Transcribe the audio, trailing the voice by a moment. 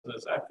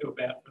business, I feel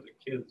bad for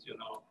the kids, you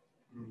know.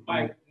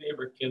 My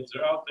neighbor kids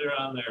are out there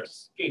on their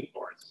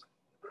skateboards.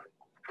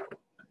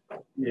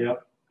 Yeah.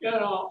 You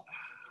know.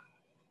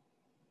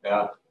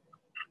 Yeah.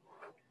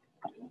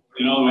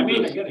 You know, I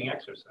mean, they're getting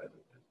exercise.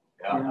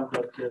 Yeah,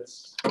 but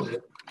it's, they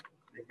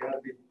gotta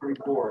be pretty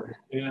bored.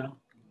 Yeah.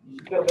 You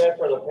feel bad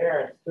for the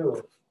parents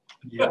too,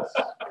 Yes.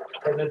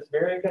 because it's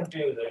very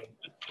confusing.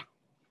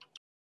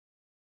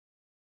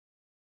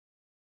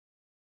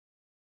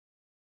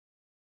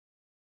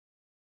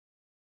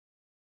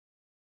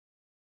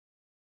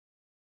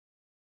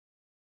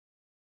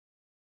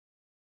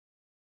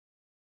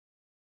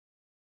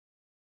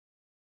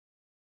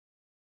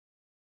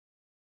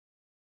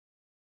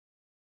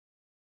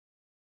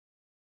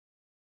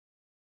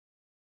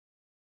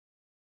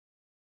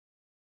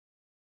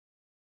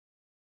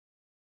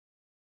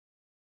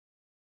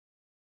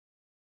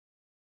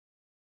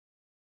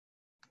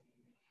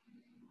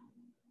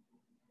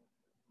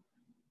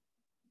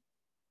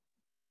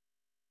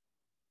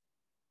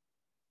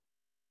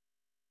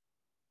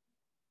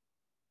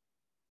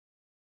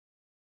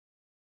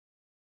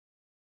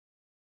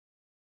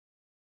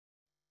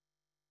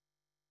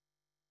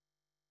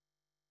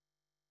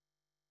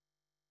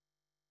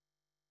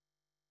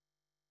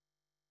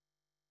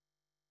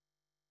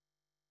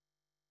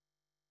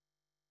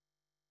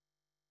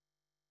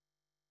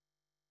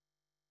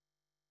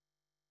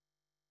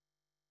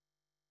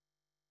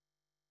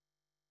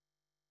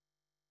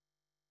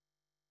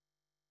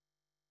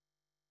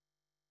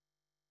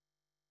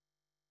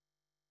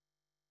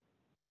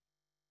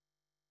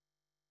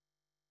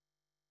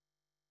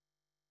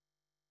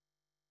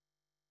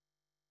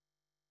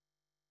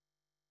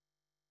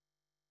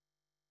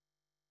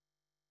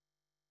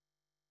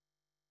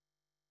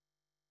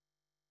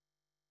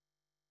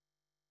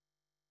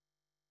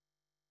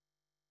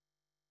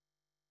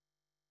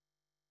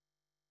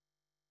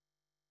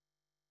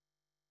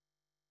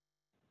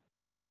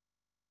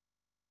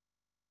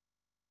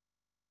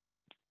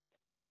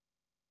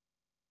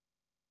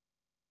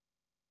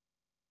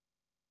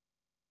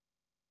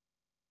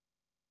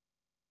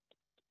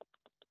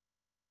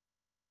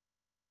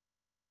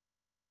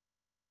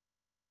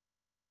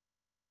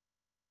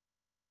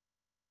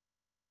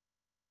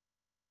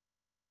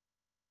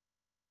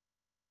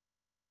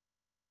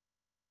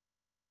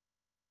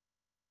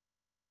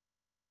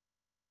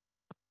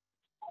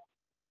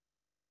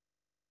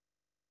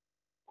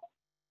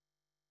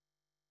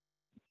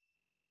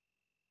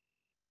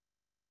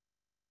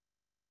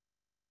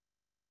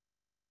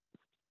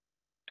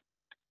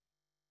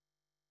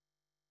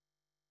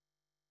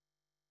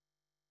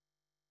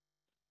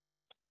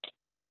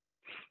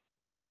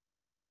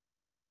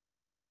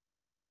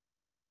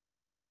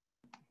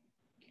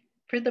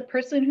 For the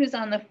person who's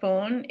on the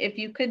phone, if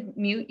you could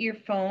mute your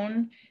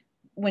phone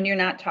when you're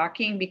not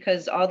talking,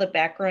 because all the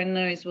background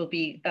noise will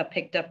be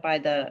picked up by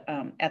the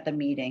at the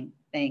meeting.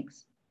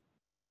 Thanks.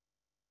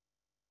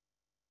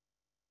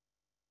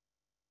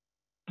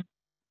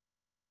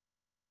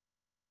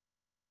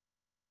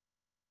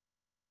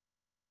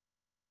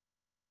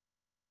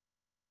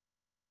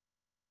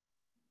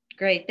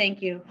 Great,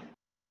 thank you.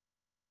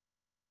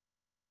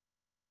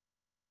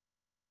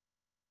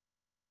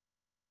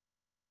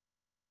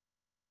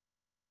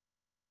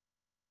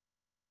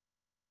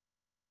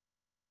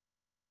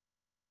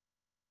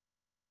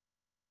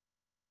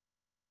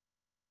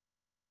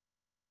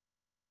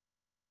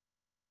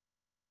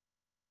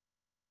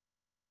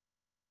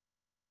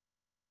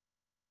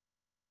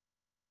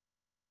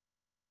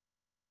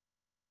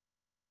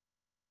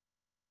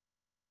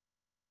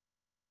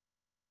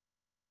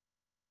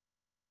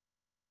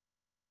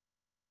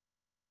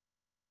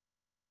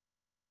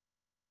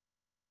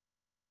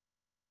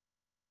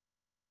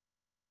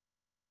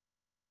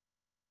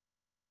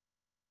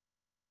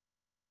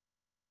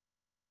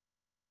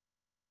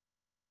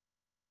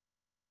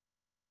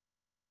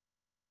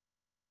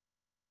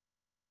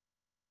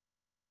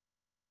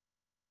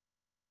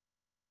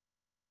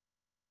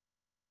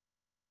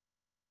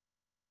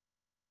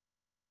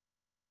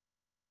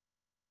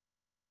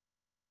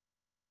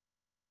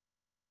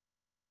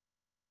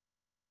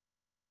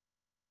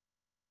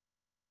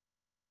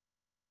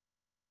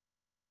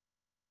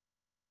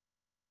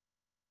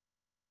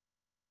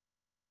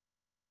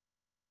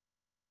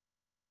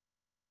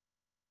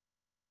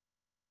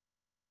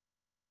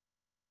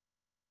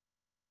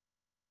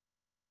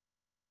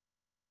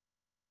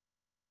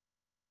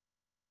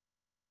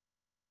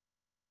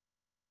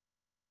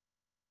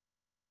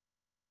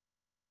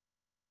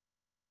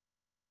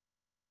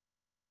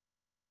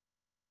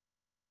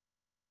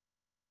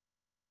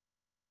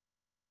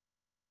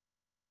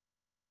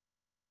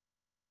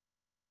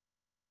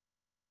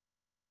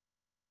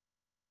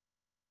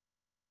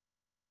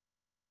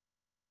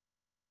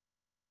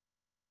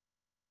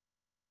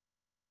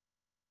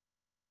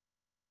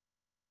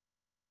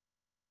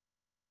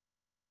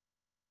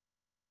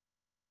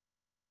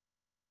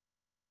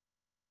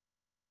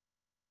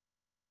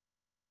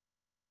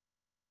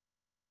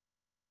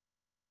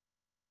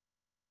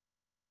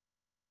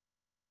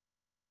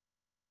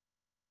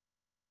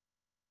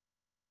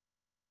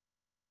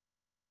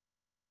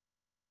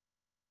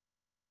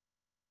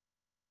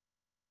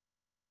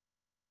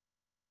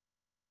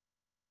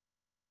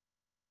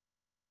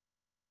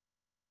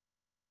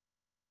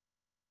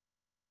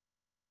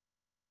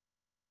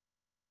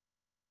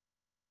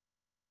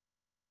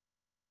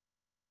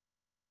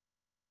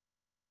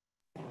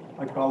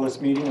 I call this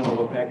meeting of the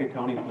Waupaca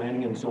County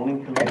Planning and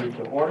Zoning Committee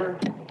to order.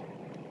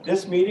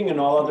 This meeting and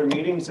all other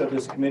meetings of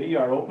this committee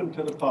are open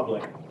to the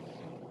public.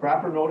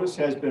 Proper notice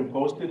has been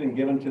posted and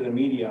given to the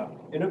media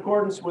in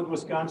accordance with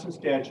Wisconsin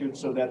statutes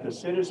so that the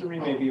citizenry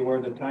may be aware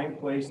of the time,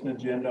 place, and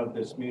agenda of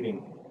this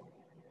meeting.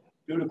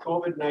 Due to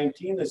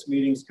COVID-19, this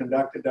meeting is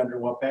conducted under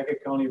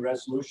Waupaca County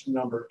Resolution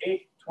Number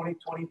 8,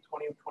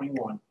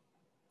 2020-2021,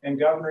 and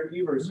Governor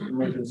Evers'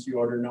 Emergency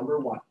Order Number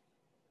 1.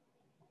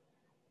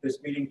 This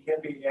meeting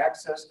can be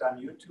accessed on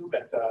YouTube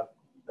at the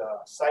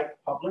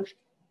site published.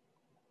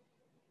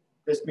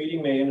 This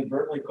meeting may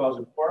inadvertently cause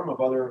a quorum of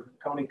other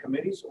county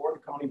committees or the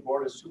County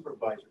Board of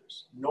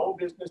Supervisors. No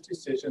business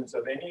decisions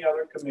of any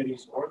other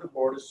committees or the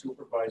Board of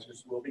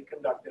Supervisors will be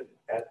conducted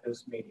at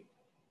this meeting.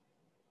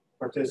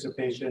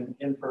 Participation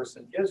in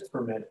person is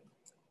permitted.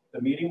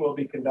 The meeting will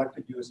be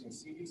conducted using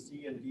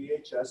CDC and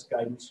DHS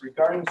guidance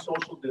regarding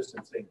social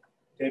distancing.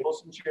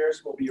 Tables and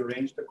chairs will be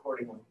arranged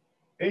accordingly.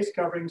 Face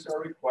coverings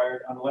are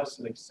required unless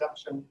an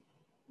exception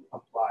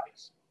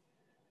applies.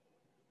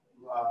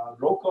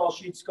 Roll call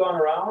sheet's gone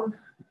around.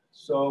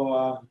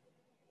 So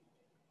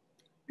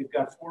we've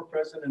got 4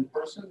 present in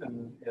person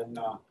and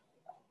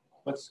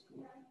let's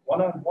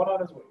one on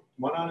his way.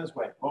 One on his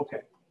way.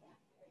 Okay.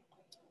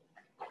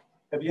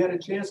 Have you had a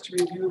chance to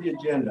review the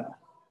agenda?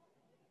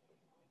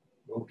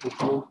 Move to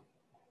approve.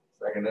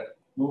 Second it.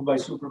 Moved by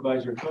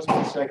Supervisor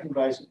Kussman,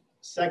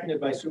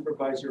 seconded by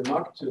Supervisor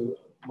Muck to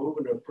move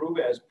and approve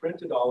as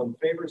printed. All in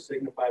favor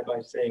signify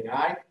by saying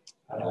aye.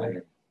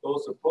 Aye.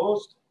 Those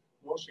opposed,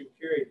 motion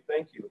carried.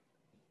 Thank you.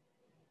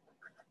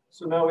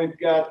 So now we've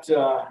got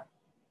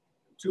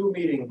 2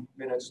 meeting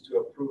minutes to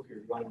approve here.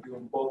 You want to do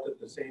them both at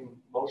the same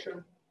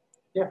motion?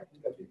 Yeah.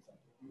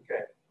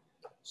 Okay.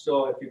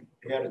 So if you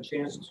had a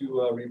chance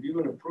to review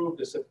and approve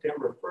the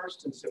September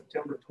 1st and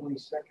September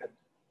 22nd.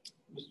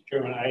 Mr.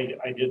 Chairman,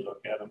 I did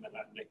look at them and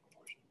I'd make a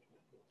motion.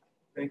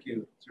 Thank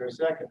you. Is there a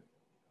second?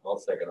 I'll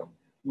second them.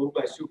 Moved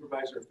by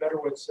Supervisor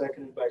Federowicz,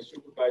 seconded by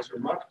Supervisor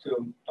Muck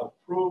to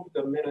approve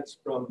the minutes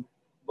from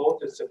both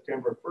the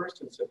September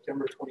 1st and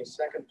September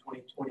 22nd,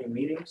 2020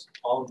 meetings.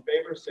 All in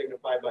favor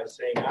signify by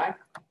saying aye.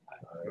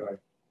 Aye.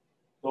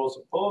 Those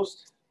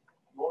opposed,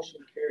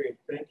 motion carried.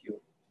 Thank you.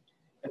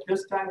 At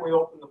this time, we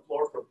open the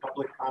floor for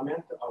public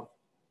comment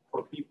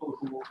for people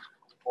who,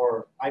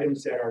 or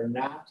items that are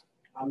not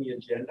on the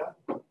agenda.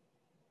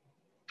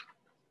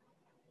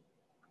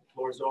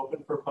 Floor is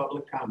open for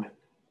public comment.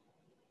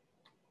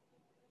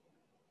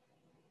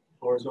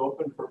 Floor is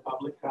open for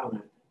public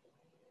comment.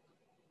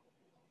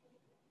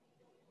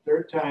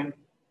 Third time,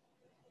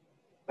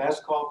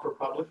 last call for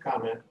public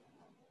comment.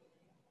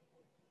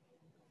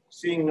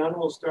 Seeing none,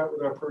 we'll start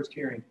with our first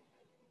hearing.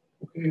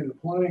 Okay, the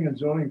Planning and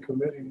Zoning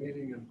Committee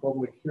meeting and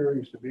public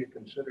hearings to be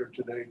considered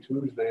today,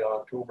 Tuesday,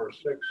 October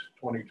 6,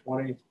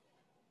 2020,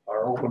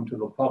 are open to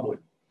the public.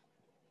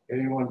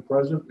 Anyone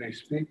present may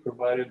speak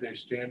provided they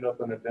stand up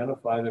and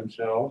identify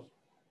themselves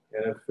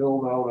and have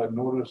filled out a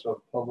notice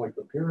of public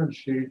appearance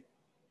sheet,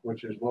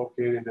 which is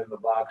located in the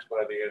box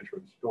by the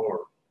entrance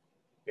door.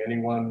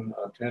 Anyone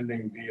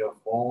attending via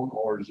phone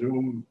or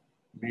Zoom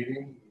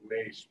meeting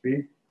may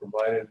speak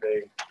provided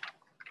they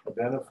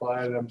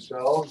identify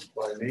themselves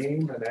by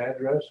name and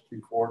address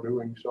before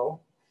doing so.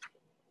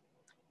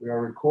 We are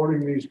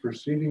recording these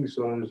proceedings,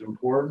 so it is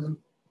important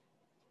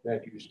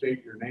that you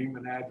state your name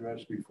and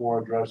address before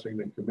addressing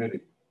the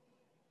committee.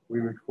 We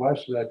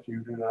request that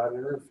you do not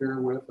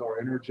interfere with or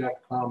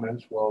interject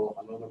comments while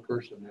another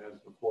person has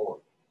the floor.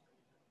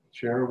 The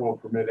chair will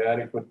permit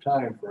adequate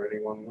time for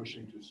anyone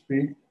wishing to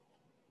speak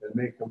and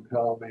may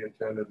compel the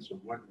attendance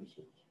of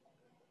witnesses.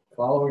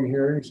 Following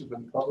hearings have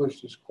been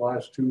published as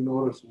Class 2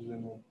 notices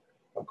in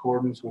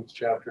accordance with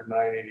Chapter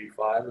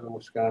 985 of the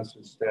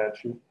Wisconsin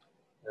statute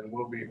and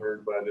will be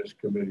heard by this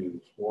committee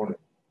this morning.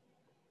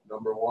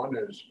 Number 1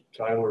 is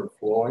Tyler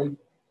Floyd.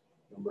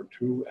 Number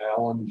 2,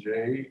 Alan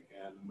J.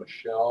 and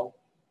Michelle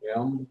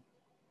M.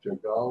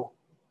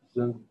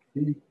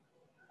 Jagalzinski.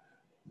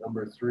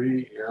 Number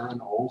 3,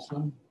 Aaron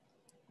Olson.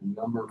 And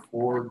number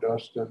 4,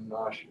 Dustin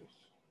Noshius.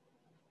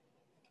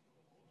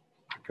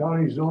 The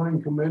County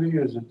Zoning Committee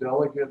is a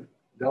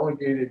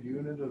delegated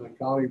unit of the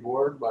County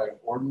Board by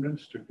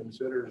ordinance to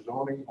consider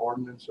zoning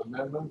ordinance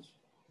amendments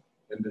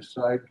and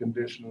decide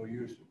conditional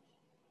uses.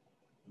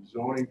 The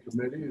Zoning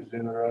Committee is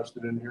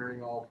interested in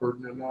hearing all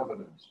pertinent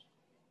evidence.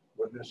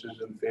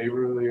 Witnesses in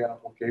favor of the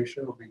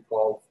application will be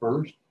called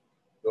first,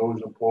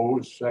 those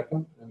opposed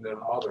second, and then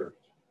others.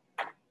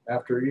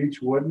 After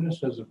each witness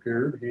has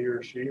appeared, he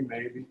or she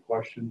may be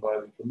questioned by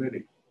the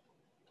committee.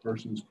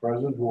 Persons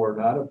present who are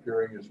not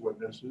appearing as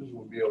witnesses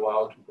will be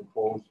allowed to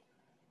propose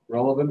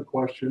relevant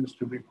questions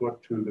to be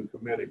put to the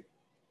committee.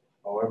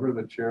 However,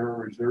 the chair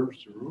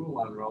reserves the rule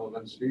on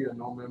relevancy and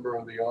no member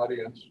of the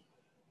audience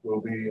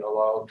will be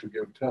allowed to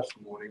give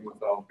testimony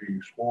without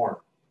being sworn.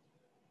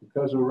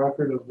 Because a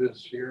record of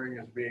this hearing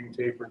is being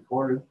tape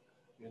recorded,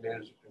 it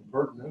is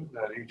pertinent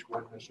that each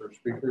witness or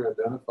speaker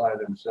identify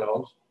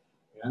themselves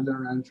and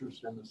their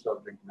interest in the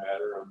subject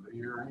matter of the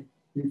hearing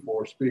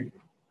before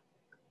speaking.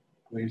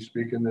 Please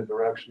speak in the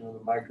direction of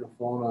the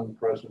microphone on the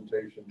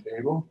presentation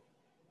table.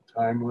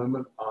 Time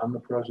limit on the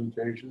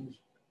presentations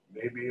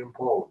may be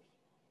imposed.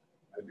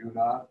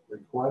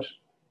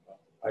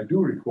 I do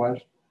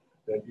request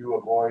that you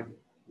avoid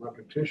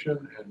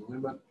repetition and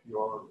limit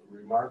your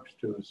remarks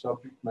to the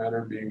subject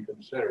matter being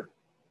considered.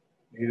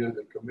 Neither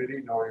the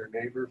committee nor your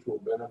neighbors will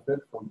benefit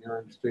from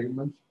hearing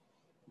statements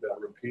that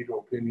repeat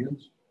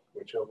opinions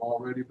which have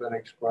already been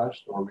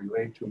expressed or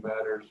relate to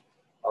matters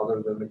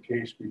other than the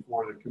case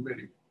before the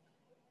committee.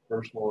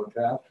 Personal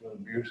attacks and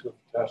abusive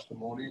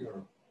testimony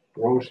or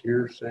gross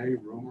hearsay,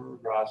 rumor, or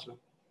gossip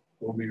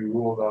will be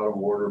ruled out of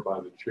order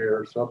by the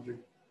chair, subject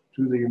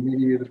to the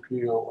immediate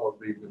appeal of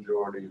the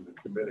majority of the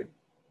committee.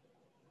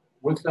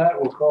 With that,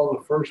 we'll call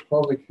the first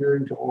public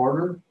hearing to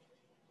order.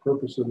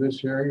 Purpose of this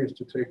hearing is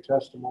to take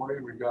testimony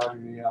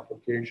regarding the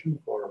application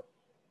for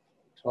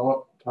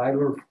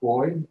Tyler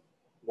Floyd,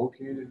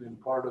 located in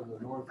part of the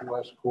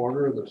northwest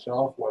quarter, the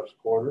southwest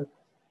quarter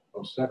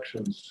of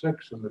Section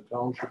 6 in the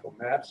Township of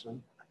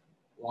Matson,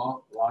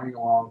 lying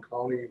along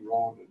County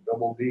Road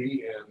Double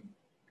D and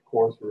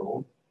Corth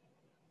Road,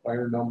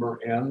 fire number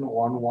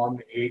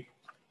N11850,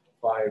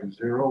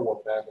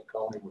 Waupaca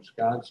County,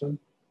 Wisconsin,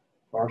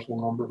 parcel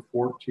number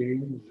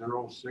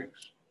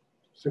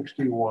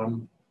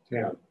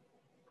 14066110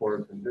 for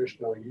a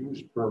conditional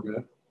use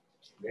permit,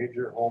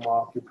 major home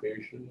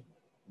occupation,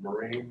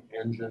 marine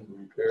engine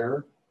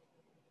repair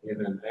in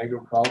an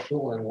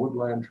agricultural and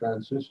woodland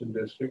transition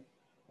district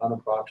on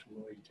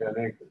approximately 10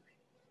 acres.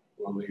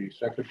 Will the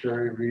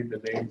secretary read the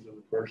names of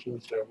the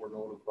persons that were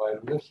notified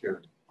of this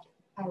hearing?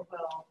 I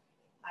will.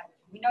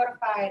 We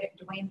notified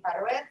Dwayne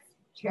Federowitz,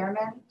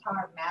 Chairman, Town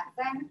of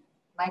Matson,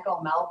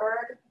 Michael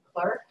Melberg,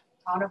 Clerk,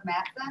 Town of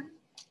Matson,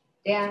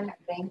 Dan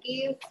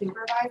Benke,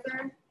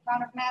 Supervisor,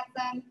 Town of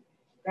Matson,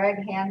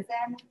 Greg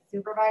Hansen,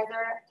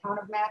 Supervisor, Town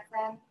of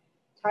Matson,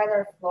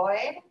 Tyler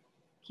Floyd,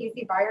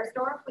 Casey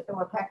Beiersdorf with the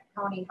Waupaca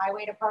County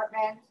Highway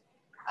Department,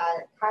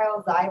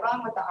 Kyle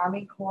Zybung with the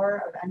Army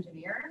Corps of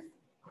Engineers,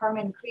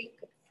 Harmon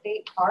Creek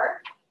State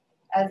Park,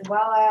 as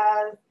well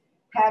as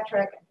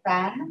Patrick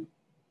Fenn,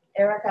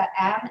 Erica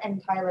M.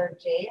 and Tyler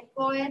J.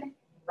 Floyd,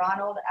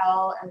 Ronald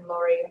L. and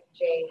Lori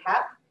J.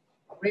 Hepp,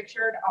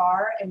 Richard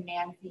R. and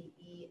Nancy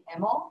E.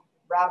 Immel,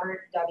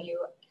 Robert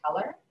W.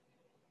 Keller,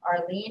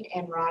 Arlene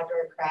and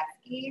Roger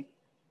Kratzky,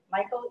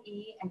 Michael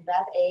E. and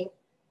Beth A.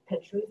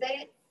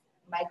 Petruzate,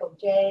 Michael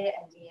J.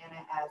 and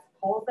Deanna S.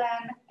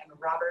 Polzen, and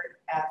Robert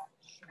S.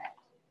 Schmidt.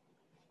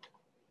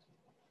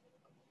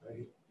 I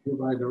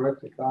hereby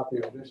direct a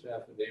copy of this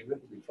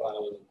affidavit to be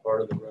filed as a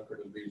part of the record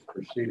of these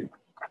proceedings.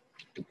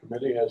 The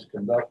committee has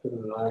conducted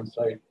an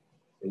on-site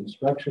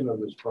inspection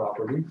of this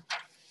property and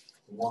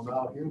will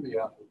now hear the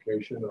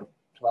application of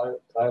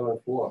Tyler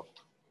Floyd.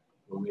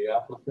 Will the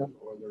applicant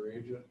or their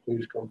agent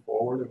please come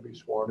forward and be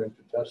sworn in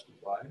to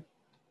testify?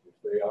 If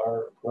they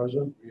are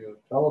present via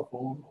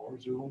telephone or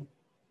Zoom,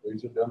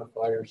 please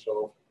identify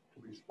yourself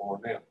to be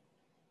sworn in.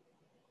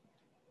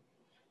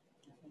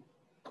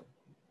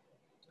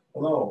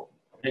 Hello.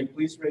 Hey,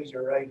 please raise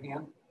your right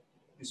hand.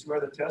 You swear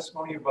the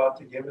testimony you're about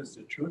to give is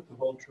the truth, the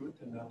whole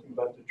truth, and nothing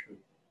but the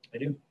truth? I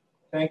do.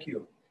 Thank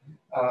you.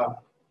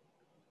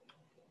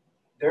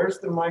 There's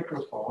the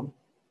microphone.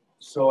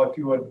 So if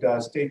you would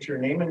state your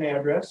name and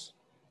address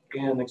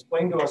and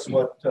explain to us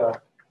what you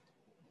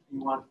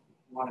want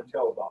to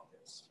tell about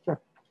this. Sure.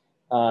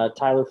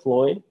 Tyler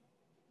Floyd,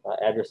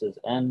 address is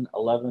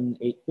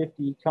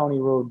N11850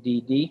 County Road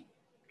DD.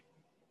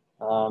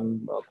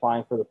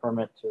 Applying for the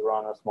permit to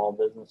run a small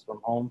business from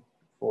home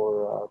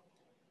for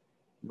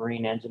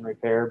marine engine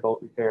repair,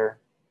 boat repair.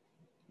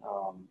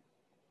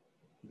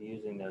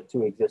 Using the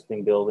 2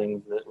 existing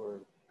buildings that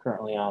were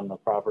currently on the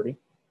property.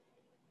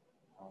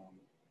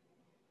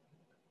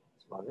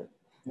 That's about it.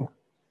 Yeah.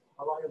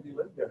 How long have you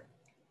lived there?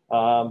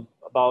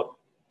 About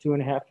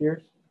 2.5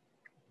 years.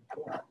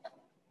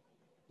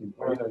 You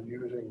plan on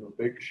using the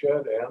big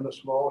shed and the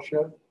small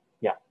shed?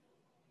 Yeah.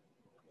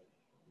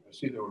 I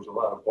see there was a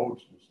lot of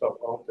boats and stuff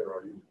out there.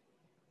 Are you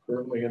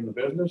currently in the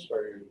business or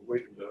are you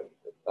waiting to?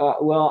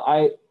 Well,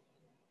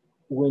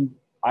 when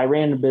I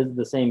ran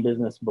the same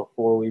business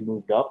before we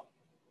moved up.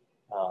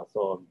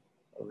 So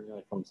I'm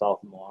originally from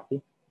South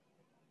Milwaukee.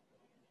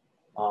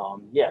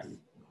 Yes.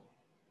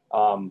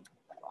 I'm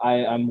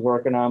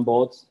working on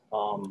boats.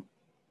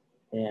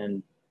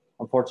 And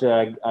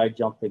unfortunately I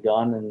jumped the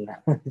gun and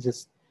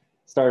just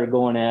started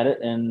going at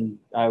it, and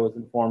I was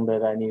informed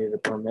that I needed a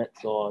permit.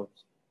 So I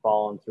was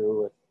following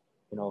through with,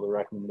 the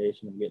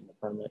recommendation of getting the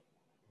permit.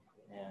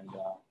 And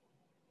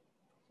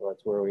so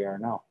that's where we are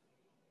now.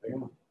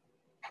 Thank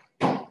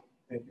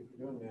you for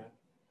doing that.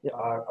 Yeah.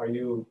 Are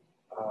you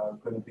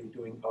going to be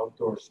doing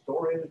outdoor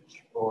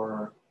storage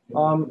or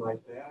anything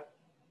like that?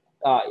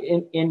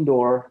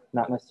 Indoor,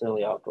 not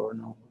necessarily outdoor,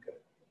 no. Okay.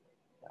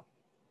 Yeah.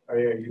 Are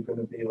you going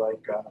to be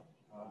like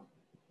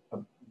a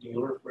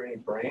dealer for any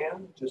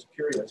brand? Just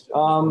curious.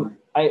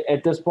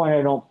 At this point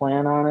I don't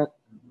plan on it.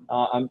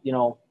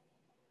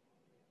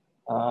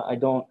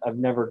 I've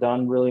never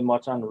done really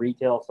much on the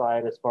retail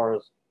side as far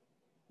as,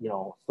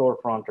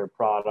 storefront or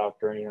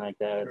product or anything like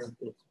that. Sure.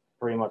 It's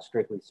pretty much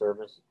strictly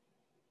service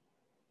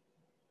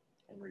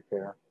and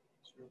repair.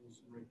 Service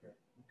and repair.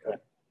 Okay.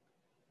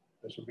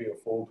 This would be a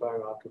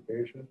full-time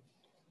occupation?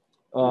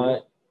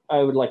 I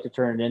would like to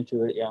turn it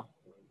into it, yeah.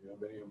 Do you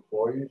have any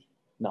employees?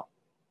 No.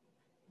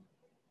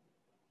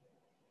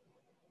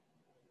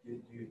 Do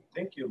you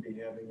think you'll be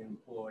having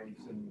employees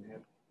and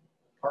have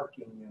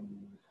parking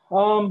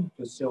and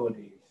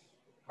facilities?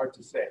 Hard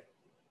to say.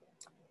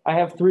 I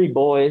have 3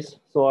 boys,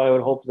 so I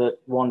would hope that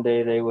one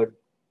day they would,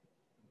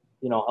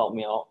 you know, help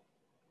me out,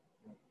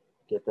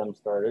 get them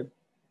started.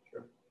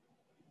 Sure.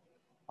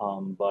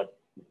 But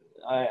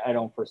I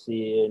don't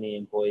foresee any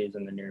employees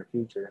in the near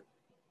future.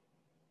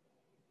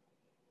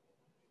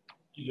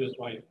 You just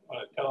want to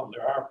tell them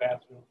there are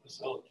bathroom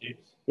facilities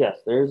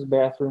Yes, there's a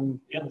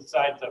bathroom.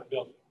 inside the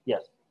building.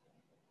 Yes,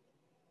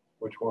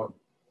 Which one?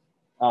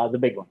 the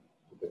big one.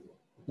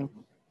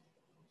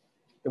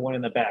 The one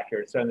in the back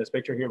here. So in this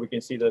picture here, we can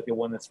see the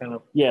one that's kind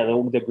of, Yeah,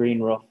 the green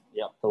roof.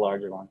 Yep, the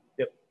larger one.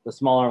 Yep. The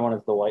smaller one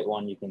is the white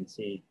one. You can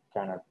see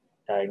kind of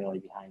diagonally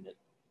behind it.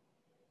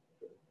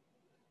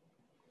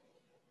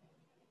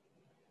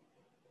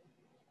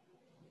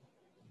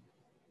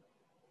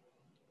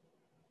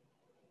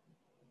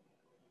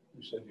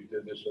 You said you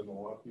did this in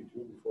Milwaukee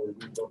too before you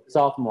moved up here?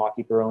 South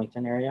Milwaukee,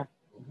 Burlington area.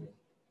 Okay.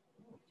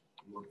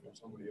 You work for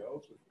somebody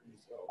else or for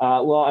yourself?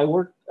 Well,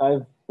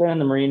 I've been in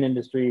the marine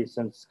industry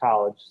since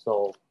college,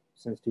 so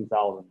since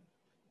 2000.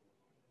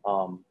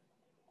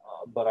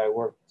 But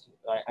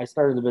I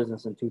started the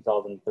business in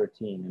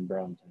 2013 in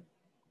Burlington.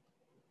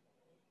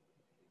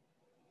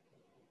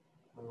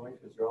 My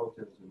wife has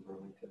relatives in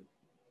Burlington.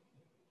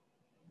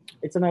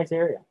 It's a nice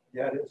area.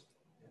 Yeah, it is.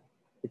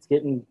 It's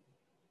getting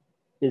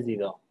busy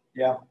though.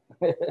 Yeah.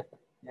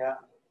 Yeah,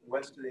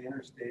 west of the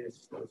interstate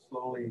is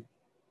slowly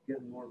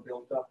getting more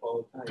built up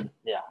all the time.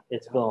 Yeah,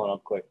 it's Yeah. filling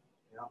up quick.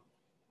 Yeah.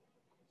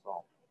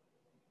 So,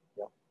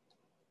 yeah.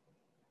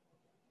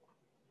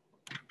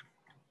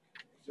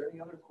 Is there any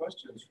other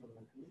questions from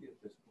the committee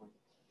at this point?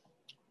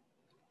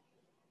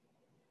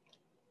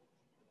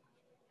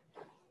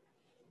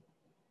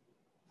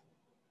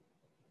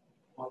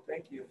 Well,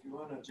 thank you. If you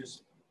want to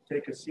just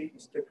take a seat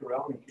and stick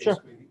around in case Sure.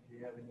 we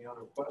have any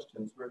other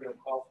questions, we're going to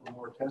call for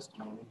more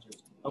testimony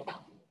just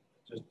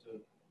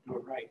to do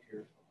it right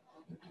here.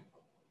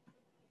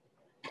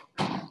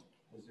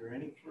 Is there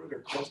any further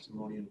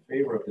testimony in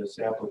favor of this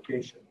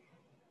application?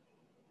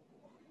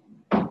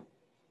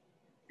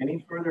 Any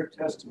further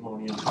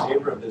testimony in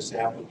favor of this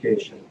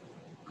application?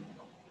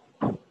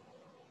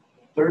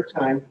 Third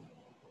time,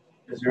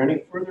 is there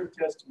any further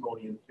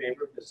testimony in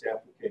favor of this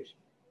application?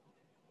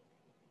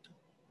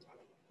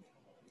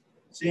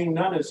 Seeing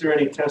none, is there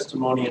any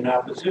testimony in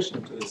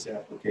opposition to this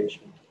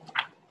application?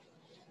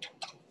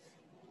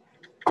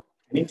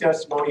 Any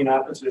testimony in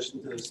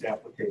opposition to this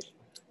application?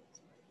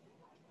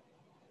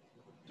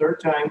 Third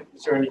time,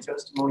 is there any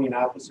testimony in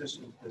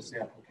opposition to this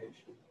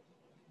application?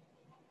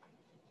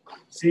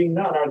 Seeing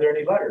none, are there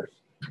any letters?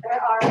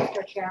 There are,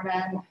 Mr.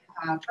 Chairman.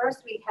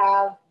 First, we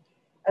have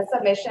a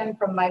submission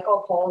from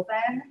Michael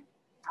Colvin,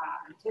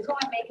 to whom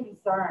it may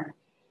concern.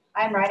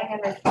 I'm writing in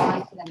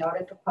response to the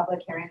notice of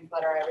public hearings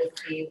letter I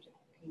received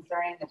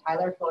concerning the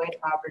Tyler Floyd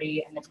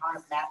property in the town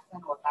of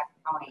Matson, Wapak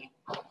County.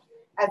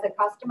 As a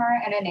customer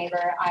and a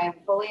neighbor, I am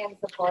fully in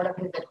support of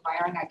his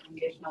acquiring a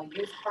conditional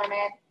use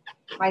permit.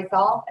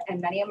 Myself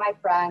and many of my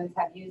friends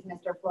have used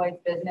Mr. Floyd's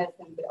business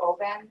since it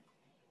opened.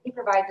 He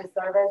provides a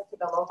service to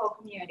the local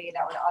community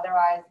that would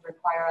otherwise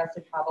require us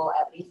to travel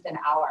at least an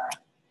hour.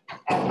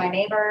 As my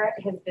neighbor,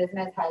 his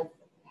business has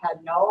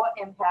had no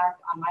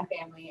impact on my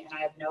family, and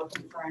I have no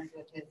concerns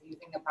with his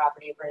using the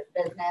property for his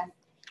business.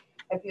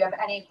 If you have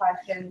any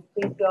questions,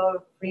 please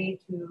feel free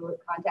to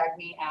contact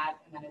me at,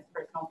 and then his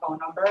personal phone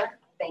number.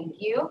 Thank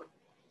you.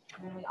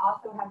 And then we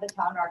also have the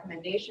town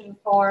recommendation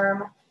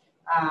form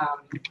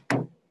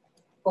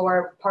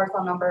for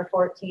parcel number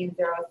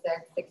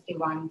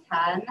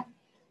 14066110.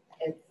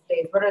 It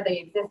states, what are the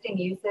existing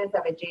uses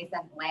of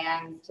adjacent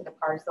lands to the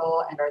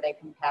parcel and are they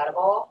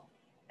compatible?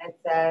 It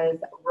says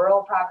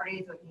rural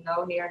properties with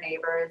no near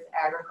neighbors,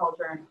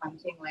 agriculture and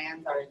hunting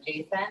lands are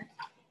adjacent.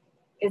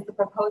 Is the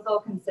proposal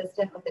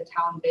consistent with the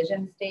town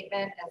vision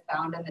statement as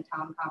found in the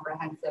town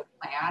comprehensive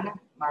plan?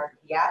 Mark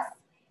yes.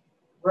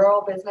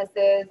 Rural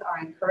businesses are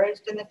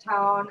encouraged in the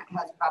town,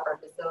 has proper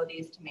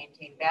facilities to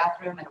maintain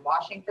bathroom and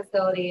washing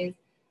facilities.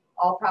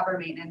 All proper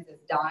maintenance is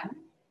done.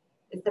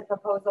 Is the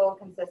proposal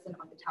consistent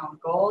with the town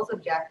goals,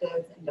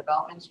 objectives, and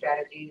development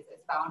strategies as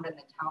found in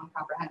the town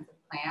comprehensive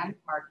plan?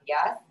 Mark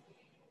yes.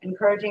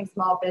 Encouraging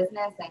small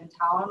business in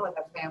town with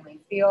a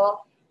family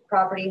feel.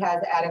 Property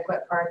has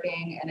adequate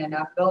parking and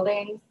enough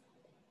buildings.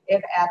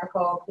 If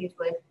applicable, please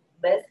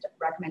list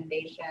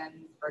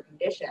recommendations for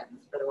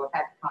conditions for the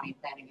Wapak County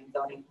Planning and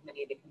Zoning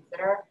Committee to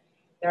consider.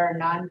 There are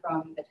none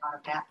from the town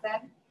of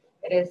Matson.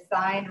 It is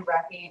signed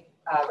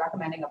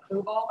recommending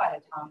approval by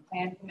the Town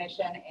Plan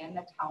Commission and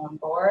the Town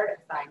Board,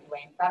 signed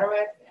Dwayne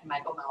Federowitz and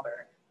Michael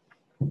Melberg.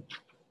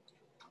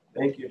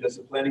 Thank you. Does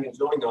the Planning and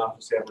Zoning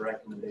Office have a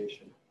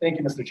recommendation? Thank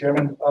you, Mr.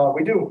 Chairman.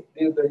 We do.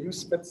 The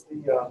use fits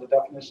the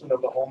definition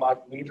of the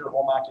major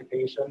home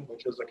occupation,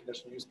 which is a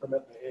conditional use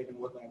permit in the Hagen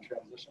Woodland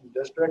Transition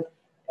District.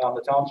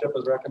 The township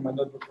has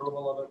recommended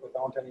approval of it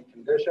without any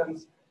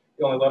conditions.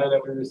 The only letter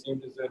that we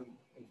received is in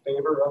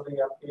favor of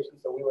the application,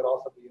 so we would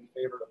also be in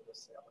favor of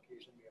this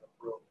application being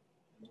approved.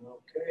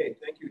 Okay,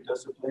 thank you.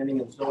 Does the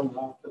Planning and Zoning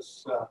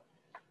Office,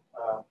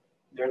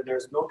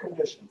 there's no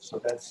conditions, so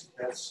that's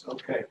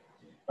okay.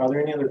 Are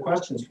there any other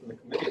questions from the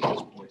committee at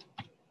this point?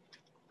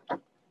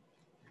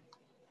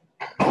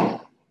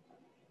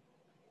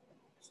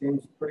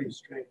 Seems pretty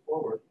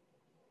straightforward.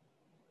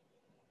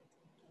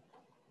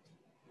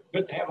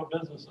 Good to have a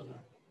business in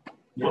there.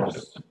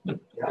 Yes.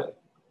 Yeah.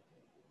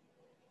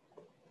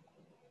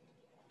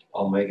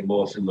 I'll make a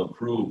motion to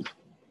approve.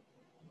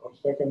 I'll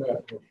second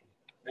that motion.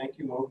 Thank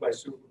you. Moved by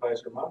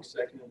Supervisor Monk,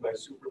 seconded by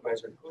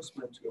Supervisor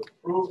Guzman to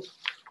approve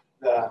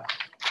the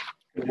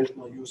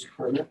conditional use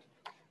permit.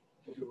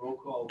 We'll do roll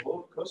call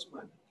vote.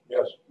 Guzman.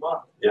 Yes.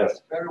 Monk.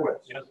 Yes.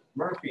 Fedorowicz. Yes.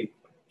 Murphy.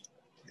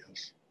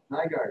 Yes.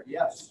 Nygaard.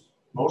 Yes.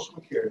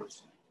 Motion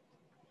carries.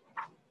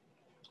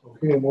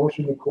 Okay,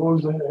 motion to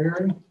close that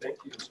hearing? Thank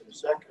you. Is there a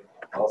second?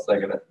 I'll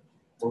second it.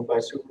 Moved by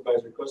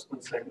Supervisor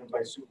Guzman, seconded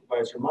by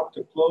Supervisor Monk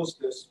to close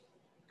this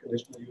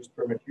conditional use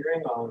permit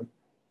hearing. All in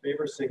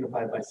favor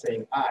signify by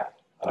saying aye.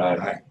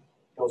 Aye.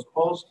 Those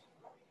opposed?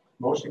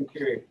 Motion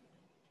carried.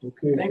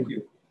 Okay. Thank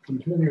you.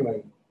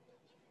 Continuing.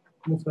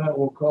 With that,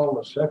 we'll call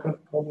the second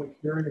public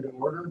hearing to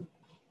order.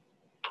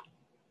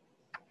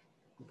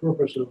 The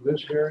purpose of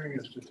this hearing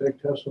is to take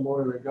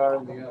testimony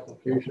regarding the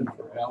application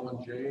for Alan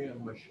J.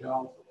 and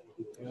Michelle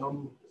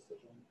M.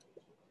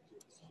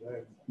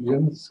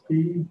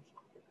 Zaginski,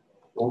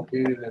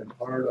 located in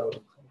part of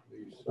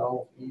the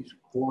southeast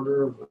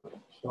quarter of the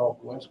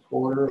southwest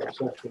quarter of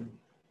section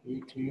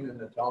 18 in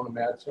the town of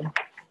Madison,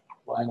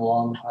 lying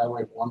along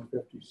Highway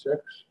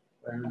 156,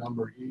 fire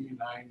number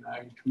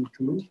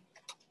E9922,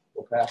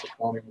 Opata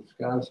County,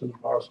 Wisconsin,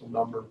 parcel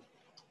number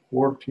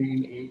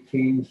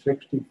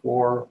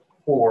 141864-4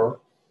 for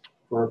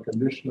a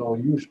conditional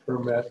use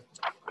permit,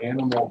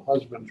 animal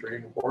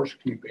husbandry, horse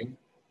keeping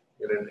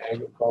in an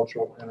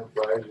agricultural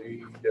enterprise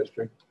EE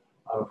district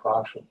on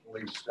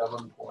approximately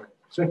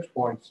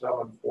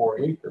 6.74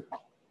 acres.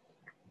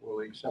 Will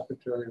the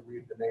secretary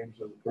read the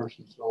names of the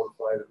persons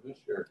notified of this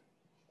hearing?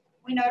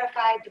 We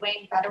notified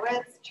Dwayne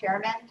Fedorowicz,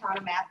 Chairman, Town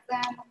of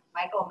Matson,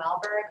 Michael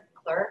Melberg,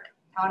 Clerk,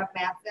 Town of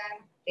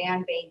Matson,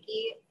 Dan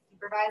Banky,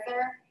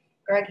 Supervisor,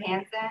 Greg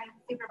Hansen,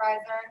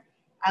 Supervisor,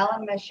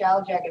 Ellen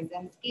Michelle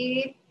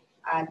Jagozinski,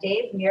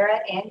 Dave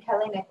Murrett and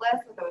Kelly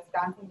Nicholas with the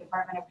Wisconsin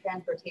Department of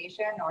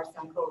Transportation, North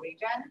Central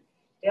Region,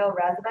 Dale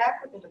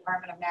Rezbeck with the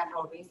Department of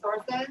Natural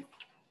Resources,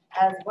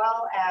 as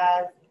well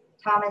as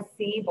Thomas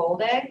C.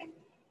 Boldig,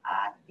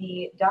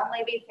 the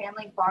Dunleavy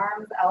Family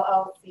Farms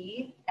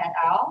LLC et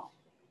al.,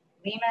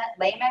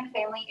 Lehman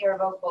Family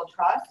Irrevocable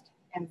Trust,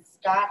 and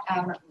Scott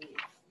M.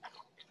 Reeves.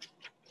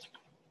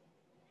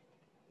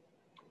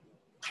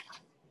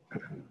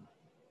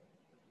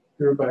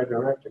 Hereby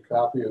direct a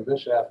copy of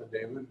this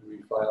affidavit to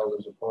be filed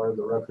as a part of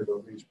the record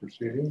of these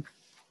proceedings.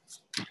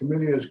 The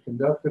committee has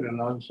conducted an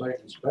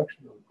on-site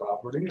inspection of the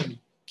property and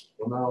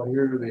will now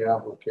hear the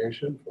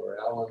application for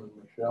Alan and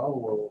Michelle.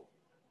 Will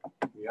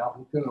the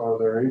applicant or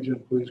their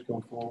agent please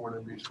come forward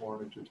and be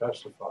sworn in to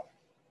testify?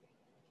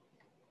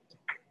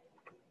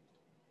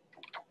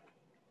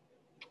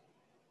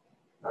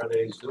 Are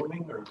they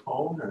Zooming or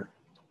phone or?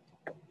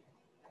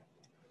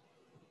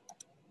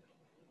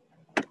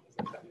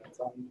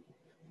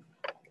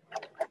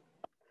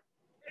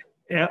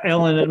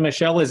 Ellen and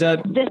Michelle, is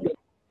that?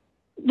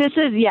 This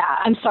is, yeah,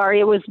 I'm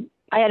sorry.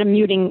 I had a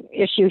muting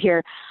issue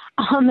here.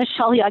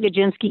 Michelle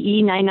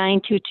Jagozinski,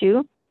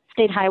 E9922,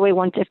 State Highway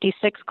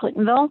 156,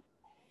 Clintonville,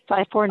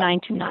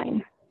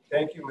 54929.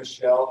 Thank you,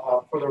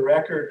 Michelle. For the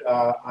record,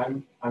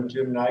 I'm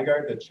Jim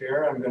Nygaard, the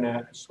chair. I'm going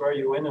to swear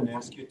you in and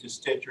ask you to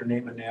state your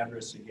name and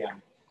address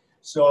again.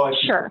 So if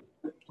sure.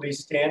 Please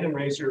stand and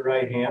raise your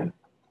right hand.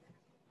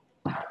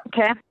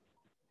 Okay.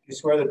 You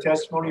swear the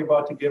testimony you're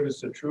about to give is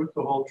the truth,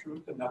 the whole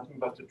truth, and nothing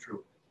but the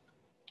truth.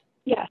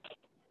 Yes.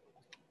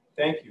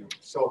 Thank you.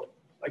 So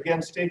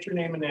again, state your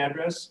name and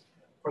address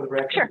for the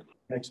record. Sure.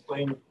 And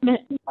explain your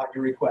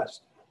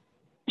request.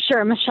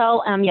 Sure.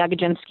 Michelle M.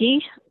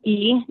 Jagozinski,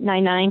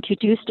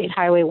 E9922, State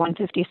Highway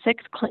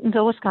 156,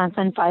 Clintonville,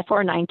 Wisconsin,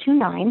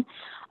 54929.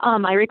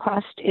 My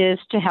request is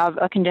to have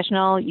a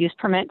conditional use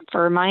permit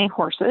for my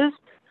horses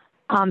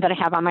that I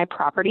have on my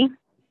property.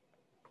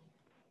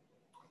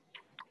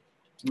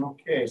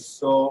 Okay,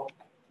 so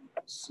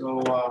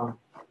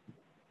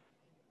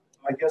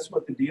I guess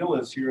what the deal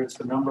is here, it's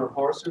the number of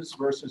horses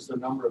versus the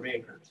number of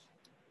acres.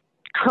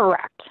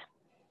 Correct.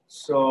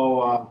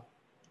 So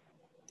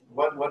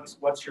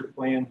what's your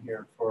plan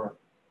here for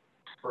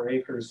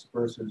acres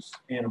versus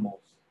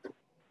animals?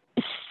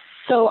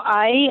 So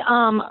I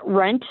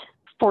rent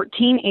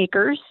 14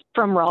 acres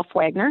from Ralph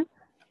Wagner,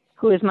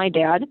 who is my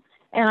dad,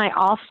 and I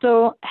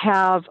also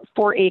have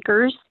 4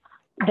 acres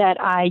that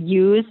I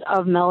use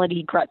of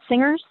Melody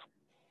Grutzingers.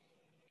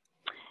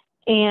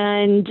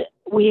 And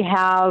we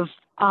have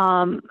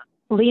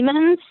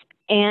Lehman's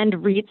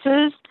and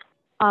Rietz's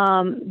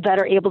that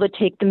are able to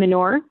take the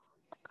manure.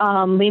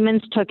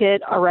 Lehman's took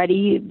it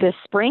already this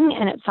spring,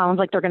 and it sounds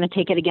like they're going to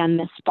take it again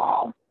this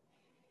fall.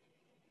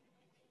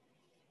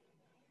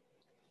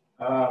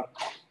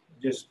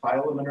 Just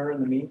pile the manure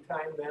in the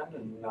meantime then,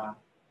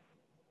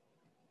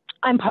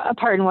 and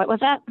Pardon, what was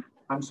that?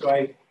 I'm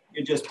sorry,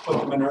 you just put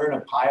the manure in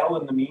a pile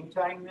in the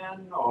meantime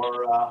then,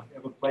 or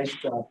have a place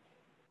to?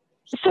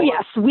 So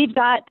yes, we've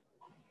got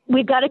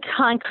a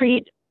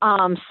concrete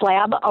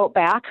slab out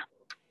back,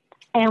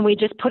 and we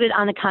just put it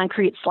on the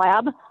concrete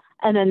slab,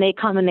 and then they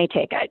come and they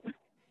take it.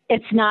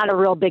 It's not a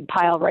real big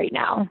pile right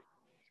now.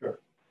 Sure.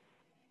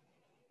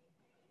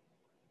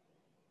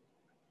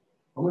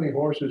 How many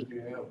horses do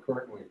you have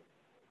currently?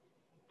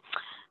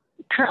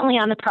 Currently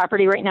on the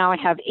property right now, I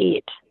have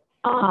 8.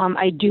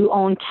 I do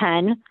own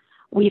 10.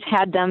 We've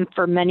had them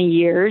for many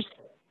years,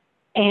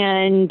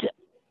 and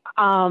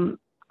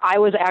I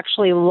was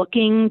actually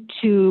looking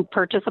to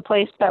purchase a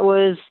place that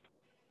was,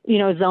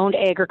 zoned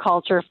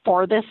agriculture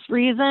for this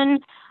reason,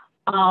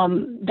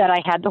 that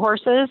I had the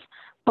horses,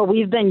 but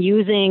we've been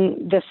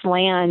using this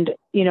land,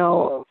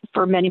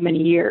 for many,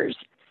 many years.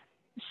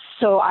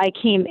 So I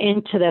came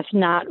into this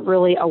not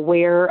really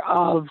aware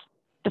of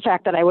the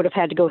fact that I would have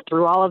had to go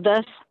through all of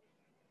this.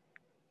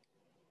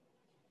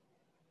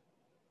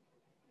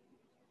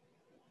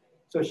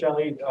 So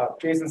Shelley,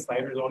 Jason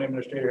Snyder, zone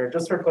administrator here.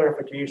 Just for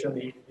clarification,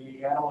 the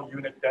animal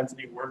unit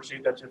density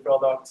worksheet that you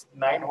filled out,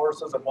 9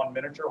 horses and 1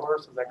 miniature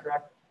horse, is that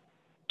correct?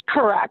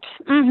 Correct.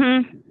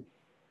 Mm-hmm.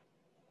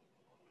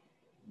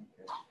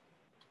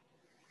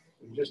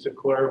 And just to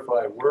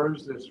clarify, where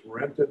is this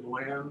rented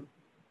land?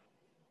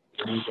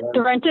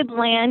 The rented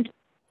land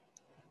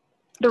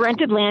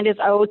is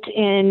out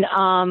in,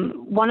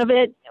 one of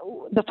it,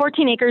 the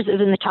 14 acres is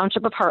in the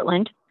township of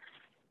Heartland,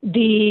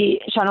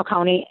 Shawano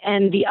County,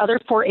 and the other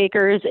 4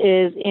 acres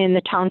is in the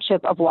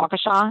township of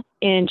Waukesha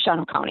in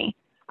Shawano County.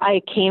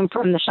 I came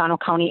from the Shawano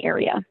County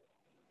area.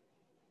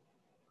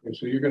 Okay,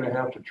 so you're going to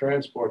have to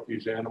transport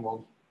these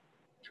animals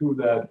to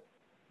that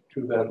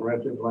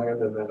rented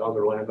land and then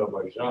other land up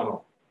by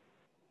Shawano.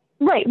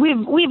 Right,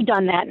 we've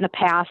done that in the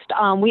past.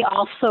 We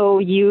also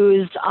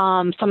used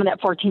some of that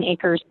 14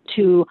 acres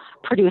to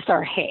produce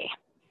our hay.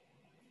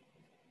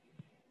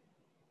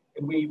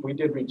 And we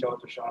did reach out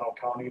to Shawano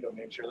County to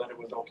make sure that it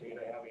was okay to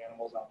have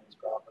animals on these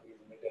properties,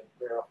 and they did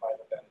verify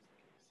that that is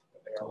the case,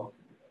 that they are allowed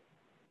to do that.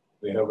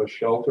 They have a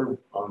shelter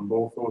on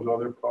both those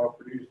other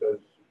properties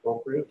that's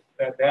appropriate?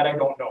 That I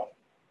don't know.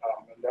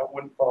 And that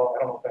wouldn't fall,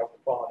 I don't know if that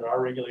would fall under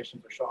our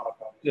regulations or Shawano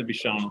County. It'd be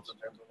Shawano. In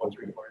terms of what's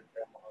required for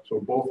animals. So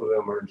both of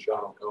them are in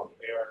Shawano County.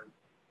 They are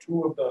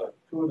two of the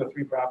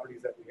 3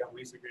 properties that we have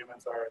lease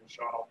agreements are in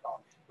Shawano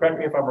County. Correct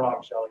me if I'm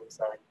wrong, Shelley,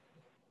 sorry.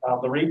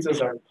 The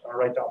Rietz's are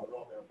right down the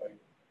road there, if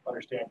I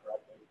understand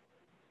correctly.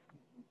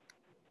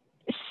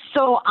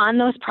 So on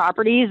those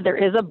properties, there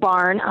is a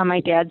barn on my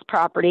dad's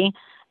property,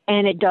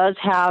 and it does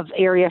have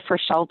area for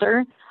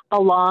shelter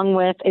along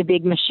with a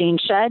big machine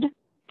shed.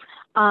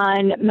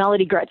 On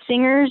Melody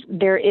Gretzinger's,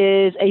 there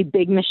is a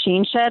big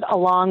machine shed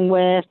along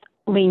with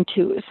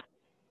lean-tos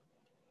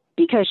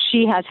because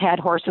she has had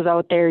horses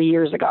out there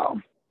years ago.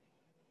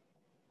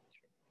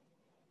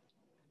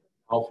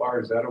 How far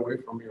is that away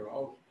from your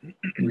house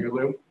where you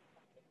live?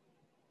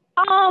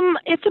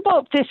 It's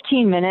about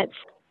 15 minutes,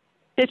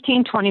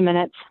 15, 20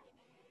 minutes.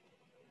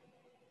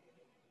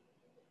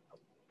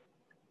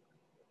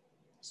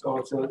 So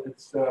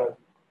it's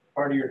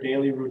part of your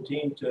daily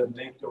routine to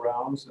make the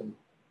rounds and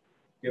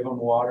give them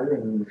water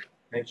and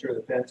make sure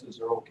the fences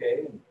are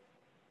okay.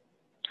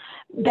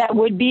 That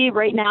would be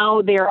right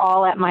now. They're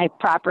all at my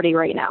property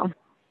right now.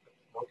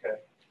 Okay.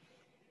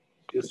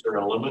 Is there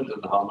a limit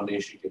on how many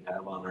she can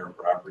have on her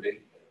property?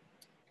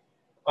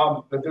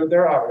 But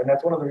there are, and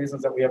that's one of the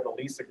reasons that we have the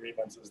lease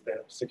agreements is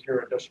to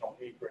secure additional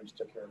acreage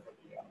to care for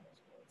the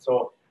animals.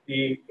 So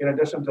in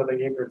addition to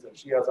the acres that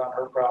she has on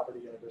her property,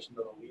 in addition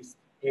to the leased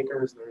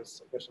acres, there is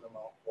sufficient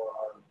amount for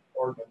our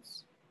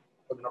ordinance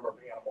for the number of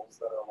animals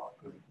that are allowed.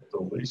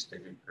 The lease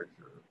taking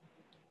picture.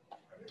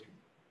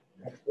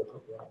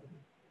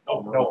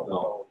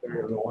 No.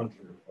 They're the ones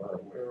that are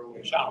far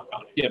away. Shawano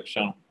County. Yep,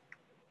 Shawano.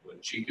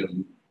 But she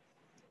can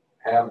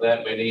have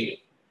that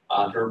many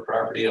on her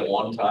property at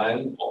one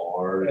time,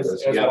 or does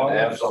she have to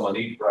have some on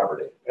each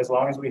property? As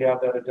long as we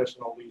have that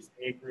additional leased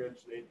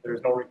acreage,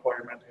 there's no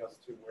requirement as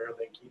to where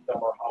they keep them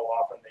or how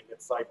often they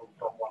get cycled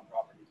from one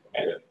property to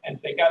another. And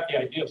they got the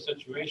ideal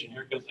situation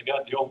here because they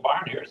got the old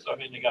barn here, so I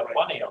mean, they got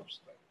plenty of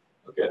them.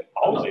 Okay.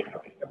 Housing.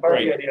 And part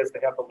of the idea is to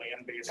have the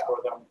land base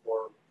for them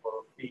for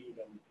feed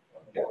and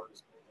water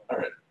disposal. All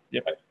right.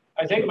 Yep.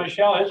 I think,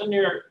 Michelle, does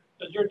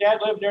your dad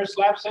live near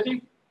Slab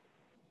City?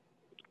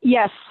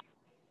 Yes.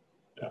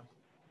 Yeah.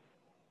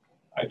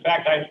 In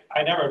fact,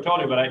 I never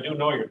told you, but I do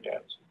know your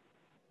dad's.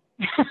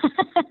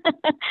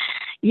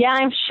 Yeah,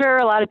 I'm sure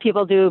a lot of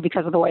people do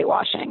because of the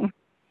whitewashing.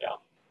 Yeah.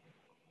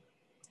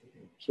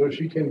 So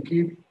she can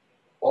keep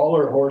all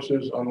her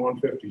horses on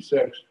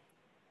 156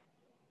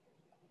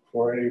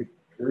 for any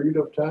period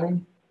of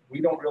time? we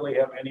don't really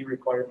have any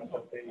requirement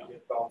that they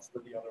get bounced to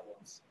the other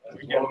ones. As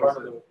Again, long part as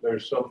of the,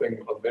 there's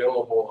something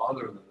available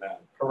other than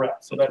that.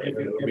 correct, so that if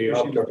It'll you. be if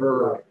up she to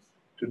her decides-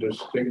 to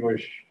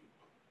distinguish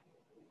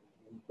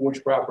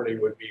which property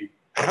would be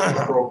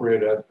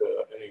appropriate at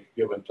any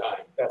given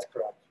time. That's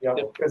correct, yeah,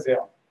 because, yeah,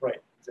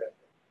 right,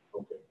 exactly.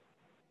 Okay.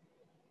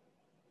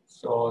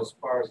 So as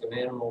far as an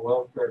animal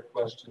welfare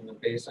question, the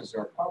bases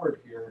are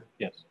covered here,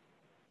 Yes.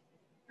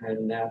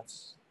 and that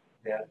is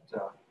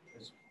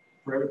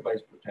for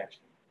everybody's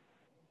protection.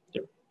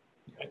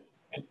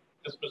 And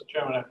this, Mr.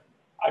 Chairman,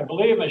 I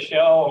believe,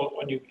 Michelle,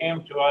 when you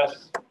came to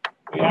us,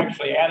 we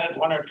actually added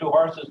 1 or 2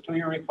 horses to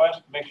your request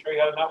to make sure you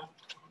had enough.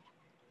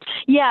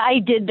 Yeah, I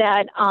did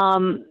that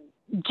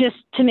just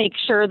to make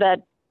sure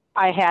that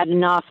I had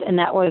enough, and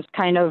that was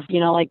kind of, you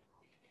know, like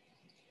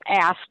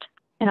asked.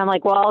 And I'm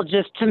like, well,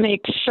 just to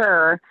make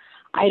sure,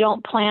 I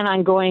don't plan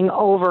on going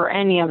over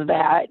any of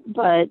that,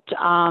 but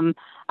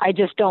I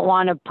just don't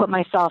want to put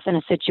myself in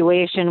a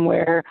situation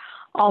where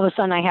all of a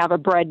sudden I have a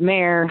bred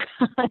mare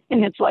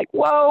and it's like,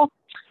 whoa.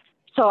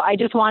 So I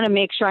just want to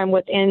make sure I'm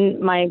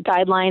within my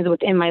guidelines,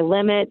 within my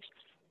limits,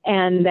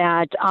 and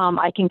that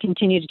I can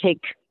continue to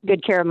take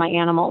good care of my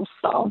animals.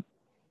 So.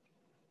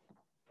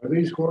 Are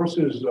these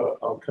horses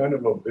a kind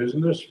of a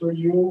business for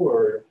you,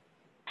 or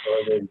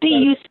are they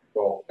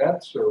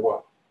pets or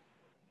what?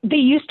 They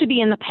used to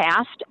be in the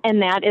past,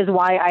 and that is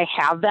why I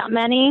have that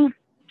many.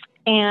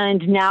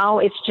 And now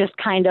it's just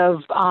kind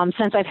of,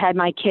 since I've had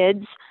my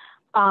kids,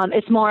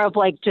 it's more of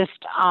like just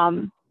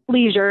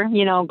leisure,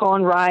 you know, go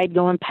and ride,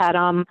 go and pet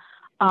them.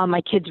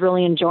 My kids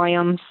really enjoy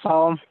them,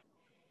 so.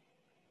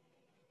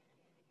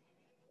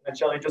 And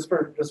Shelley, just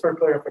for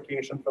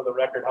clarification for the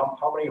record,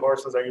 how many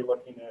horses are you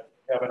looking at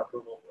having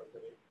approval for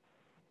today?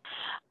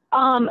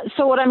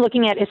 So what I'm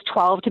looking at is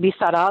 12 to be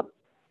set up,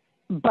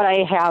 but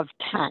I have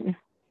 10.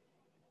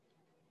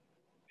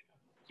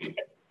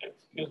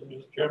 Excuse me,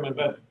 Mr. Chairman,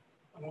 but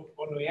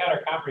when we had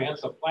our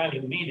comprehensive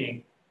planning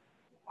meeting,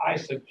 I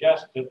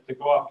suggested to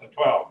go up to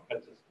 12,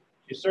 because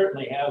she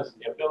certainly has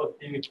the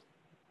ability.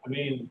 I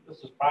mean, this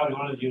is probably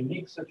one of the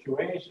unique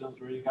situations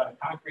where you got a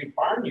concrete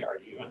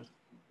barnyard even,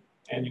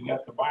 and you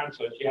got the barn,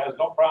 so she has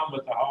no problem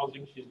with the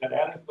housing. She's got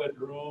adequate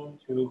room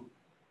to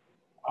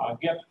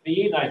get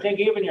feed. And I think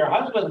even your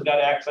husband's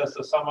got access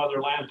to some other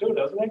land too,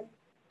 doesn't he?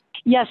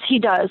 Yes, he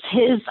does.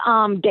 His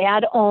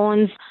dad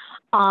owns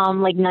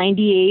like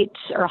 98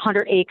 or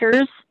 100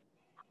 acres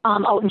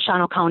out in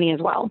Shawano County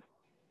as well.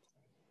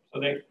 So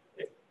they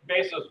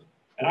basis,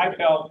 and I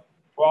felt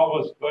 12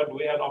 was good.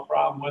 We had no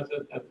problem with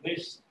it. At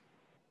least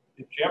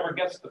if she ever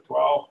gets to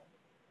 12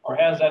 or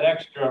has that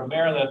extra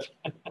mare that's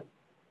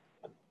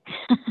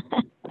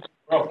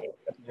broken.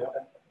 Yeah.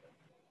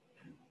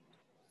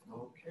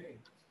 Okay.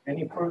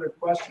 Any further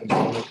questions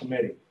from the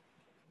committee?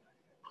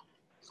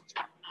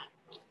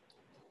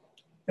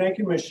 Thank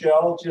you,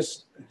 Michelle.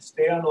 Just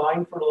stay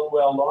online for a little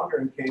while longer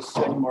in case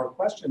any more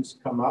questions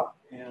come up,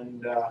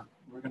 and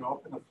we're going to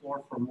open the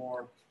floor for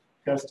more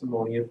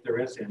testimony if there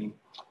is any.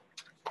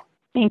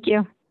 Thank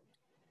you.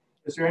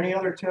 Is there any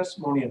other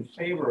testimony in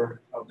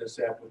favor of this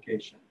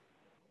application?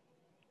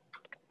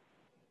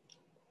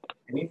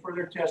 Any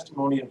further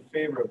testimony in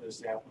favor of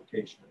this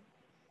application?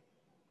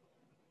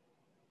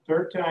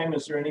 Third time,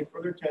 is there any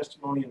further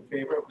testimony in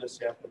favor of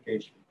this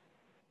application?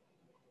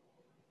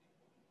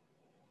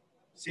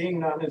 Seeing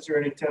none, is there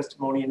any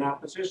testimony in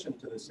opposition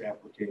to this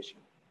application?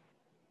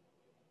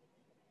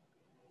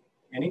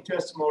 Any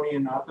testimony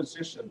in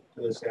opposition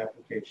to this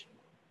application?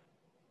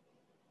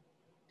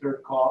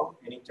 Third call,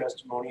 any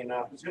testimony in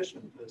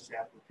opposition to this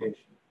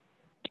application?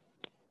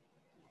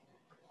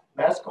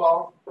 Last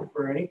call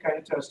for any kind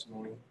of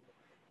testimony.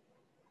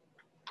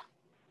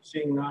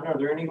 Seeing none, are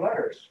there any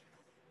letters?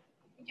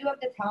 We do have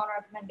the town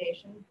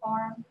recommendation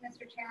form,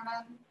 Mr.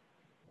 Chairman,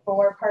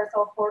 for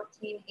parcel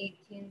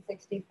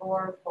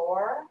 141864-4.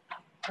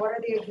 What are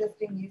the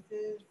existing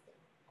uses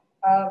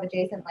of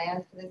adjacent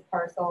lands to this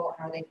parcel,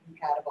 and are they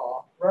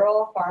compatible?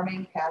 Rural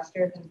farming,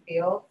 pastures, and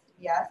fields.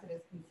 Yes, it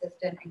is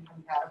consistent and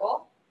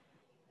compatible.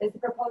 Is the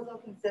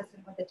proposal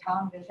consistent with the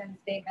town vision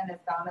statement as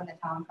found in the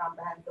town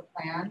comprehensive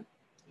plan?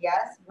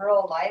 Yes,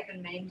 rural life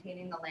and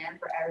maintaining the land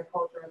for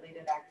agriculture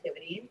related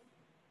activities.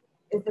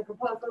 Is the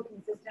proposal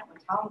consistent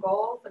with town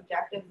goals,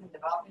 objectives, and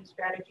development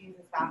strategies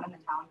as found in the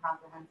town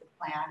comprehensive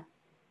plan?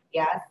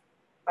 Yes,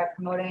 by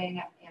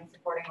promoting and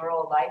supporting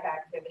rural life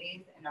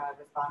activities in a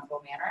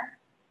responsible manner.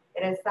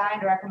 It is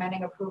signed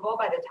recommending approval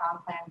by the Town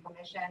Plan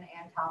Commission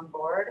and Town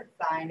Board,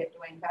 signed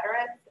Dwayne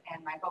Federitz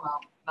and Michael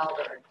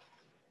Melberg.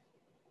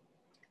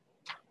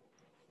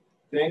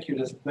 Thank you.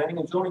 Does the Planning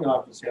and Zoning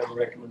Office have a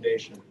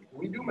recommendation?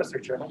 We do,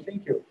 Mr. Chairman,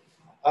 thank you.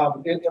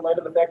 In light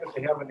of the fact that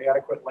they have an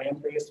adequate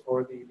land base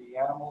for the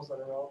animals that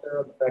are out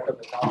there, and the fact that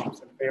the township's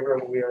in favor,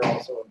 we are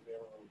also in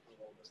favor of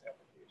approval of this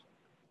application.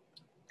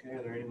 Okay,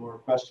 are there any more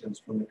questions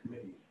from the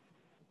committee?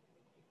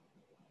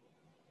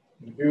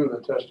 In view of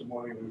the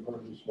testimony we've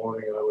heard this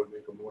morning, I would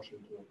make a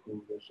motion to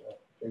approve this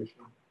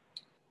application.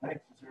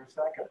 Thanks. Is there a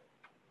second?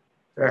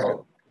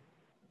 Second.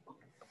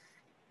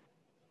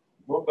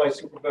 Moved by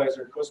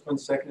Supervisor Kussman,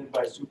 seconded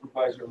by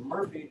Supervisor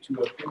Murphy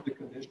to approve the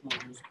conditional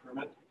use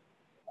permit.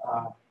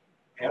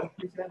 As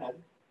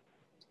presented.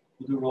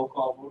 We'll do roll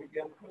call vote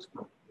again.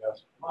 Kussman.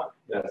 Yes. Monk.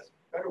 Yes.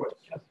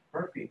 Fedorowicz. Yes.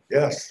 Murphy.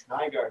 Yes.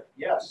 Nygaard.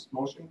 Yes.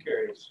 Motion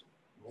carries.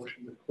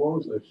 Motion to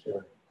close this hearing.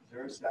 Is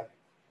there a second?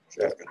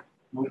 Second.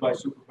 Moved by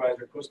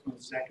Supervisor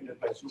Kussman, seconded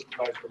by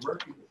Supervisor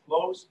Murphy to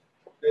close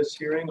this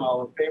hearing.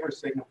 All in favor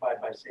signify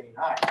by saying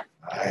aye.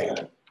 Aye.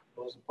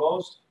 Those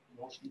opposed,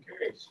 motion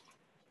carries.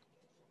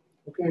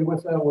 Okay,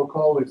 with that, we'll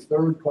call the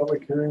third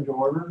public hearing to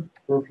order.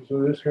 Purpose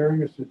of this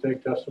hearing is to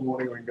take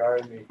testimony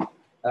regarding the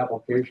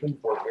application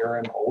for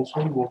Aaron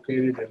Olson,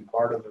 located in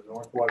part of the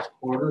northwest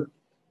quarter,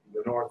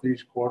 the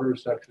northeast quarter,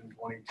 section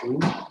 22,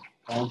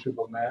 Township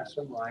of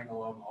Madison, lying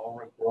along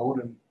Ulrich Road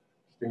and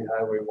State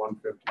Highway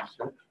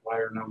 156,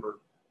 wire number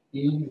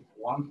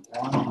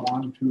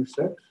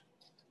E11126,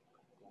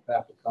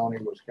 Papa County,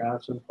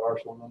 Wisconsin,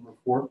 parcel number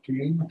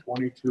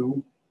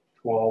 142212-3,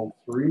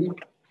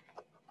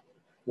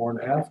 for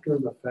an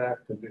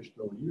after-the-fact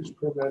conditional use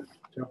permit,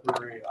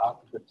 temporary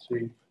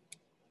occupancy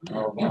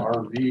of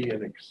RV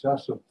in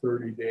excess of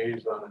 30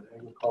 days on an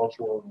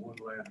agricultural and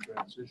woodland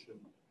transition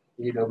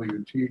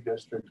AWT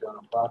district on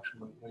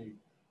approximately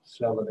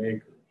 7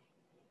 acres.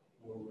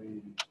 Will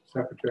the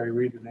secretary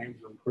read the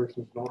names of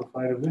persons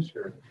notified of this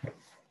hearing?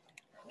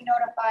 We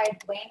notified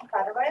Dwayne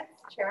Fedorowicz,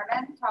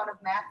 Chairman, Town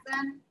of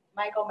Matson,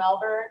 Michael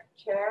Melberg,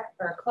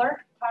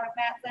 Clerk, Town of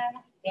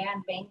Matson,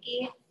 Dan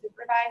Banky,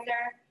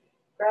 Supervisor,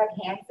 Greg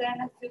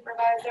Hansen,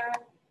 Supervisor,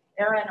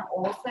 Aaron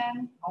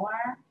Olson,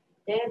 owner,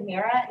 Dave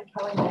Mira and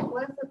Kelly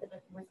Nicholas with the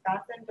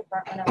Wisconsin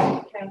Department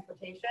of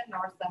Transportation,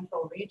 North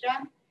Central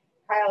Region,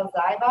 Kyle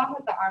Zybon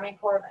with the Army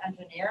Corps of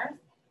Engineers,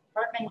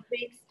 Hartman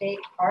Creek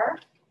State Park,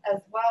 as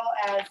well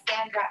as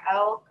Sandra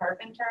L.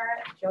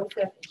 Carpenter,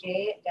 Joseph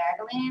J.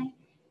 Dagaline,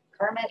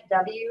 Kermit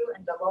W.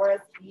 and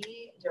Dolores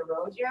B.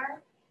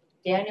 DeRozier,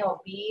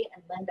 Daniel B.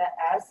 and Linda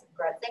S.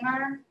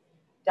 Gretzinger,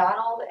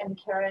 Donald and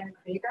Karen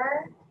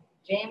Krieger,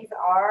 James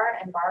R.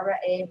 and Barbara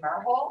A.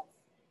 Merholtz,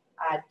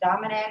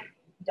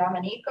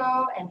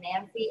 Dominico and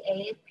Nancy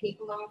A.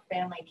 Piccolo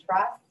Family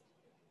Trust,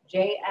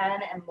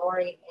 J.N. and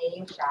Lori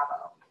A.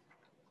 Chavo.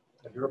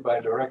 I hereby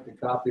direct a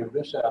copy of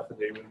this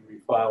affidavit to be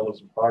filed as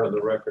a part of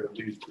the record of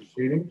these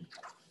proceedings.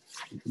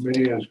 The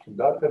committee has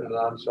conducted an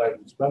on-site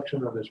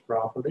inspection of this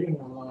property and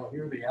will now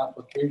hear the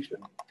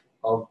application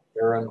of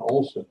Aaron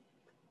Olson.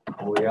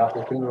 Will the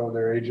applicant or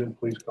their agent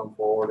please come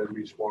forward and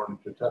be sworn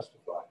to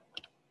testify?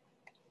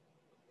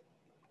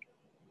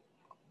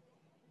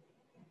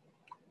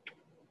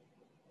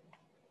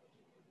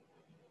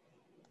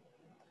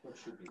 What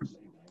should be the same,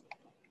 right?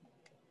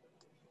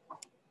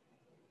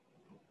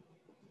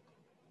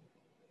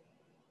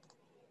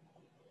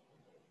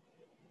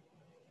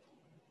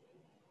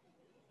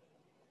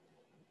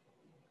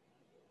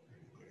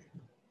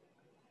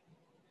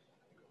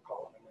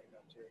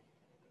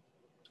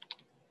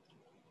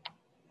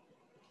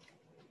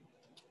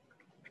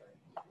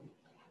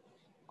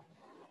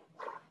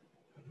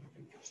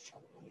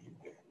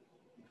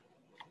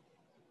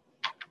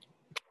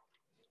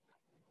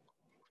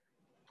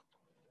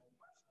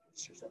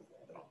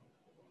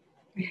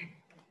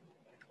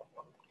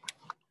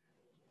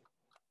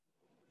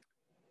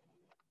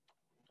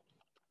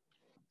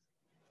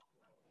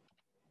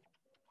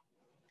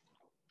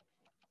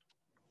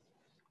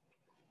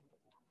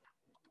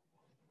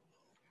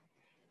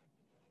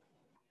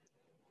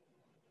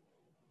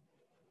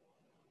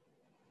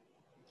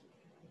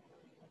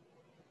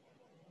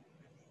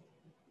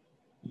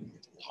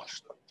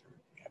 Lost up there.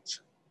 Yes.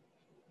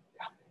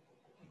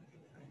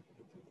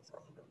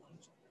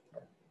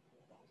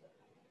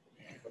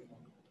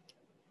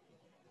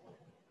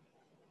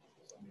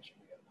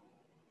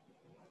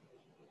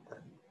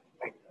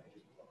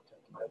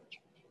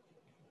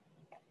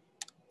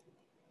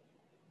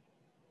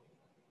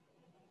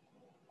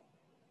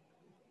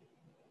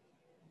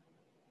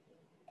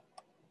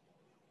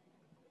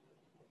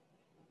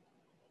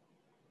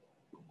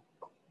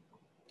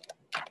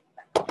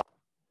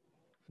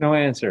 No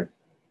answer.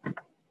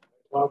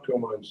 Talked to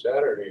him on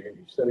Saturday and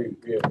he said he'd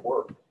be at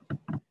work.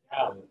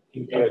 Yeah.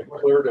 He had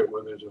cleared it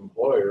with his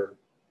employer.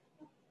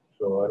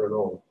 So I don't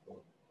know.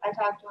 I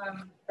talked to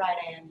him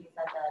Friday and he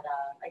said that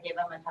I gave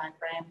him a time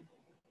frame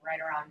right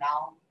around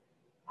now.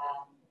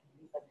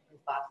 He said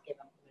his boss gave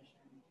him permission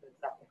to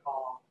accept the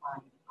call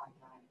on time.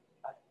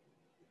 But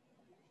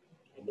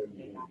And then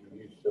he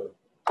needs to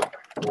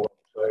go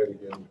outside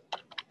again.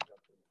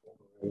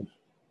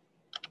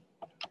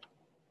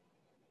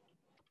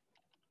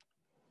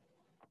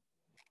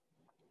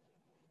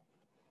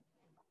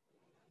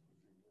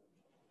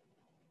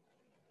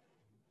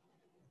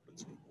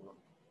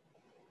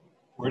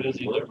 Where does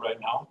he live right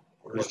now?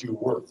 Where does he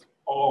work?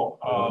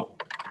 Oh,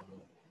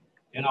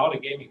 in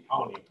Outagamie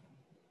County.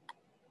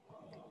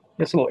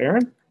 Yes, hello,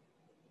 Aaron.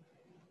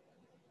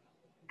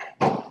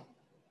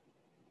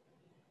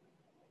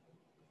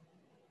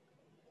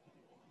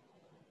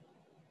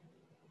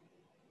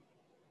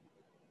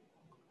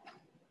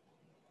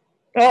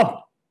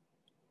 Oh.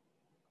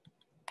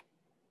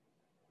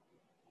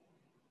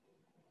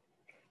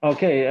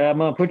 Okay, I'm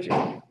gonna put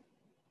you.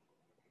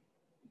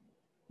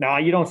 No,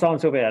 you don't sound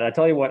so bad. I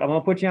tell you what, I'm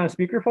gonna put you on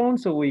speakerphone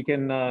so we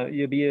can,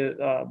 you'll be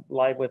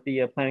live with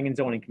the Planning and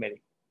Zoning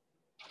Committee.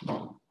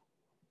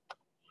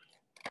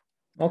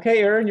 Okay,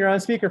 Aaron, you're on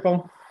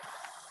speakerphone.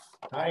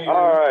 Hi, Aaron.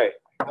 All right.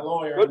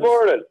 Hello, Aaron. Good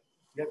morning.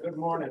 Yeah, good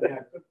morning. Yeah,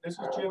 this is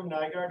Jim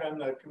Nygaard. I'm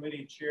the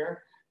committee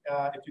chair.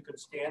 If you could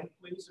stand,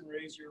 please, and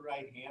raise your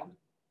right hand.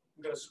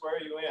 I'm going to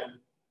swear you in.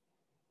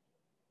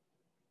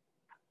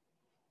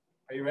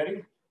 Are you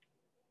ready?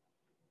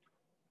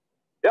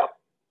 Yep.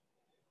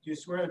 Do you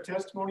swear the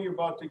testimony you're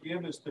about to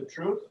give is the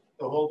truth,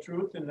 the whole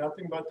truth, and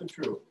nothing but the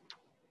truth?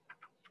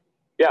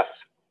 Yes.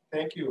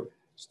 Thank you.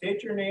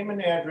 State your name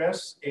and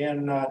address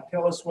and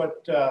tell us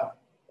what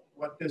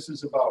this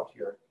is about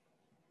here.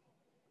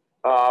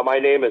 My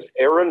name is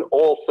Aaron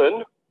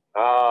Olson.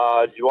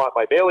 Do you want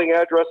my mailing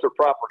address or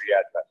property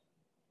address?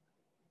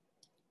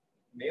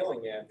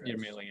 Mailing address. Your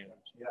mailing address.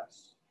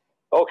 Yes.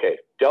 Okay.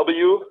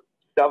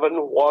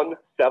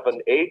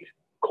 W7178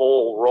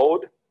 Cole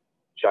Road,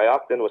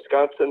 Shiocton,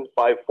 Wisconsin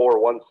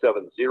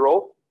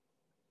 54170.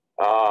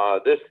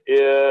 This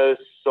is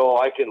so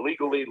I can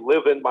legally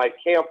live in my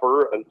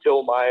camper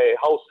until my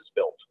house is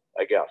built,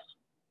 I guess.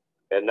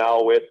 And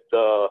now with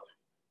the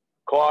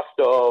cost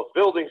of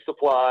building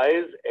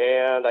supplies,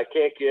 and I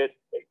can't get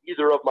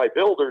either of my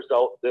builders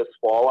out this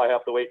fall, I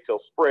have to wait till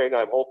spring.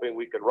 I'm hoping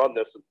we can run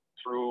this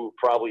through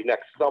probably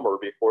next summer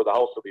before the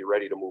house will be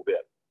ready to move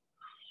in.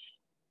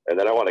 And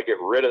then I want to get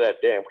rid of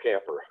that damn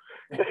camper.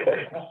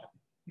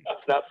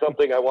 It's not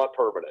something I want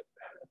permanent.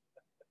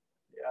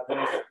 Yeah,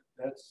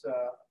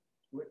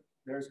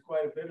 there's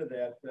quite a bit of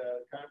that.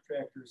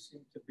 Contractors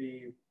seem to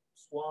be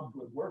swamped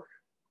with work.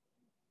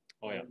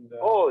 Oh, yeah. And,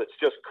 Oh, it's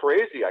just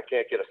crazy. I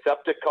can't get a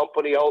septic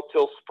company out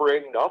till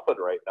spring, nothing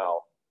right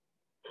now.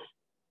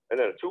 And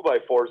then a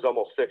 2x4 is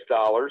almost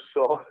 $6.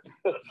 So,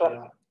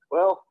 yeah.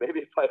 well, maybe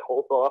if I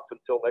hold off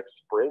until next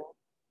spring,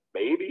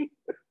 maybe.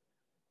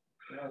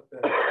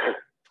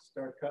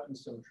 Start cutting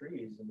some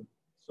trees and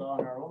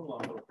sawing our own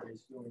lumber pretty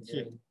soon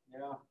again.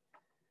 Yeah.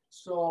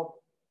 So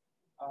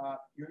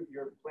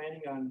you're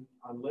planning on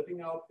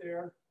living out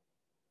there,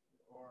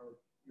 or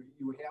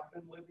you have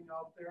been living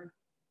out there?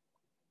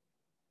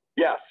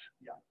 Yes.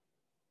 Yeah.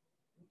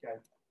 Okay.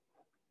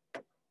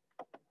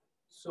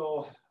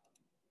 So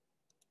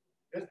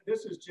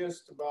this is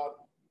just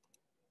about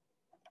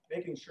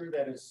making sure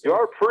that it's safe. You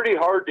are pretty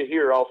hard to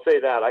hear, I'll say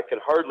that. I can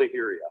hardly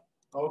hear you.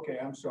 Okay,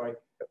 I'm sorry.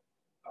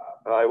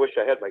 I wish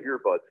I had my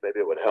earbuds.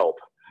 Maybe it would help.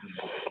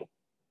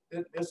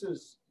 This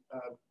is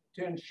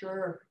to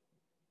ensure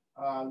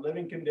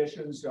living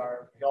conditions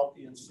are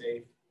healthy and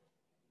safe,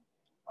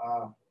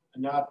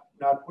 and not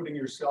putting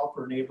yourself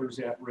or neighbors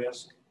at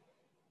risk.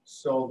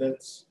 So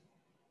that's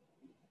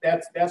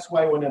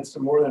why when it's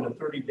more than a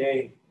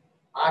 30-day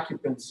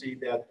occupancy,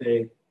 that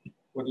they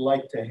would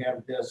like to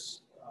have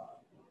this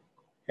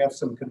have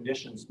some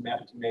conditions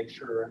met to make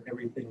sure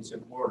everything's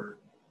in order.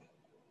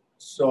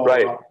 So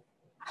right.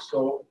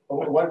 So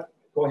what?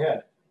 Go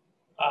ahead.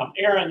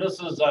 Aaron, this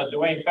is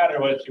Dwayne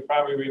Federowitz. You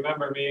probably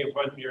remember me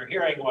when your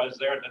hearing was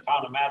there at the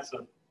town of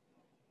Matson.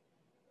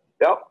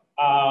 Yep.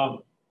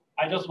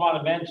 I just want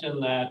to mention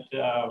that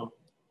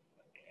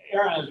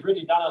Aaron has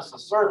really done us a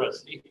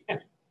service. He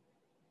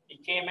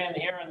came in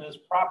here and this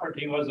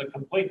property was a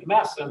complete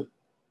mess. And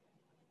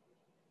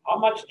how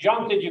much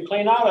junk did you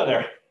clean out of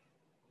there?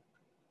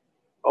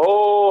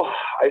 Oh,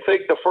 I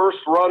think the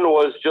first run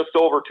was just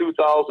over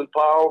 2,000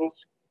 pounds.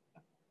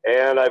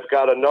 And I've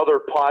got another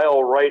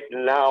pile right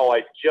now.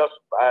 I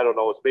don't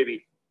know, it's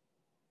maybe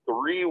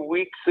 3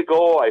 weeks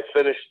ago, I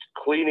finished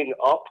cleaning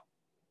up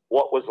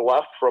what was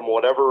left from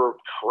whatever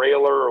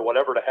trailer or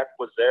whatever the heck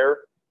was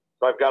there.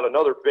 So I've got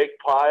another big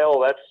pile.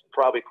 That's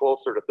probably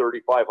closer to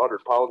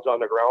 3,500 pounds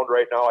on the ground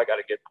right now. I got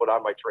to get put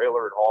on my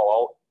trailer and haul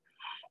out.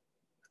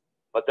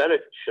 But then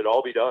it should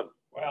all be done.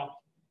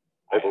 Well,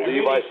 I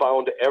believe I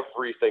found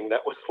everything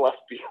that was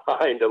left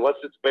behind, unless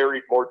it's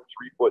buried more than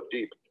 3 foot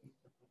deep.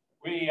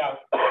 We,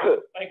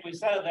 like we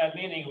said at that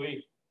meeting,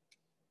 we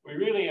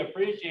really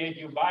appreciate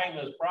you buying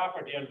this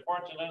property.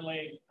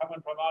 Unfortunately,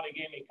 coming from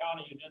Outagamie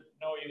County, you didn't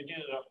know you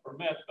needed a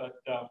permit,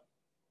 but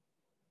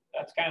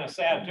that's kind of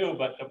sad too.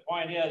 But the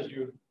point is,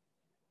 you're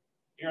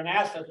an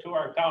asset to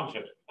our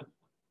township.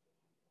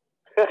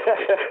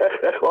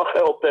 Well, I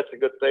hope that's a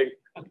good thing.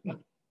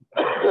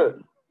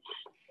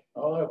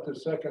 I'll have to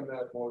second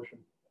that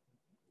motion.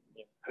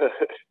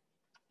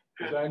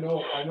 Because I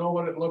know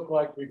what it looked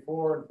like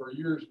before and for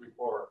years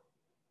before.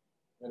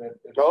 And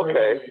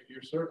okay.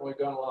 You've certainly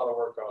done a lot of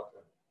work out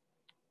there.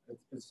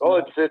 It's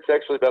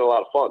actually been a lot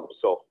of fun.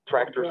 So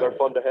tractors are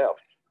fun to have.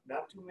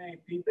 Not too many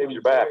people Saves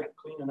your back.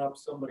 cleaning up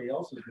somebody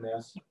else's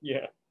mess.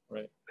 Yeah,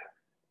 right.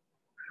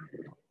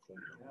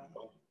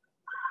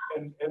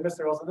 And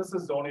Mr. Olson, this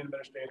is zoning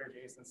administrator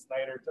Jason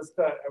Snyder. Just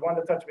I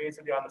wanted to touch base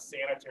with you on the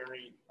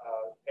sanitary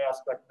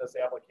aspect of this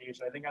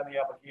application. I think on the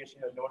application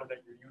you noted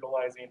that you're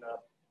utilizing a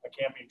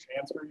camping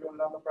transfer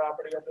unit on the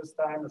property at this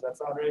time. Does that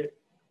sound right?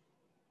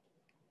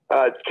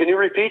 Can you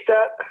repeat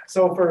that?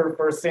 So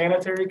for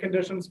sanitary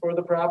conditions for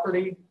the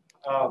property,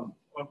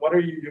 what are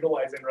you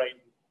utilizing right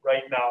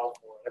now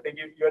for? I think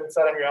you had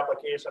said on your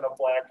application a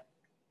black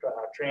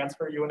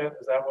transfer unit.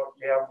 Is that what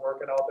you have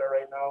working out there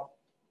right now?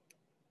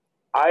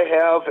 I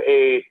have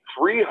a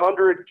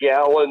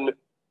 300-gallon,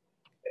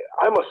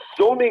 I'm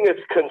assuming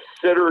it's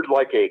considered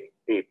like a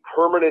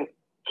permanent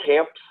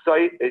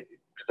campsite.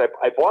 Because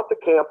I bought the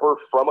camper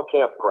from a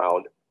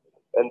campground,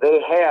 and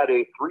they had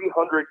a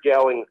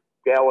 300-gallon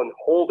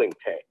holding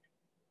tank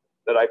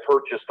that I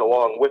purchased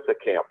along with the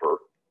camper.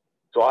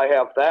 So I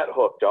have that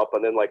hooked up,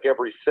 and then like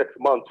every 6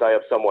 months, I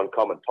have someone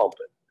come and pump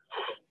it.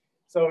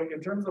 So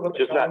in terms of what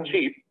Which is not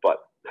cheap, but.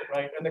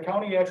 Right, and the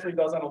county actually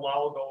doesn't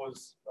allow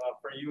those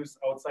for use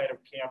outside of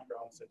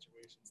campground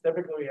situations.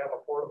 Typically, we have a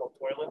portable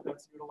toilet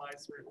that's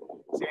utilized for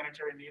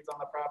sanitary needs on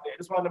the property. I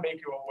just wanted to make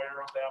you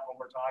aware of that when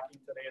we're talking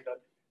today,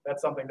 that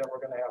that's something that we're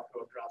going to have to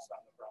address on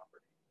the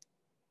property.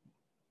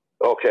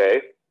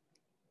 Okay.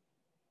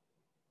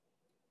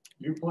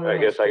 You plan I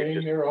on guess I staying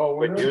just there all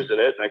quit winter? using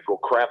it and I go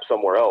crap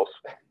somewhere else.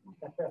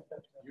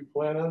 You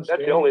plan on That's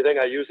staying? the only thing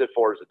I use it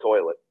for is the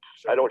toilet.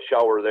 Sure. I don't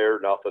shower there,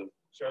 nothing.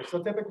 Sure.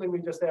 So typically, we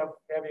just have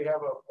you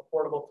have a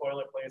portable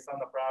toilet placed on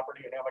the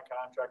property and have a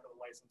contract with a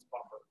licensed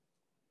pumper.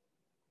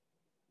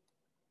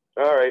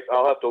 All right,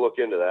 I'll have to look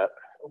into that.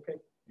 Okay.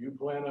 You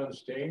plan on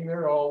staying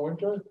there all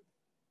winter?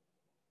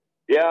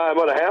 Yeah, I'm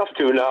gonna have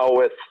to now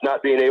with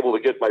not being able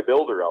to get my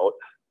builder out.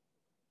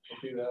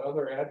 Okay, that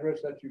other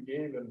address that you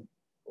gave, and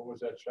what was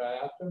that,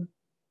 Shiaton?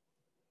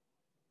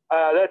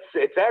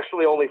 It's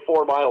actually only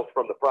 4 miles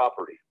from the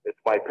property.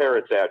 It's my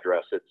parents'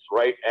 address. It's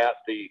right at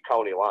the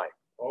county line,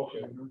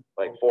 Okay.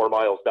 like 4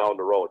 miles down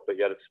the road, but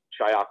yet it's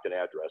Shiaton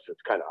address.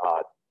 It's kind of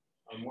odd.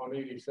 On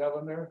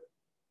 187 there?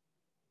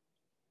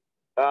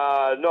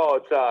 No,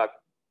 it's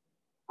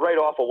right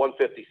off of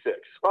 156.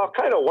 Well,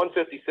 kind of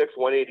 156,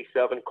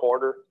 187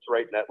 corner. It's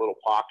right in that little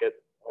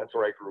pocket. That's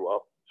where I grew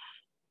up.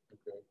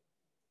 Okay.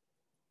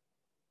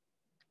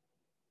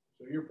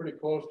 So you're pretty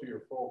close to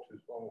your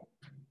folks' home.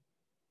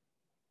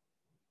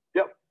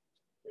 Yep.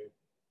 Okay.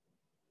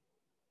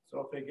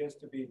 So if it gets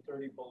to be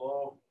 30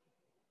 below,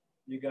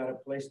 you got a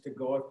place to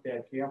go if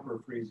that camper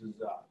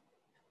freezes up.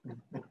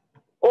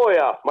 Oh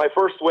yeah, my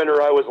first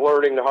winter I was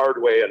learning the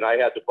hard way and I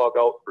had to bug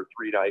out for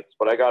 3 nights,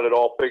 but I got it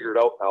all figured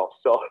out now.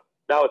 So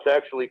now it's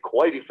actually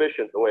quite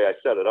efficient the way I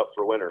set it up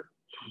for winter.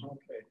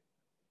 Okay.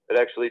 It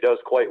actually does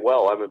quite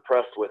well. I'm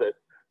impressed with it.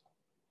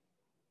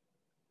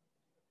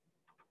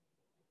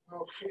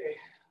 Okay,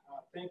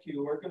 thank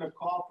you. We're going to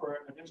call for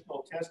an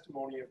additional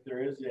testimony if there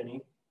is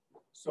any.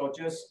 So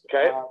just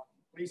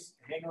please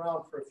hang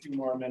around for a few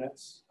more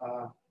minutes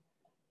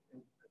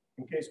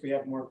in case we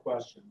have more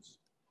questions.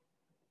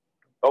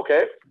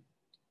 Okay.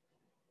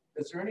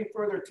 Is there any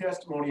further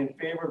testimony in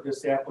favor of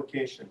this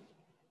application?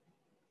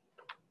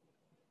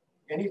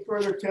 Any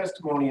further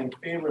testimony in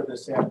favor of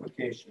this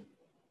application?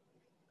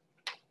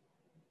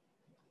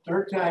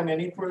 Third time,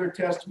 any further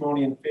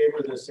testimony in favor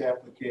of this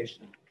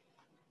application?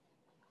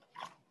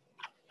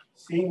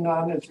 Seeing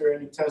none, is there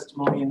any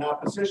testimony in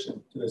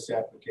opposition to this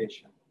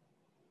application?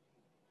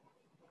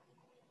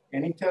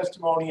 Any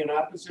testimony in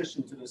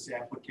opposition to this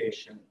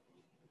application?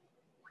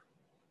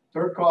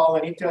 Third call,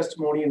 any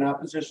testimony in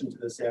opposition to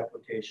this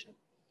application?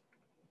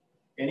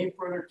 Any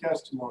further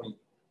testimony?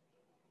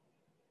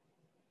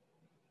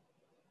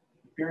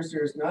 Appears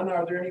there's none.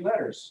 Are there any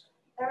letters?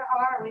 There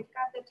are. We've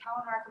got the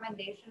town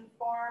recommendation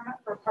form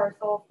for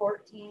parcel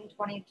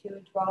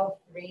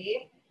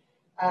 142212-3.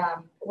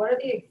 What are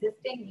the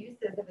existing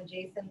uses of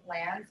adjacent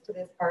lands to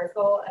this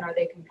parcel, and are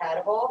they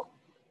compatible?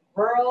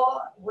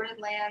 Rural, wooded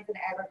lands, and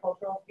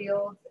agricultural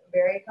fields,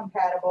 very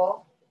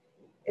compatible.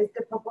 Is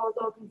the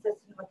proposal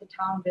consistent with the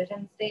town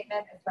vision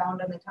statement as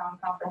found in the town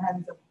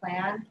comprehensive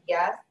plan?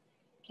 Yes.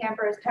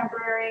 Camper is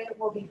temporary.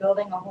 We'll be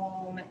building a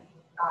home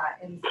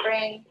in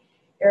spring.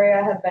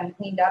 Area has been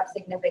cleaned up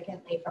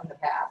significantly from the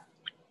past.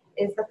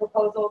 Is the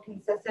proposal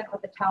consistent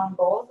with the town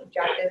goals,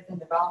 objectives, and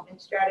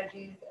development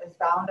strategies as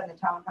found in the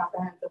town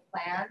comprehensive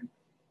plan?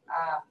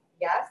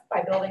 Yes,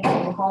 by building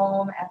a new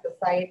home at the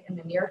site in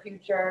the near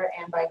future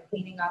and by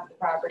cleaning up the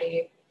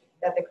property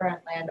that the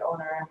current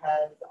landowner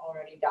has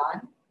already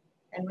done.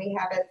 And we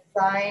have it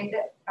signed,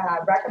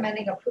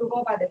 recommending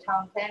approval by the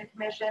Town Plan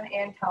Commission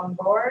and Town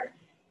Board,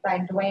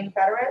 signed Dwayne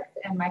Federitz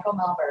and Michael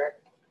Melberg.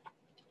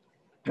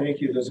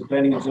 Thank you. Does the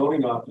Planning and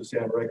Zoning Office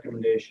have a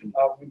recommendation?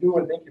 We do,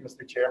 and thank you,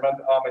 Mr.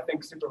 Chairman. I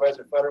think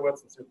Supervisor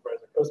Federitz and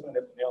Supervisor Kussman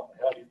hit the nail on the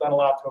head. He's done a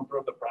lot to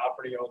improve the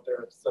property out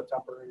there. It's a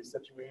temporary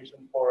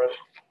situation for it.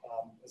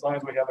 As long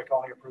as we have a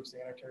county-approved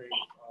sanitary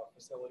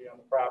facility on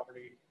the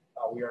property,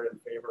 we are in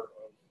favor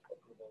of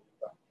approval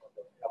of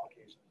the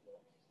application.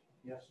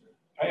 Yes, sir.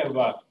 I have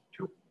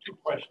two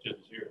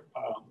questions here.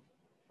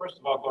 First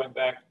of all, going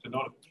back to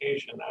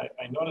notification,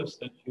 I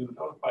noticed that you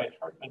notified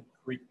Hartman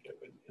Creek.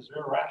 Is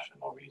there a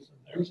rational reason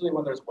there? Usually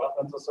when there's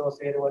wetlands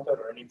associated with it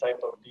or any type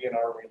of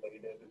DNR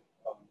related.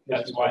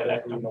 That's why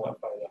that we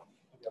notify them.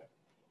 Okay.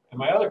 And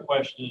my other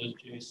question is,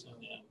 Jason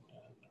and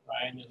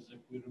Ryan, is if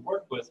you'd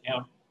work with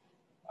him,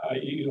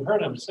 you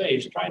heard him say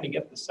he's trying to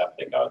get the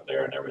septic out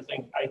there and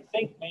everything. I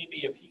think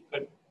maybe if he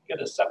could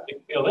get a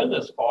septic field in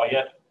this fall,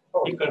 yet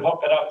he could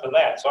hook it up to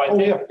that. So I Oh,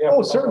 think, yeah, yeah.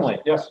 Oh, certainly.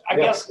 Yes. I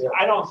yes, guess, yeah.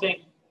 I don't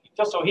think,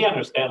 just so he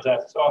understands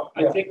that, so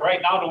I Yeah. think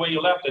right now, the way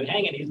you left it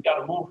hanging, he's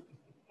gotta move.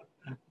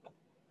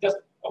 Just,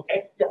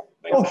 okay? Yeah.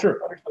 Makes Oh, sense.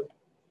 sure. Understood.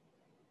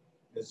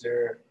 Is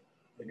there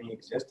any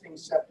existing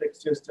septic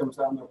systems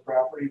on the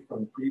property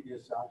from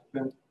previous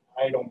occupant?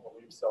 I don't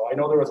believe so. I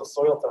know there was a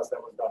soil test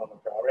that was done on the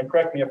property. And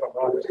correct me if I'm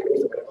wrong, Mr.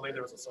 Wilson, but I believe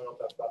there was a soil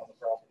test done on the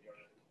property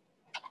already.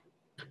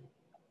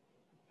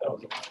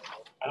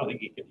 I don't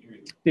think he can hear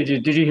you.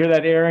 Did you hear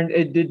that, Aaron?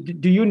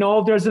 Do you know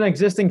if there's an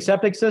existing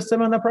septic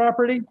system on the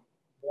property?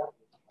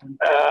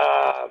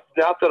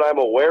 Not that I'm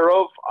aware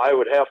of. I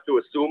would have to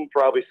assume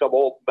probably some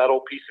old metal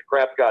piece of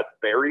crap got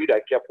buried. I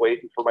kept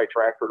waiting for my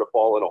tractor to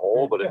fall in a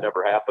hole, but it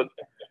never happened.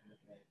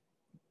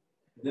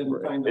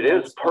 Didn't find the It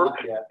right is spot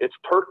perk. yet. It's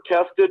perk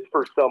tested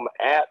for some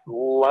at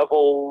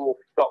level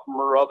something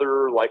or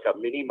other, like a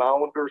mini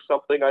mound or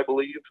something, I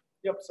believe.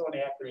 Yep, so an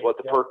Is accurate. what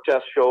the yeah. perk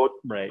test showed.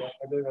 Right. Yeah,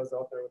 I believe I was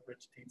out there with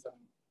Rich Teetson,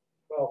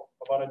 well,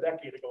 about a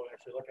decade ago,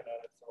 actually looking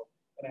at it. So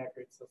an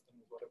accurate system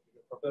is what it would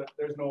be. But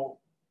there's no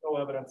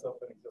evidence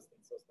of an existing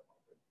system.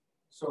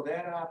 So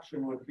that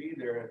option would be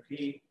there if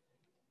he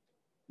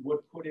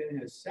would put in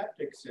his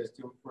septic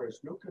system for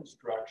his new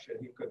construction.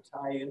 He could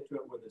tie into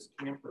it with his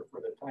camper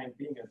for the time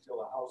being until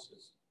the house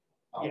is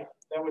up. Yeah,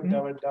 that would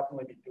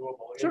definitely be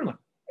doable. Certainly.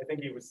 I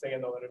think he was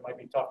saying though that it might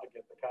be tough to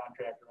get the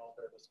contractor out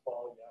there this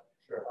fall yet.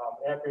 Sure.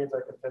 Accurates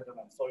are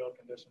contingent on soil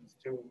conditions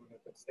too. And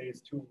if it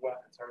stays too wet,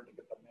 it's hard to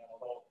get them in.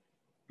 Although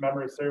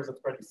memory serves, it's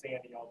pretty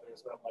sandy out there,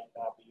 so that might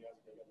not be as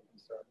big of a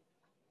concern.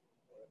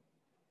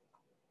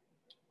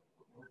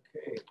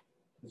 Okay.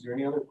 Is there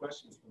any other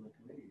questions from the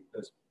committee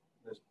at this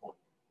point?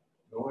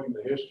 Knowing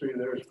the history,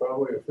 there's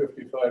probably a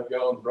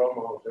 55-gallon drum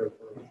out there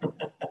for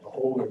a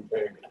holding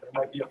tank. There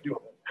might be a few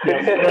of them.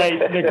 Yeah, right.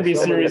 There could be a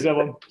series of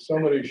them.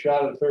 Somebody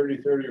shot a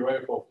 30-30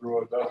 rifle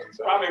through a dozen.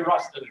 Probably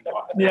rusted.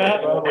 Yeah.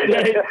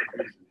 Probably.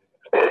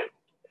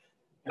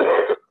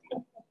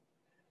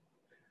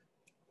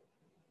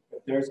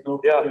 If there's no.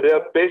 Yeah,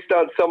 based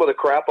on some of the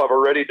crap I've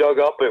already dug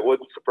up, it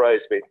wouldn't surprise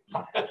me.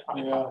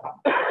 Yeah.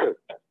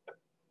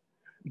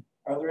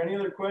 Are there any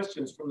other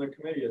questions from the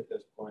committee at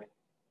this point?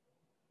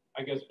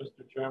 I guess,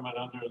 Mr. Chairman,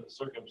 under the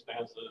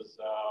circumstances,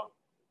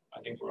 I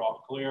think we're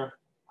all clear.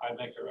 I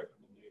make a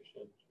recommendation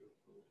to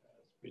approve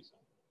as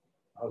presented.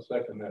 I'll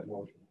second that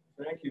motion.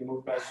 Thank you.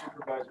 Moved by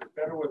Supervisor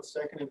Fedorowicz,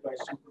 seconded by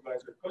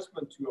Supervisor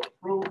Kussman to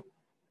approve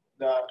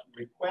the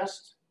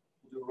request.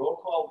 Do roll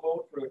call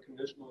vote for the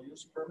conditional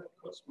use permit.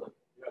 Kussman.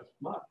 Yes.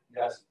 Muck.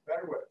 Yes.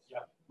 Fedorowicz. Yeah.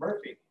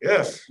 Murphy.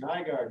 Yes.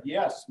 Nygaard.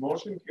 Yes.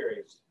 Motion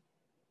carries.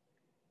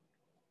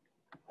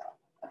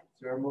 Is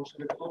there a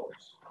motion to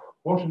close?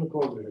 Motion to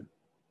close it.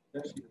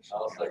 Yes.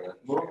 I'll second.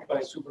 Moved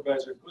by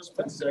Supervisor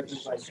Kussman,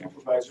 seconded by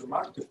Supervisor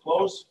Muck to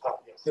close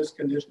this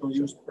conditional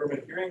use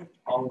permit hearing.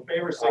 All in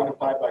favor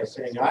signify by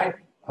saying aye.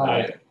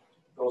 Aye.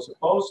 Those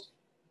opposed?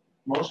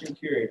 Motion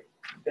carried.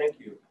 Thank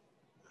you.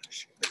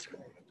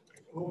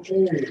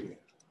 Okay.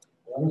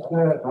 With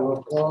that,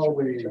 we'll call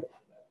the.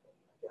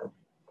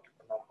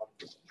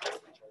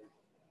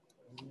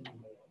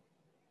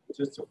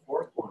 Just a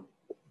fourth one.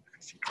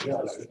 Yeah,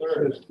 it's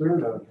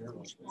third on here. That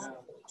was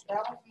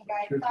me,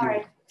 guys, Should be-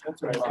 sorry.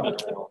 That's right.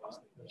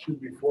 It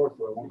should be fourth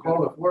one. We'll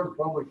call the fourth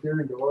public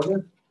hearing to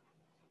order.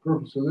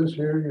 Purpose of this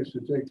hearing is to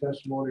take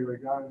testimony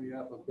regarding the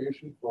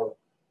application for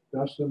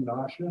Dustin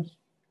Noxious,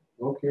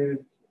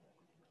 located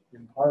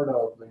in part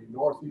of the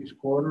northeast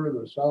quarter,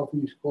 the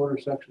southeast quarter,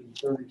 section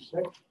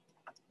 36,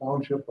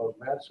 township of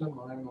Matson,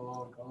 lying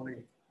along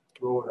County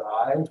Road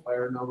I,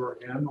 fire number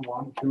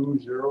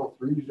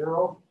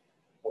N12030,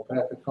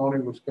 Opeka County,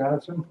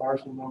 Wisconsin,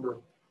 parcel number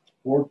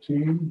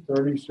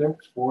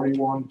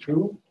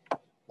 1436412,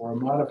 for a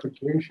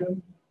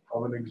modification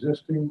of an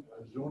existing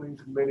zoning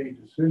committee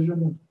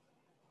decision,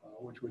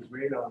 which was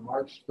made on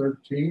March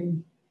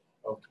 13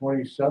 of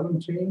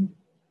 2017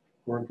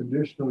 for a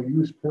conditional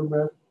use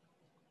permit,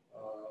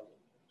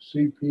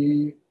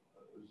 CP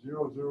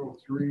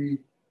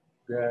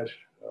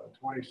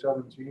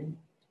 003-2017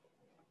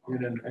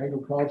 in an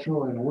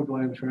agricultural and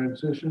woodland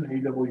transition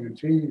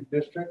AWT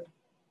district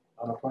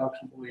on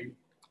approximately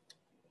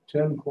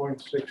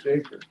 10.6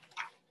 acres.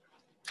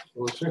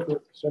 Will the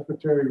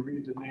secretary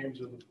read the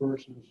names of the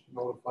persons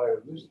notified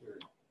of this hearing?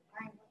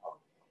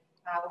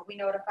 We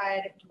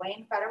notified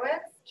Dwayne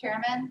Fedorowicz,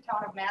 Chairman,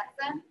 Town of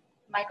Matson,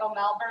 Michael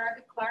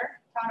Melberg, Clerk,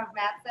 Town of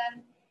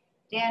Matson,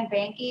 Dan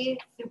Banky,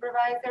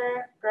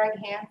 Supervisor, Greg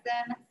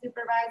Hansen,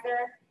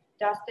 Supervisor,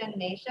 Dustin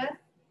Natius,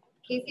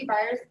 Casey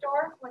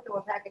Byersdorf with the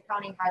Wapaka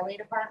County Highway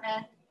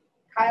Department,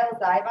 Kyle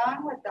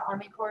Zybon with the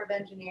Army Corps of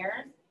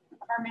Engineers,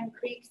 Harmon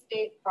Creek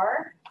State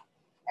Park,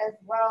 as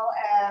well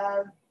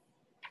as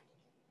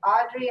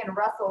Audrey and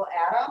Russell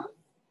Adams,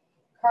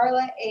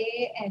 Carla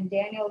A. and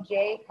Daniel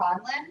J.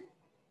 Conlon,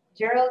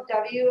 Gerald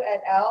W.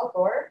 et al.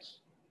 Gorge,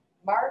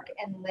 Mark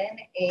and Lynn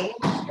A.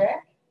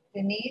 Strick,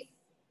 Denise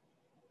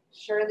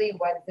Shirley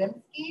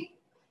Wadzinski,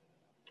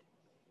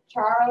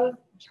 Charles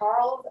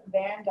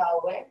Van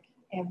Dalwick,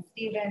 and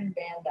Stephen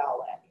Van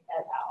Dalwick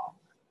et al.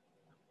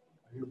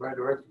 I I hereby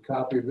direct a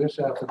copy of this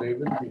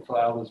affidavit to be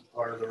filed as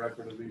part of the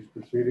record of these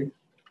proceedings.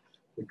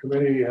 The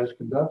committee has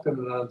conducted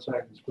an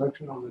on-site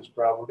inspection of this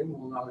property.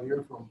 We'll now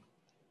hear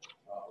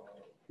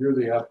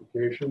the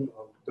application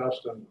of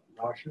Dustin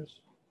Naushus.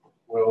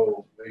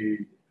 Will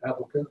the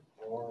applicant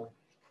or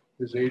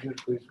his agent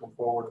please come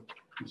forward and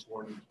be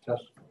sworn in to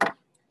testify?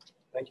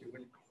 Thank you.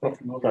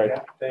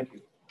 Thank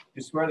you.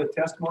 You swear the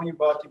testimony you're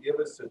about to give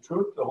us the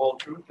truth, the whole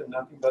truth, and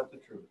nothing but the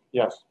truth?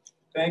 Yes.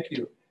 Thank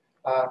you.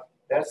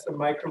 That's the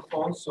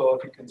microphone, so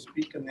if you can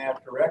speak in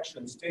that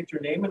direction, state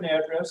your name and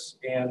address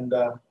and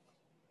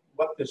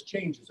what this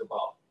change is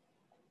about.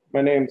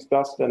 My name's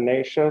Dustin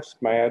Naushus.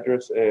 My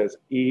address is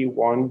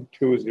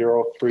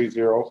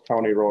E12030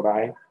 County Road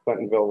I,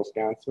 Clintonville,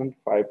 Wisconsin,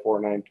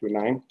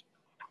 54929.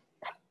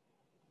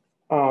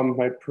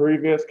 My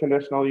previous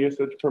conditional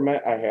usage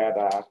permit, I had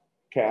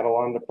cattle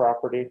on the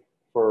property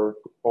for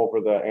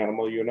over the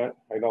animal unit.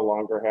 I no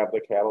longer have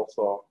the cattle,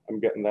 so I'm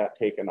getting that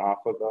taken off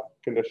of the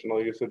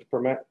conditional usage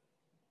permit.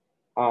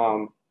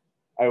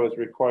 I was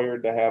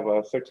required to have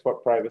a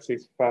 6-foot privacy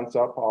fence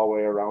up all the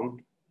way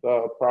around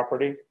the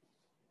property.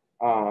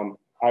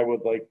 I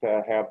would like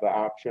to have the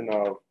option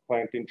of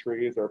planting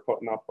trees or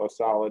putting up a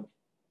solid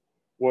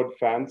wood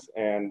fence,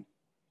 and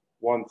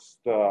once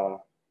the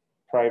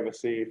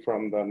privacy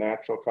from the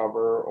natural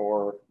cover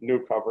or new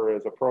cover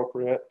is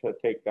appropriate, to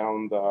take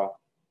down the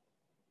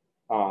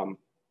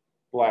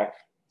black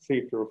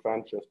see-through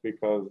fence, just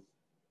because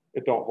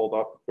it don't hold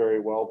up very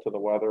well to the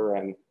weather,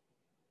 and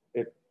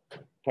it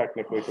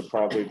technically could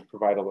probably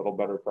provide a little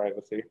better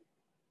privacy.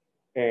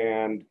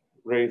 And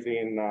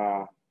raising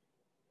the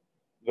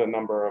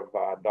number of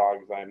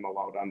dogs I'm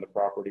allowed on the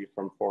property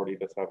from 40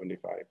 to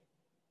 75.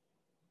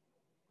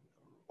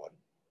 What?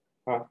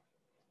 Huh?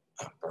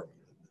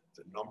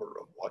 The number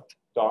of what?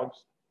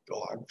 Dogs.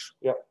 Dogs?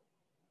 Yep.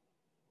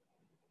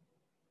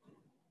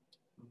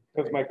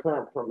 Because my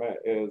current permit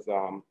is,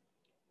 from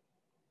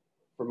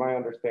my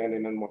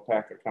understanding in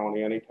Wapaka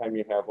County, anytime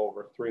you have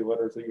over 3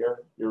 litters a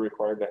year, you're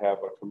required to have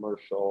a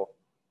commercial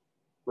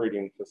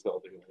breeding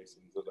facility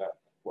license. Is that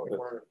what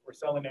We're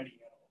selling any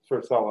animals.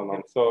 for selling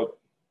them? So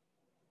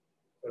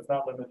it's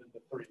not limited to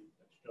 3.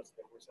 It's just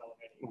that we're selling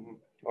any.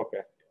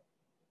 okay.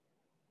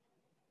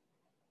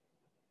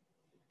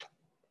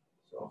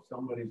 So if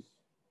somebody's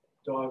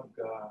dog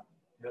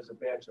has a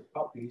batch of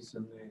puppies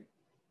and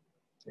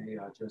they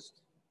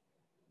just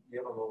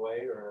give them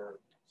away or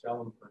sell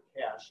them for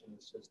cash, and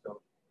it's just a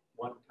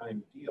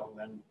one-time deal,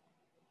 then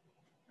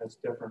that's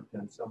different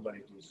than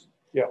somebody who's.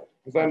 Yeah,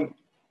 because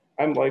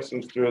I'm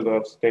licensed through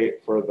the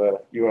state for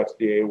the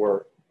USDA,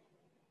 where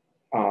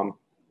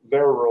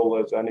their rule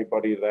is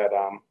anybody that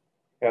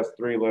has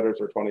 3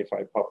 litters or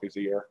 25 puppies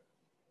a year,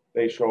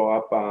 they show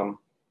up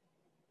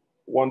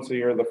once a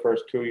year the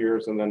first 2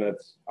 years, and then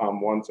it's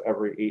once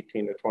every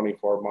 18 to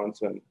 24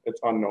 months, and it's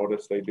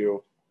unnoticed. They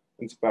do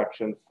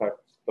inspections, check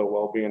the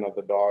well-being of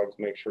the dogs,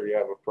 make sure you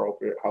have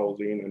appropriate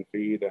housing and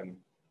feed and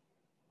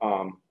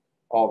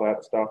all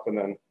that stuff. And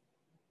then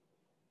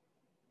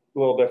a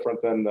little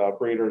different than the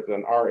breeders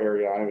in our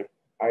area,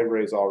 I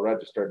raise all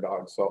registered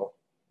dogs, so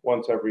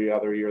once every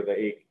other year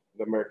the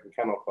American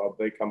Kennel Club,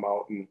 they come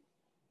out and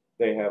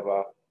they have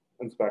a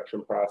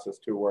inspection process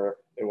too, where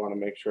they want to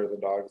make sure the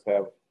dogs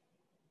have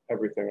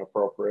everything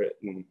appropriate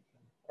and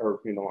are,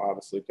 you know,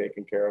 obviously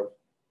taken care of.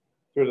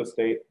 Through the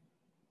state,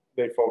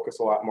 they focus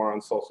a lot more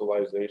on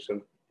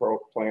socialization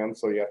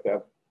plans, so you have to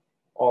have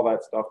all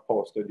that stuff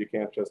posted. You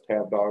can't just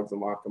have dogs and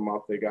lock them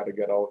up. They got to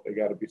get out, they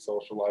got to be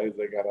socialized,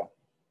 they got to,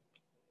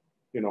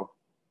 you know,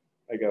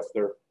 I guess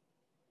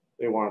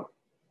they want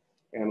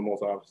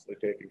animals obviously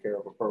taken care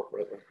of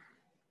appropriately.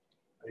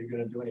 Are you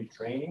going to do any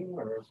training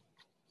or?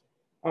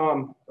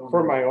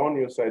 For my own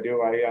use, I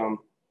do.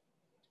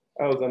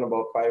 I was in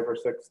about 5 or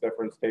 6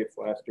 different states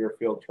last year,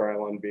 field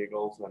trialing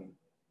beagles, and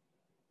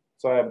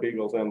so I have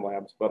beagles and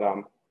labs. But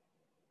I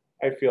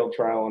field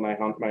trial and I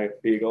hunt my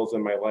beagles,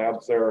 and my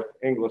labs, they're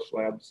English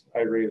labs. I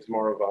raise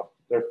more of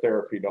they're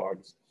therapy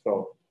dogs,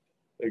 so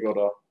they go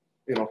to,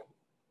 you know,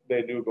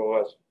 they do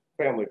go as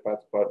family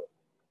pets, but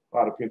a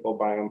lot of people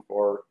buy them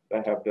for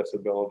that have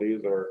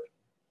disabilities, or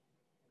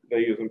they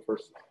use them for,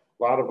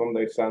 a lot of them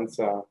they sense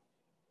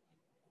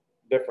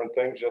different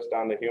things just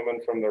on the human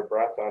from their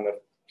breath, on if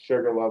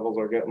sugar levels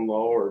are getting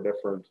low or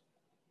different,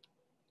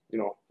 you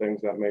know,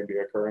 things that may be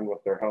occurring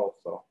with their health.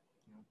 So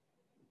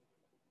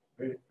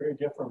very, very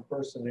different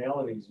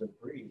personalities of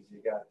breeds.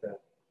 You got the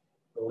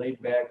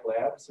laid back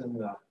labs and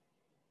the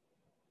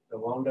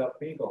wound up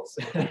beagles.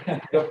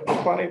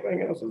 The funny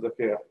thing is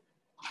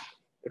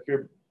if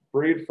you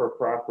breed for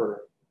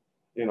proper,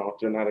 you know,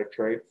 genetic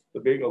traits, the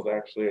beagles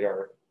actually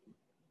are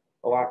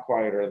a lot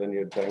quieter than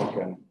you'd think,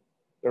 and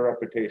their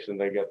reputation,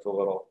 they get a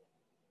little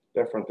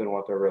different than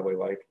what they're really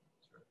like.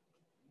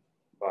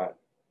 But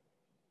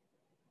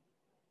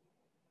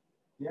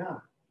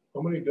yeah,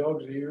 how many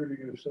dogs a year do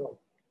you sell?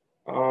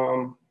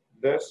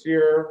 This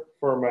year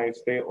for my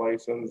state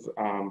license,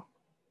 I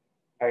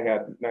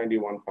had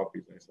 91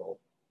 puppies I sold.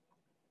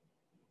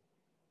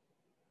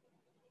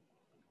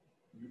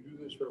 You do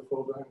this for a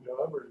full-time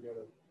job, or you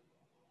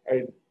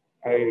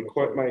I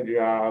quit my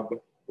job.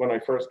 When I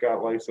first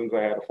got licensed,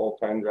 I had a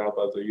full-time job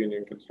as a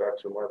union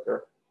construction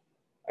worker.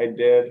 I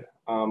did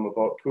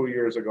about 2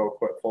 years ago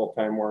quit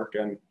full-time work,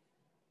 and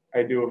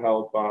I do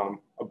help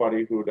a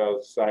buddy who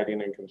does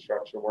siding and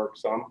construction work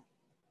some,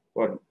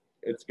 but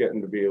it's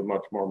getting to be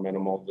much more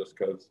minimal just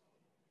because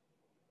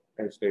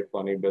I stay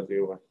plenty busy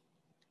with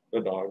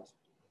the dogs.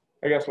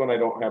 I guess when I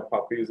don't have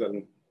puppies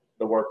and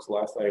the work's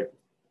less, I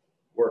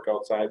work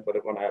outside,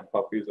 but when I have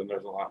puppies and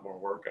there's a lot more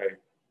work, I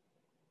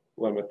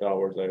limit the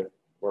hours I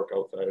work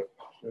outside.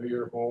 So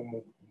you're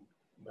home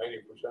 90%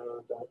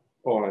 of the time?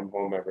 Oh, I'm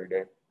home every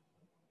day.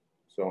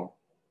 So,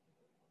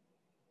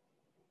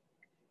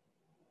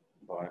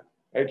 but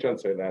I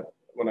shouldn't say that.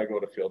 When I go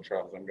to field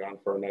trials, I'm gone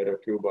for a night or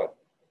two, but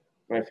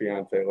my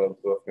fiance lives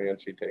with me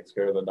and she takes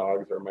care of the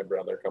dogs, or my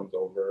brother comes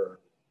over.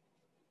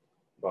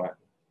 But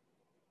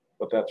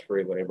that's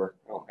free labor.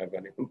 I don't have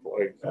any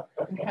employees.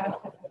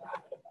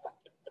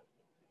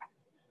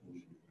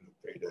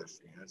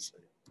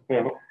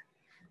 Yeah.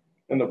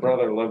 And the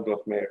brother lived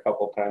with me a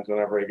couple times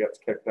whenever he gets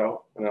kicked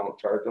out, and I don't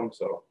charge him,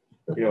 so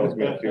he owes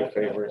me a few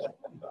favors.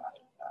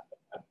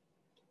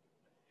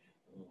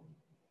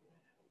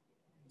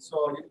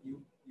 So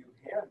you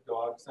had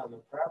dogs on the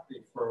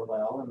property for a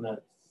while, and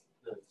the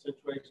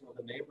situation with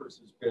the neighbors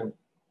has been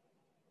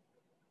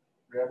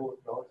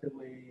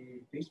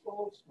relatively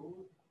peaceful,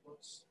 smooth.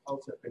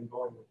 How's it been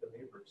going with the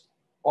neighbors?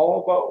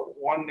 All but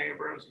one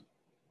neighbor's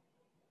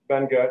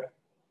been good,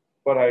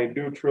 but I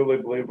do truly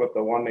believe with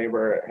the one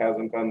neighbor it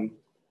hasn't been.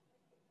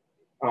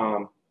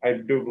 I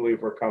do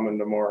believe we're coming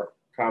to more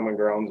common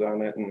grounds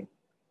on it and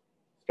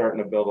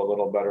starting to build a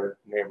little better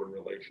neighbor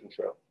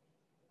relationship.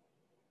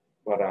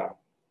 But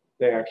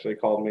they actually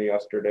called me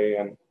yesterday,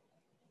 and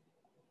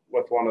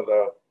with one of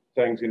the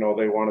things, they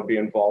want to be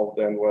involved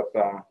in with,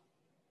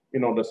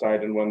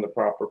 deciding when the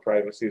proper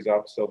privacy is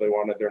up. So they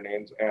wanted their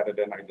names added,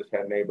 and I just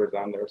had neighbors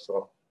on there.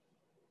 So,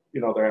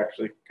 they're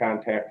actually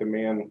contacting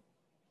me and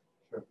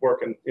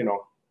working,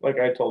 like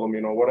I told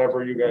them,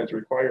 whatever you guys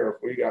require,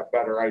 if we got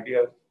better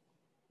ideas,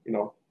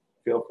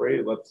 feel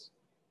free. Let's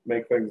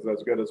make things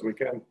as good as we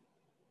can.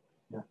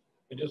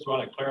 I just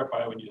want to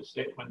clarify when you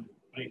say, when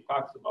he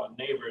talks about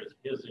neighbors,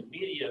 his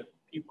immediate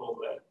people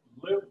that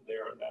live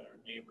there that are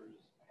neighbors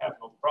have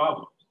no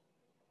problems.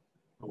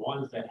 The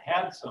ones that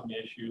had some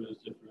issues,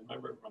 if you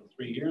remember from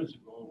 3 years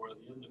ago, were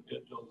the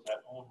individuals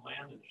that own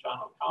land in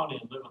Shawano County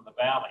and live in the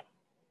valley.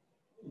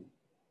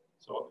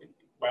 So,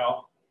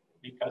 well,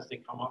 because they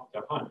come up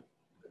to hunt.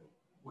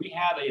 We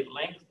had a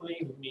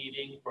lengthy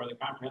meeting for the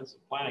comprehensive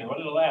planning. What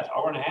did it last?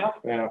 Hour and a half?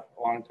 Yeah,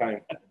 a long time.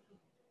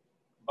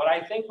 But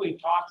I think we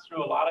talked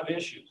through a lot of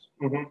issues.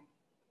 Mm-hmm.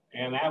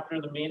 And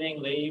after the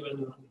meeting, they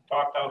even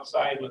talked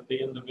outside with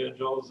the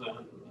individuals,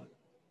 and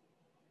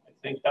I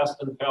think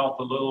Dustin felt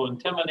a little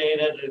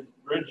intimidated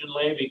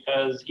originally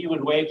because he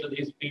would wave to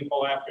these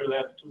people after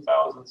that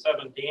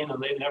 2017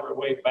 and they never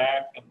wave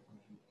back and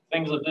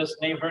things of this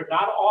neighborhood.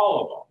 Not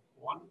all of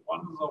them.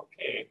 One was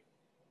okay.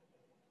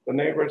 The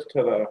neighbors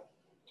to the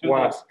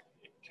west,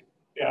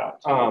 yeah.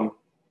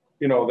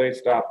 They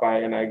stop by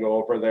and I go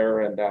over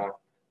there, and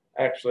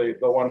actually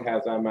the one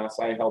has MS.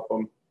 I help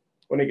him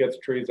when he gets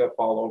trees that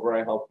fall over.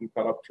 I help him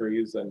cut up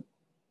trees, and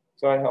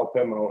so I help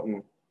him out.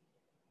 And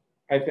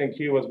I think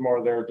he was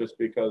more there just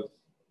because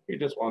he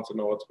just wants to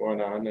know what's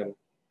going on, and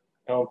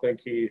I don't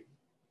think he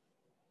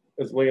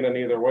is leaning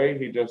either way.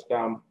 He just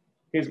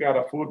he's got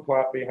a food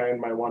plot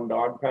behind my one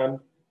dog pen,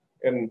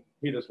 and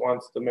he just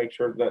wants to make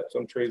sure that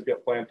some trees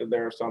get planted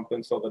there or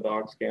something so the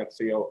dogs can't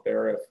see out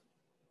there if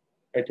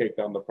I take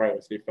down the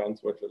privacy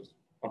fence, which is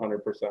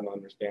 100%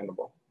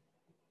 understandable.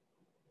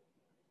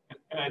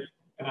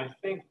 And I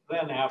think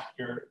then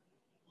after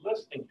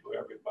listening to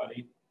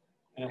everybody,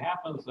 and it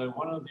happens that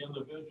one of the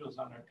individuals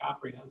on our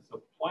comprehensive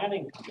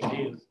planning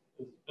committee is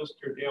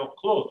Mr. Dale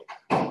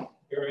Kluth,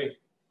 very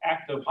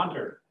active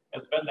hunter,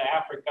 has been to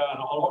Africa and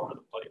all over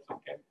the place,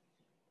 okay?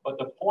 But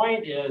the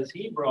point is,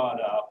 he brought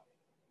up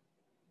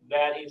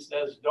that he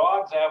says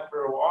dogs,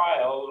 after a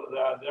while,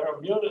 they're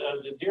immune,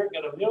 the deer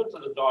get immune to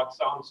the dog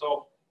sound,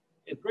 so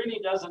it really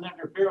doesn't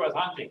interfere with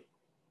hunting.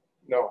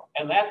 No.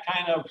 And that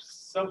kind of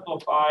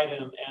simplified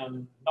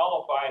and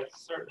nullified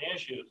certain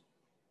issues.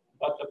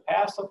 But to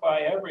pacify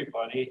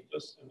everybody,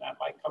 and that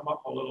might come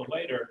up a little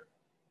later,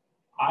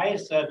 I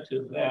said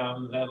to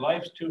them that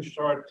life's too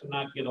short to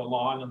not get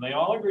along, and they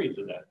all agreed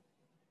to that.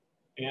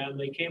 And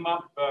they came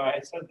up, I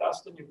said,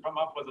 Dustin, you come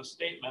up with a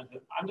statement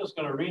that I'm just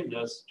going to read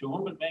this. To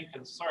whom it may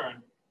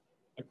concern,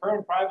 the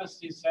current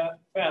privacy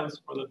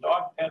fence for the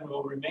dog pen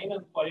will remain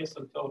in place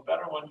until a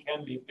better one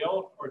can be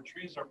built or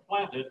trees are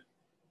planted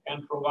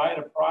and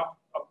provide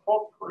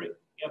appropriate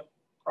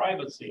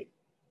privacy.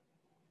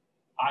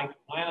 I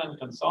plan on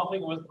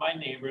consulting with my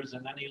neighbors,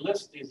 and then he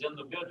lists these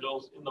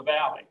individuals in the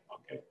valley,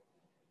 okay?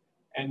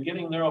 And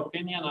getting their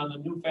opinion on the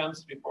new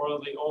fence before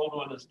the old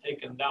one is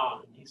taken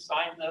down. And he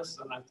signed this,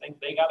 and I think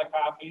they got a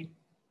copy.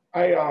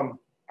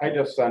 I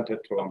just sent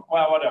it to them.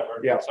 Well, whatever.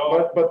 Yeah,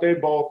 so, but they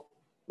both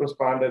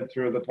responded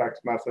through the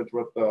text message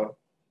with the,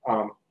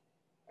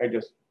 I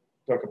just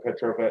took a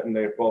picture of it, and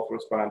they both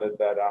responded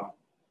that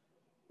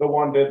The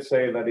one did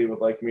say that he would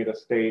like me to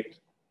state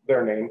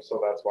their name,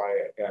 so that's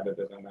why I added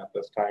it in at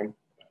this time.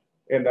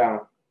 And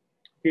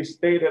he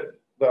stated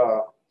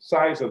the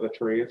size of the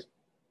trees,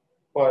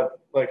 but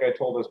like I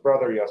told his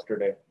brother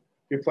yesterday,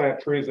 if you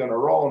plant trees in a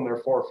row and they're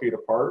 4 feet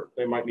apart,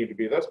 they might need to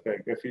be this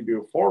big. If you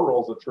do 4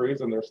 rows of trees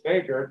and they're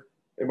staggered,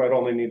 they might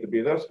only need to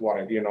be this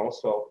wide, you know,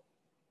 so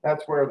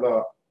that's where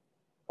the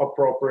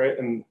appropriate,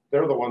 and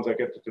they're the ones that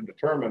get to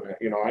determine it.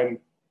 You know,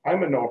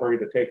 I'm in no hurry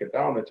to take it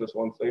down. It's just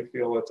once they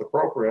feel it's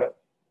appropriate,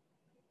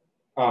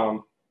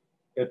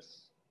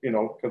 it's, you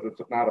know, because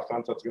it's not a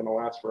fence that's going to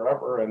last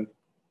forever. And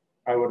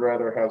I would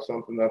rather have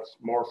something that's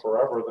more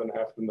forever than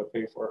having to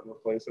pay for it and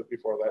replace it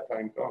before that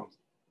time comes.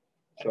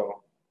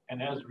 So.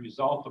 And as a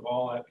result of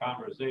all that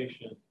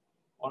conversation,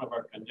 one of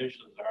our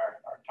conditions are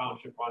our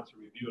township wants to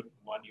review it in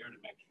 1 year to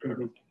make sure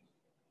everything's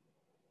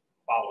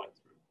following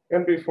through.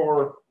 And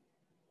before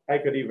I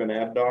could even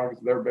add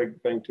dogs, their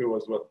big thing too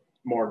was with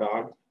more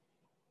dogs.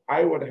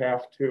 I would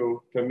have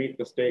to meet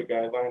the state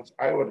guidelines,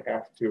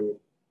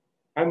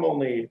 I'm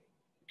only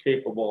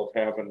capable of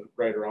having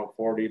right around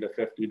 40 to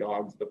 50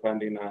 dogs,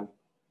 depending on,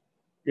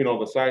 you know,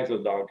 the size of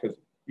the dog, because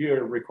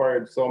you're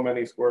required so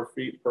many square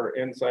feet per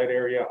inside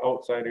area,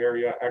 outside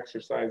area,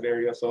 exercise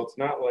area. So it's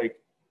not like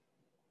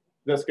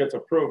this gets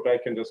approved, I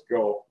can just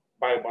go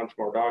buy a bunch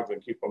more dogs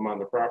and keep them on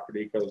the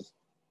property, because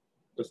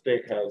the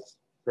state has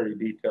pretty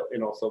detailed, you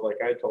know, so like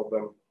I told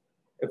them,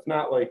 it's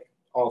not like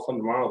all of a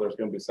sudden tomorrow there's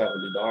going to be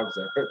 70 dogs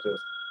there. It's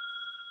just,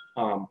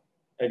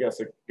 I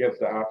guess it gives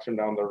the option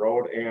down the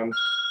road. And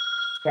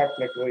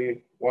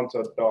technically, once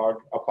a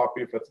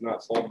puppy, if it's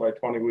not sold by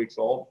 20 weeks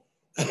old,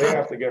 they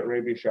have to get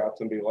rabies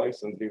shots and be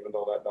licensed, even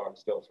though that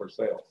dog's still for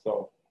sale.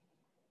 So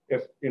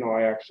if, you know,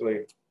 I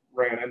actually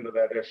ran into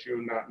that issue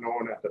not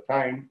knowing at the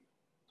time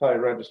until I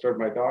registered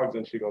my dogs,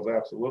 and she goes,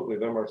 absolutely,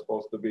 them are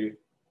supposed to be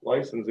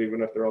licensed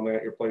even if they're only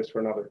at your place for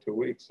another 2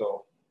 weeks.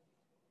 So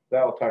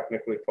that'll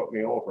technically put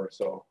me over.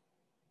 So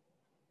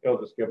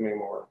it'll just give me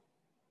more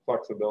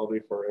flexibility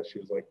for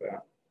issues like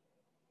that.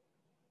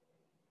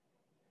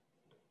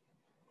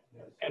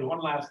 And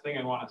one last thing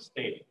I want to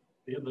state,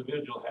 the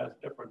individual has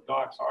different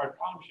dogs. Our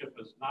township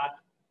is not,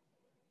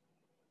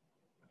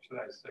 what should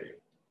I say,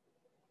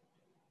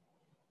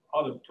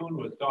 out of tune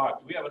with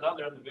dogs. We have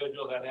another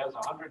individual that has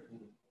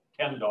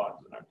 110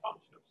 dogs in our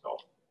township. So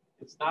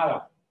it's not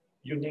a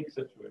unique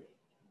situation.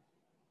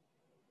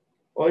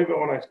 Well, even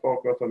when I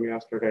spoke with them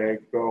yesterday, I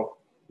go,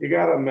 you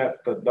got to admit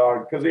the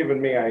dog, because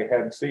even me, I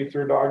had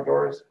see-through dog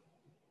doors.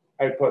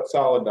 I put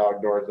solid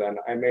dog doors in.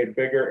 I made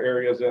bigger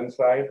areas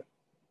inside.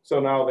 So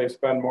now they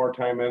spend more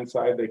time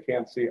inside. They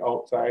can't see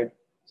outside.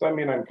 So, I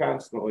mean, I'm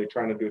constantly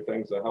trying to do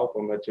things to help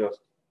them. It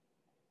just,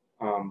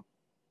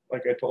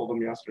 like I told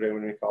them yesterday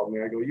when they called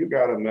me, I go, you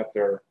got to admit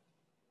they're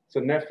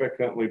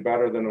significantly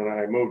better than when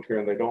I moved here,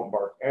 and they don't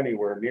bark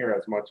anywhere near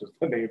as much as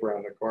the neighbor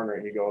on the corner.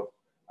 And he goes,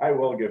 I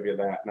will give you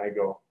that. And I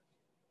go,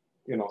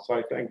 you know, so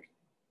I think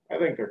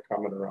they're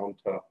coming around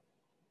to,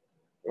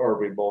 or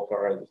we both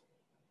are, as,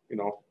 you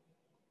know.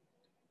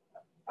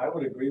 I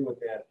would agree with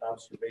that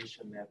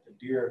observation that the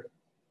deer,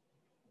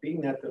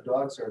 being that the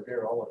dogs are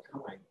there all the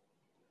time,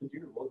 the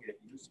deer will get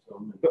used to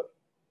them.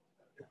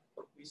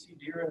 We see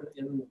deer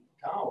in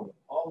town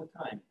all the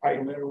time,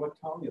 no matter what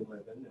town you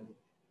live in,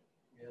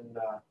 and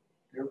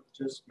they're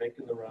just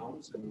making the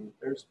rounds, and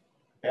there's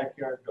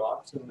backyard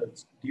dogs, and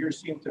the deer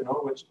seem to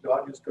know which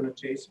dog is going to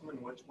chase them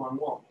and which one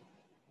won't.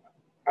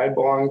 I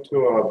belong to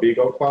a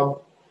beagle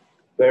club.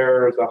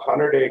 There's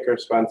 100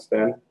 acres fenced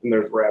in, and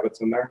there's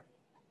rabbits in there.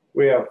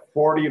 We have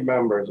 40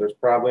 members. There's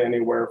probably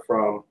anywhere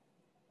from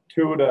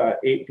 2 to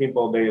 8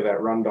 people a day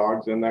that run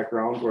dogs in that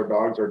ground where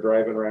dogs are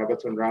driving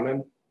rabbits and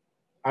running.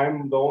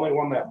 I'm the only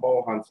one that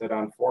bow hunts it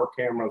on 4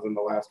 cameras in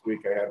the last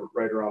week. I had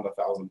right around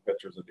 1,000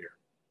 pictures of deer.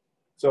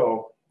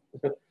 So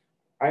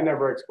I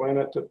never explain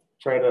it to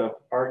try to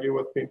argue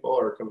with people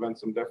or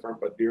convince them different,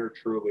 but deer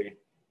truly,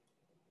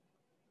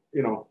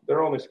 you know,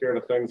 they're only scared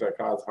of things that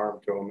cause harm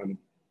to them. And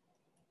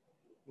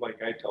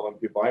like I tell them,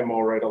 people, I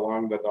mow right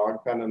along the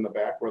dog pen in the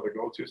back where the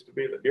goats used to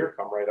be. The deer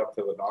come right up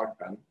to the dog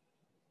pen.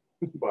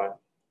 but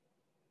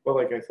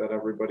like I said,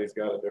 everybody's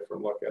got a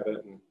different look at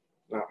it, and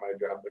it's not my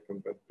job to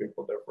convince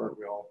people different.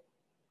 We all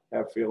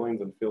have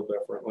feelings and feel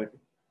differently.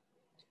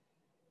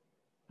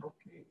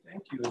 Okay,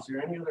 thank you. Is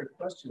there any other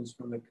questions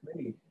from the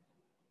committee?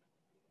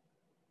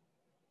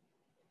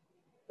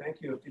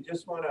 Thank you. If you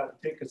just want to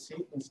take a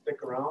seat and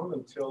stick around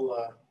until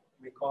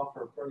we call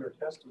for further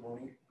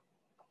testimony.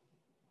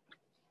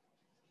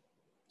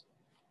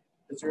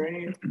 Is there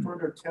any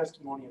further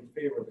testimony in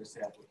favor of this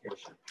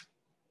application?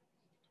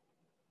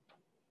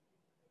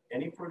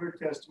 Any further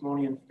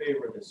testimony in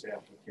favor of this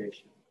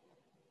application?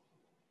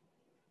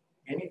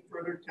 Any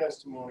further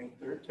testimony,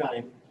 third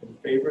time, in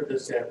favor of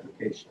this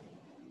application?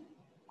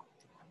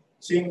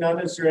 Seeing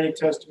none, is there any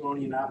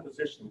testimony in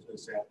opposition to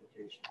this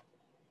application?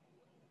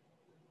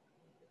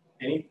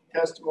 Any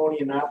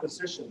testimony in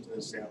opposition to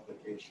this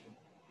application?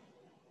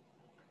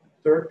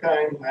 Third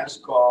time,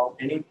 last call,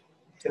 any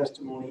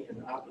testimony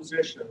in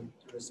opposition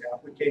to this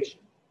application?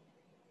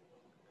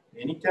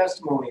 Any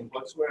testimony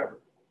whatsoever?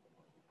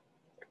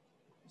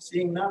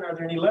 Seeing none, are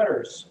there any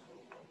letters?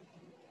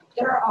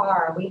 There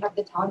are. We have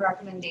the town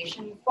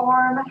recommendation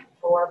form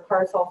for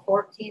parcel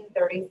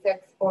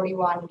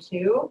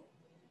 143641-2.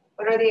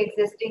 What are the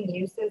existing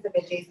uses of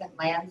adjacent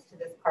lands to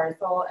this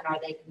parcel and are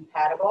they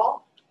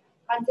compatible?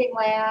 Hunting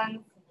lands,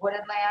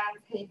 wooded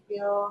lands,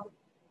 hayfield,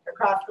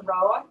 across the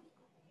road.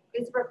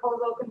 Is the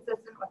proposal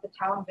consistent with the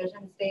town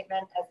vision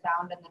statement as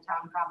found in the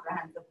town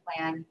comprehensive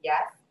plan?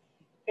 Yes.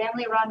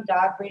 Family-run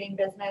dog breeding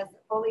business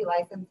fully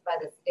licensed by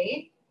the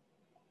state.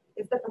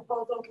 Is the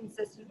proposal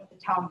consistent with the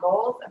town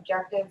goals,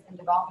 objectives, and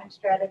development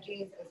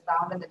strategies as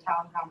found in the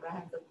town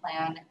comprehensive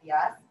plan?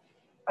 Yes.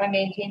 By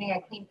maintaining a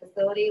clean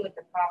facility with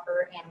the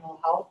proper animal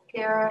health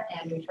care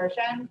and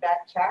nutrition,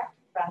 vet checked,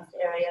 fenced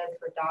areas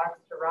for dogs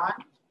to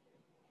run.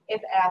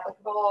 If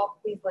applicable,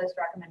 please list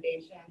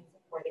recommendations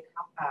for the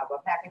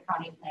Wapaka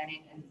County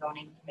Planning and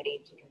Zoning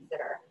Committee to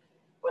consider.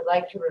 Would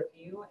like to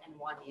review in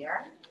 1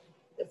 year.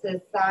 This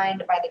is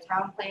signed by the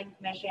Town Planning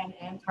Commission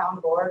and Town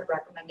Board,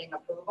 recommending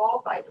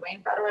approval by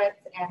Dwayne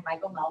Federowitz and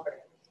Michael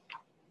Melbert.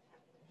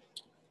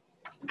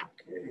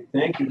 Okay,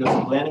 thank you. Does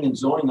the Planning and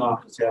Zoning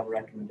Office have a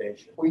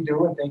recommendation? We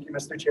do, and thank you,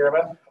 Mr.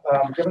 Chairman.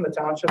 Given the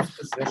township's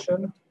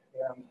position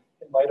and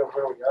in light of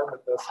where we are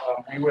with this,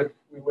 we would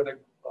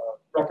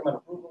recommend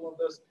approval of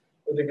this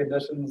with the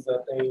conditions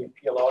that they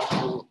be allowed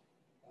to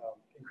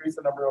increase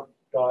the number of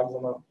dogs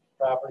on the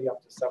property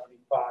up to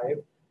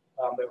 75,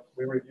 that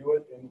we review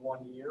it in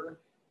 1 year,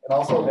 and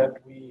also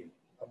that we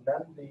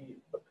amend the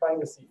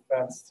privacy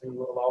fence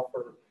to allow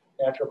for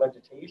natural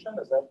vegetation.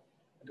 Is that,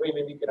 Dwayne,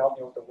 maybe you can help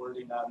me with the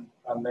wording on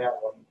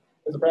that one.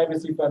 Because the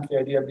privacy fence, the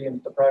idea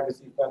being the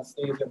privacy fence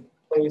stays in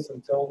place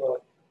until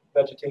the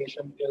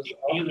vegetation is up.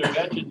 Either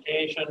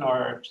vegetation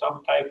or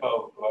some type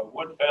of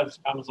wood fence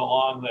comes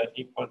along that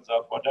he puts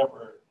up,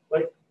 whatever.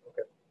 Like,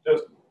 okay,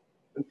 just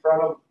in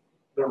front of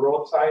the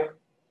roadside,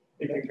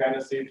 you can kind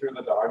of see through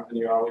the dogs and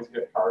you always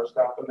get cars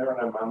stopping there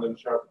and I'm on them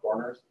sharp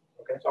corners.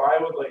 Okay. So I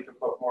would like to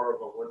put more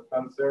of a wood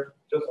fence there,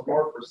 just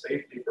more for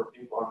safety for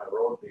people on the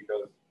road,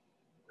 because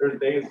there's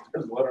days,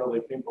 there's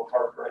literally people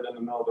parked right in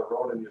the middle of the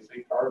road and you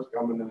see cars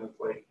coming and it's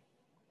like,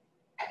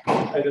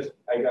 I guess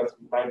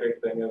my big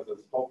thing is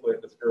hopefully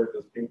it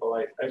discourages people.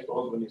 I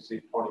suppose when you see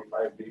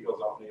 25 beagles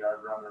out in the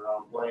yard running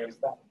around playing,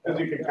 because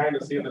you can kind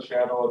of see the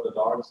shadow of the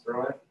dogs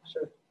through it.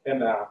 Sure.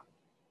 And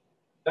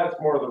that's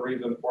more the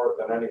reason for it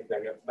than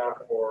anything. It's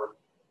not for,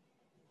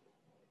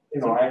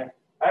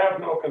 I have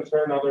no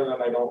concern other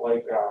than I don't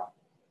like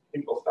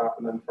people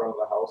stopping in front of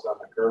the house on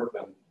the curb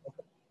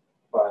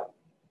but.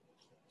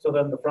 So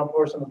then the front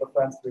portion of the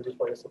fence, we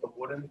replace with a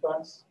wooden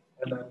fence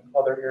and then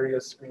other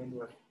areas screened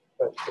with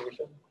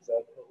vegetation. Is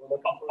that what we're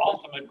looking for?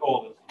 Ultimate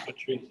goal is to put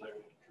trees there.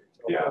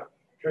 Yeah,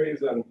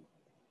 trees and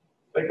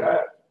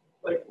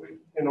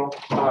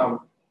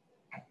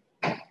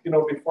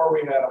before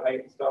we had a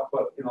height and stuff,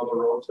 but the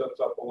road sits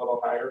up a little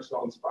higher,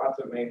 so in spots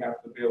it may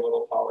have to be a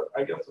little taller.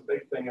 I guess the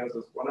big thing is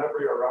whenever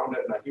you're around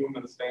it and a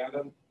human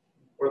standing,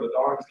 where the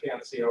dogs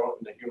can't see out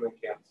and the human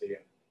can't see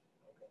it.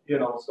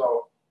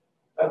 So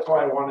that's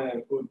why I want to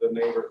include the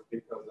neighbors,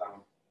 because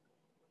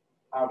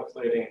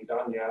obviously it ain't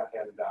done yet,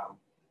 and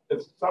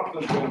it's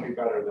something's going to be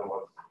better than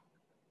what's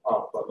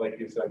up. But like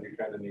you said, you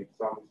kind of need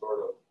some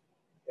sort of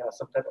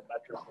some type of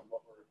metric from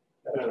what we're.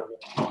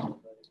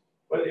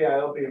 But yeah,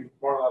 it'll be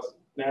more or less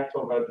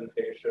natural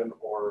vegetation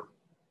or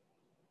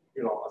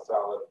a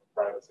solid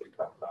privacy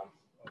cut fence.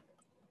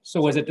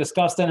 So was it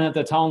discussed then at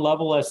the town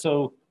level as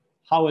to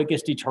how it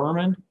gets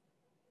determined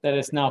that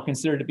it's now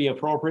considered to be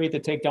appropriate to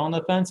take down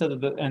the fence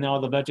and now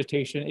the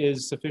vegetation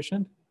is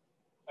sufficient?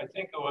 I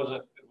think it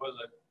was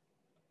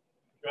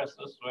addressed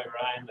this way,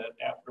 Ryan, that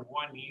after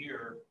 1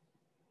 year,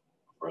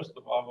 first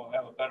of all, we'll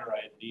have a better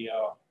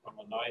idea from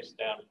a noise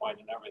standpoint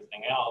and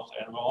everything else,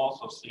 and we'll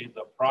also see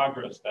the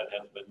progress that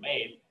has been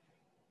made.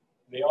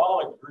 They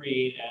all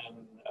agreed,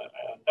 and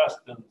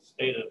Dustin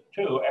stated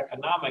too,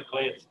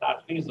 economically, it's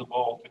not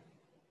feasible to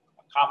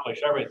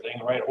accomplish everything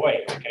right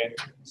away, okay?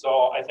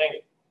 So I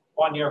think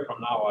 1 year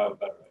from now, I'll have a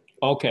better idea.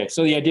 Okay,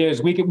 so the idea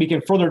is we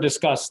can further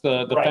discuss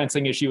the Right.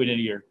 fencing issue in a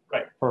year.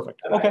 Right.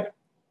 Perfect. And Okay.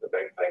 The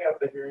big thing at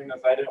the hearing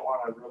is I didn't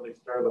want to really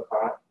stir the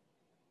pot.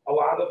 A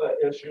lot of the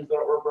issues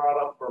that were brought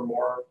up were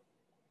more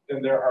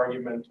in their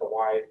argument to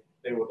why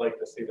they would like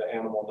to see the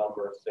animal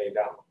number stay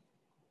down.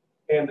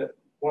 And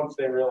once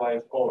they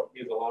realized, oh,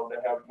 he's allowed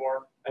to have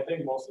more, I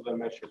think most of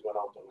them issues went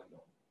out the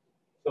window.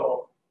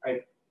 So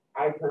I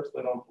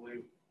personally don't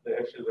believe the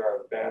issues are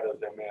as bad as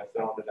they may have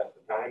sounded at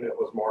the time. It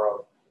was more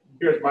of,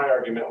 here's my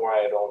argument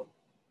why I don't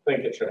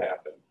think it should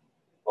happen.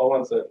 Well,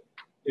 once it,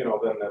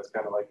 then that's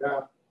kind of like,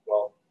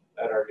 well,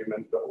 that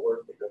argument don't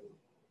work because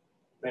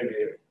maybe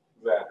it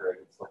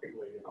exaggerated slightly,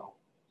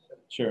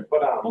 Sure.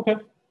 But Okay.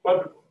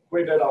 But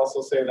we did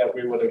also say that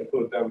we would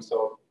include them.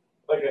 So,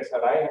 like I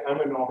said, I'm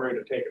in no hurry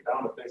to take it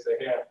down. If they say,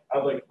 hey,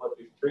 I'd like to let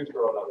these trees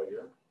grow another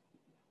year,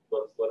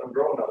 let's let them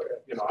grow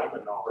another year. I'm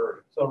in no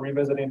hurry. So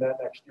revisiting that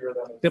next year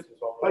then. Yep.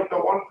 Like the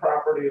one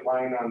property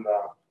line on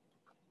the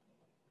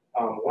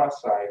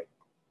west side,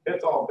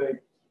 it's all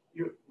big.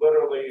 You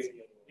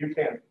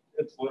can't,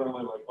 it's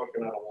literally like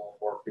looking at a wall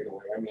 4 feet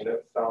away. I mean,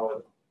 it's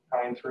solid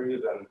pine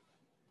trees, and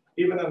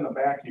even in the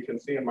back, you can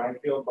see in my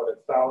field, but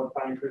it's solid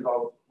pine trees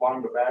all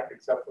along the back,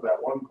 except for that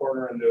one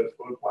corner into his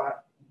food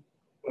plot.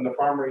 When the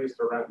farmer used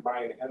to rent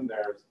mine in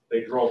there,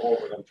 they drove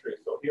over them trees.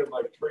 So he had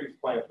like trees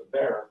planted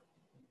there.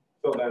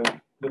 So then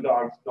the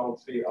dogs don't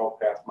see out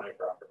past my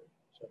property.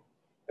 So,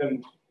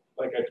 and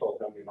like I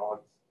told him, you know,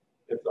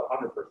 it's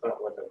 100%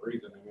 within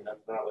reason. I mean,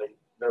 that's not like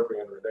they're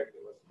being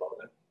ridiculous about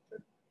it.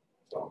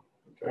 So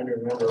I'm trying to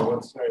remember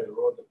what side of the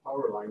road the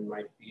power line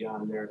might be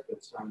on there, if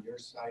it's on your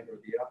side or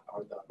the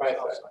my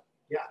south side. side.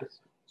 Yeah.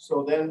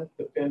 So then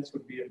the fence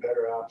would be a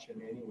better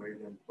option anyway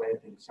than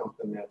planting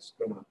something that's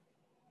gonna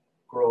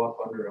grow up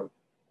under a.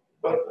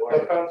 But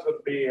the fence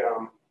would be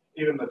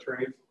even the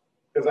trees,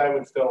 because I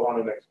would still want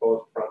an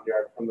exposed front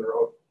yard from the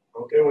road.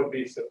 Okay. It would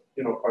be,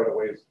 you know, quite a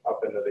ways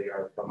up into the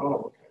yard from.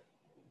 Oh, okay.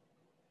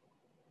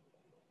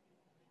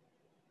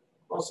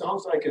 Well,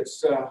 sounds like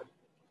it's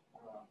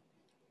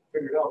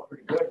figured out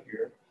pretty good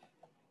here.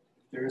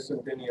 If there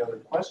isn't any other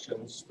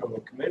questions from the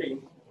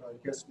committee, I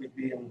guess we'd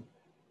be in.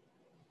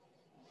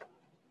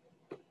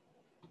 I'm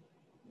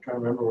trying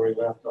to remember where we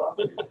left off.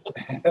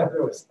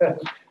 There was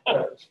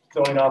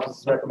zoning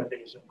office's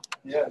recommendation.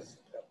 Yes,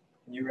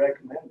 you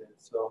recommended,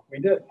 so. We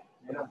did.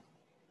 Yeah.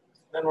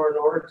 Then we're in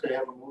order to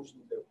have a motion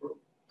to approve.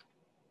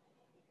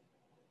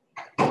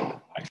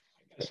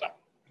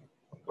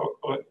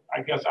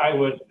 I guess I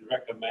would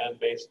recommend,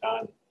 based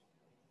on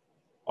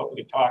what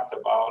we talked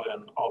about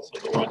and also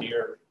the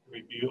 1-year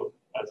review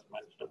as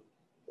mentioned.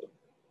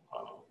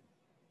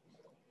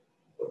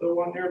 Would the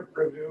 1-year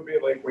review be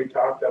like we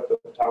talked at the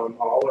town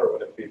hall, or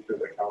would it be through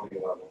the county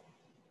level?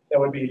 That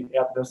would be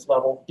at this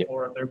level,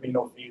 or there'd be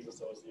no fees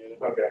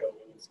associated. Okay.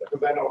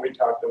 Because I know we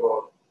talked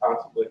about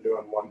possibly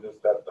doing one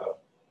just at the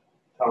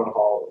town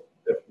hall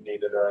if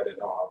needed, or I didn't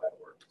know how that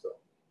worked. So.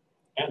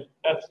 And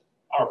that's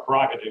our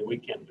prerogative. We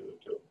can do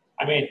it too.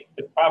 I mean,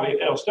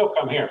 it'll still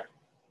come here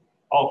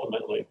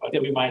ultimately, but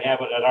we might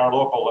have it at our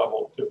local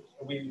level too.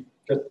 We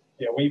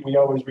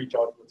always reach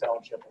out to the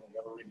township and we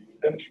have a review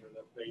to make sure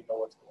that they know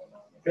what's going on.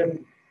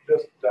 And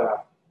just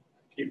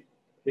keep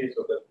pace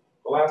with it.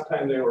 The last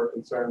time they were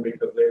concerned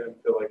because they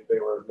didn't feel like they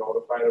were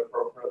notified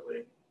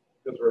appropriately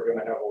because we're going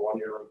to have a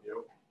 1-year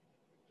review.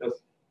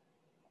 Just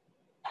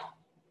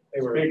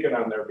speaking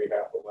on their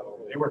behalf a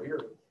little. They were here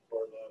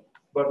for the.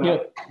 But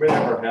no, we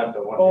never had the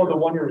 1-year. Oh, the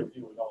 1-year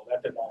review. No,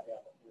 that did not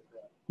happen.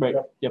 Right.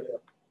 Yep.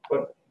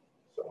 But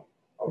so.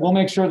 Okay. We'll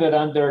make sure that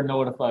they're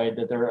notified,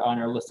 that they're on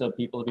our list of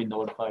people to be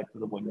notified for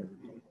the 1-year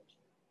review.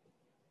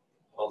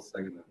 I'll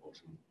second that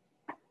motion.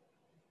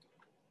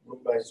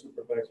 Moved by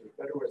Supervisor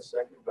Fedorowicz,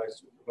 seconded by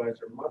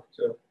Supervisor Muck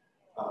to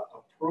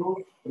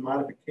approve the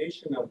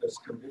modification of this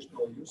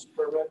conditional use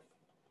permit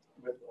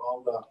with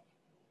all the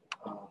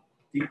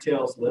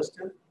details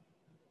listed.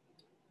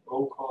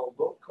 Roll call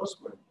vote.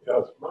 Kussman.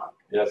 Yes. Muck.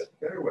 Yes.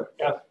 Fedorowicz.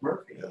 Yes.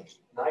 Murphy. Yes.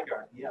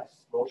 Nygaard.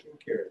 Yes. Motion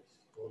carries.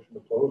 Motion to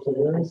close the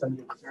hearing. Is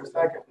there a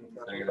second?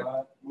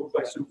 Second. Moved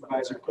by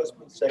Supervisor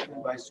Kussman,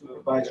 seconded by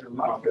Supervisor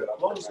Muck.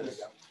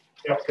 Closes.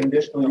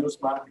 Conditional use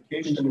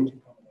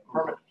modification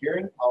permit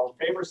hearing. All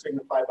in favor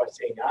signify by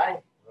saying aye.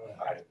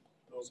 Aye.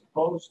 Those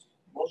opposed,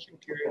 motion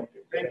carried.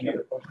 Thank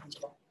you.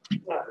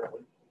 Not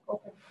really.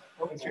 Okay.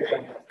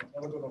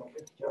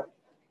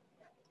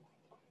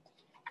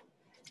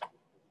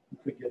 You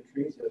could get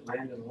trees at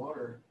Land and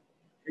Water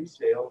tree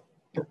sale.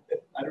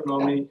 I don't know,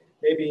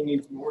 maybe he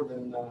needs more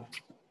than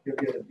he'll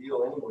get a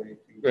deal anyway.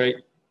 Right.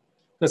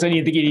 Because I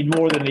think you need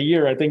more than a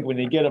year. I think when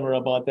they get them are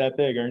about that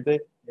big, aren't they?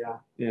 Yeah.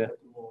 Yeah. At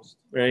the most.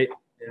 Right.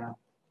 Yeah.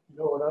 You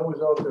know, when I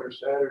was out there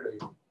Saturday,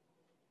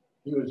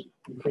 he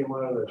came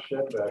out of the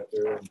shed back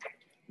there and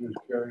he was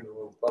carrying a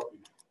little puppy.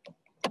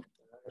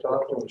 I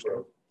talked to him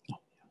for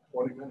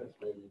 20 minutes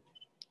maybe.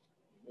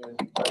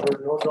 And I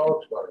heard no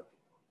dogs bark.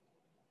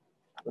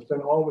 But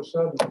then all of a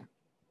sudden,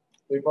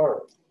 they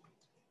barked.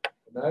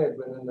 And I had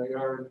been in the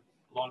yard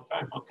A long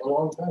time. a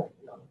long time.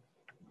 Yeah.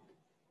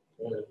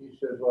 And he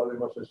says, well, they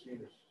must have seen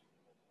us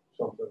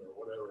something or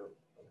whatever.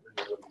 I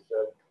forget what he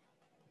said.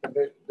 And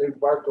they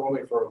barked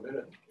only for a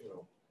minute, you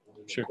know.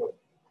 Sure.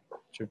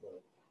 Sure.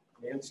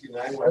 Nancy and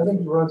I I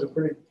think he runs a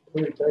pretty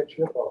tight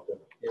ship out there.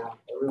 Yeah.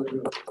 I really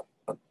do.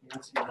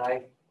 Nancy and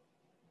I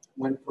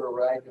went for a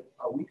ride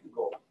a week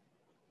ago.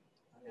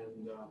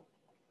 And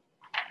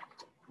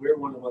we're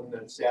one of them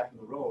that sat in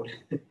the road.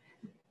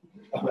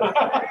 But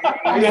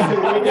I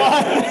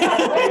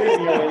didn't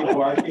hear any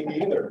barking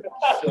either.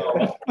 So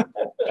yeah,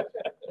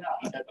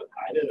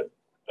 I didn't.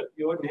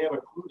 You wouldn't have a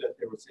clue that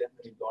there was that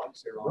many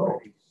dogs there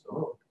already.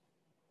 So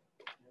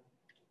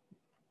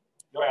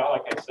Well,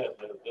 like I said,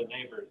 the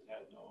neighbors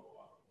had no,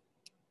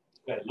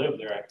 that live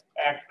there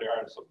actually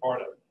are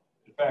supportive.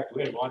 In fact,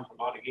 we had one from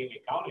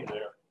Outagamie County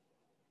there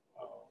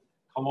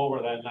come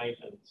over that night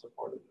and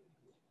supported it.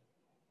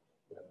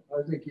 Yeah,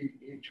 I think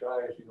he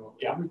tries, you know.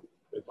 Yeah.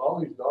 If all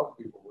these dog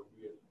people would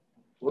be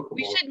lookable.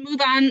 We should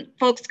move on,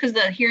 folks, because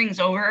the hearing's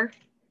over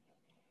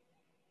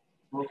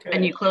okay.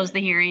 and you close the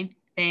hearing.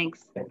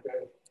 Thanks.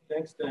 Okay.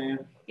 Thanks,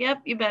 Diane.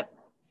 Yep, you bet.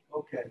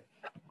 Okay.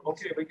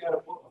 Okay, we got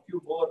a few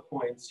bullet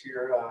points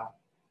here.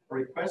 A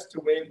request to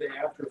waive the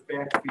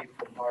after-fact fee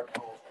from Bart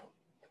Hall.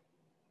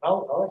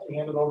 I'll actually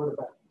hand it over to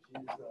Becky.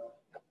 She's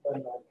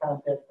been the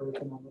contact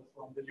person on this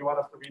one. Did you want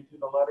us to read through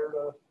the letter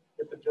to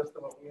get the gist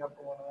of what we have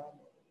going on?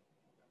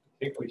 I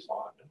think we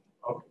saw it.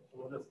 Okay, so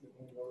we'll just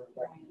hand it over to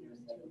Becky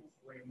and then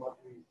explain what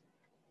we.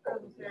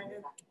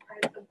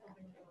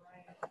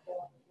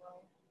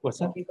 What's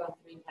that?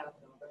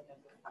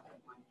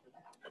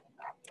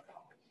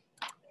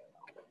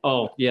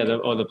 Oh, yeah,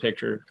 the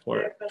picture for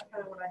Yeah, it. that's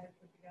kind of what I had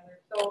put together.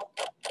 So,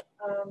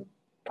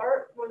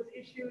 Art was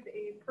issued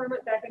a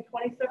permit back in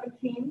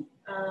 2017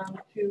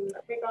 to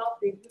take off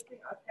the existing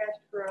attached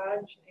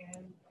garage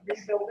and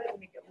rebuild it and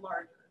make it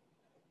larger.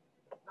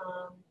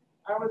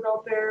 I was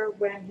out there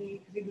when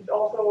he was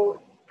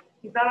also,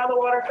 he's not on the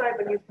water side,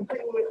 but he's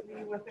completely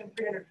within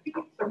 300 feet,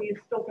 so he is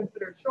still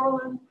considered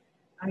shoreline.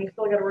 And he's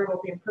still got to worry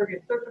about the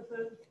impervious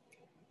surfaces.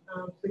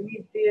 So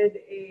he did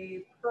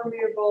a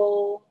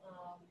permeable,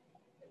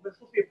 it was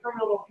supposed to be a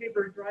permeable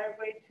paver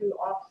driveway to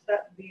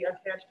offset the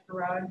attached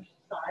garage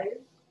size.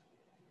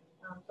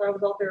 So I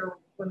was out there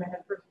when they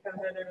had first kind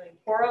of had everything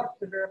tore up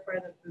to verify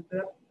that the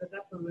depth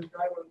of the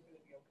driveway was going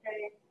to be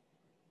okay.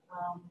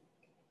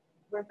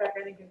 Went back,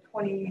 I think, in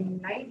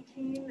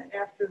 2019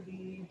 after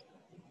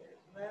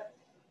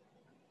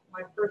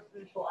my first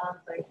initial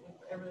on-site with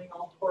everything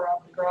all tore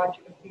up. The garage,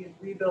 you can see, is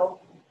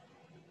rebuilt.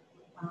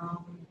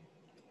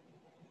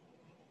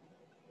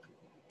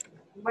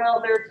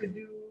 Well, there to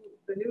do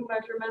the new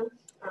measurements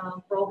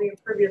for all the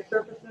impervious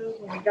surfaces.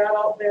 When we got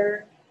out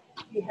there,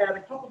 he had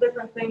a couple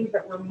different things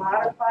that were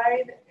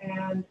modified,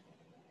 and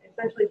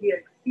essentially he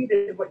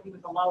exceeded what he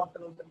was allowed for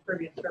those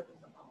impervious surface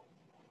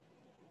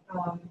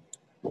amounts.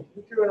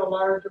 He threw in a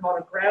large amount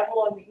of gravel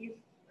on the east,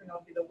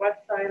 the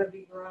west side of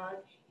the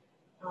garage,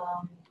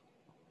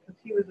 because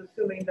he was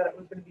assuming that it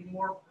was going to be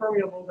more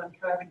permeable than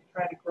trying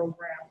to grow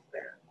grass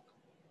there.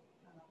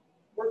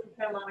 Worked with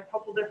him on a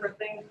couple different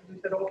things. We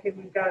said, okay,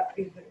 we've got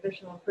these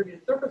additional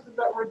impervious surfaces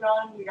that were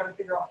done. We got to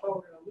figure out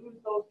how we're going to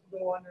lose those to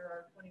go under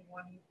our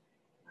 21.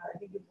 I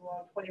think it's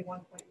allowed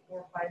 21.45%,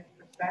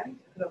 because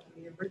that's what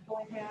he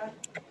originally had.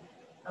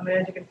 And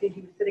as you can see,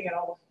 he was sitting at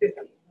almost 50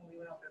 when we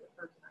went out there the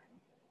first time.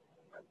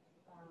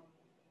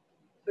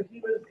 So he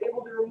was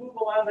able to remove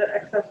a lot of that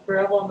excess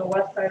gravel on the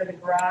west side of the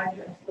garage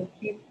and still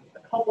keep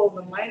a couple of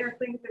the minor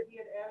things that he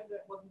had added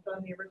that wasn't done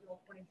in the original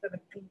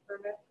 2017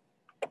 permit.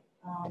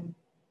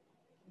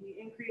 He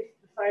increased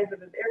the size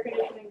of his air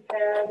conditioning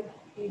pad.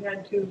 He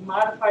had to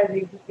modify the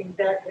existing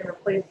deck and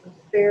replace some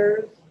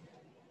stairs.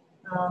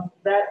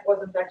 That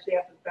wasn't actually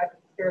after the fact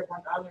that the stairs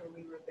weren't on there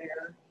when we were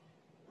there.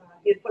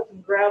 He had put some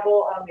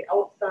gravel on the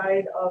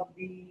outside of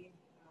the,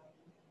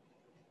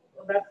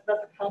 that's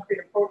a concrete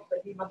approach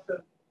that he must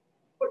have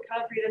put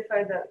concrete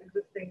inside that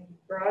existing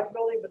garage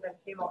building, but then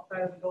came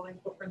outside of the building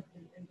footprint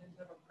and didn't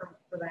have a permit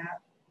for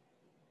that.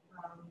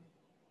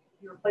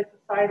 He replaced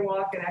the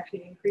sidewalk and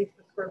actually increased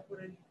the square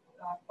footage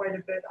quite a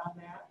bit on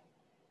that.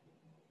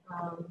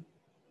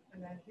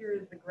 And then here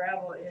is the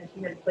gravel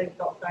he had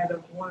placed outside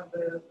of one of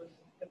the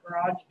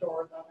garage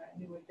doors on that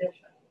new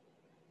addition.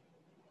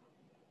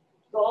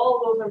 So all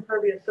of those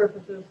impervious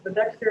surfaces, the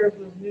deck stairs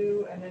was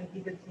new, and then he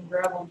did some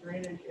gravel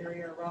drainage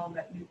area around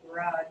that new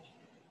garage.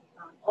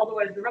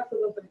 Otherwise, the rest of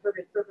those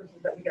impervious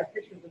surfaces that we got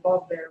pictures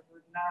above there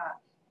were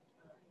not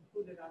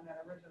included on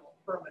that original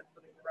permit for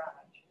the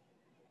garage.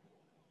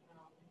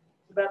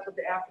 So that's what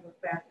the after the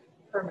fact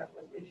permit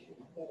was issued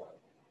for,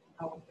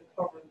 was to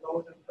cover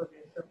those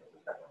impervious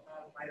surfaces that were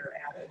modified or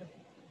added.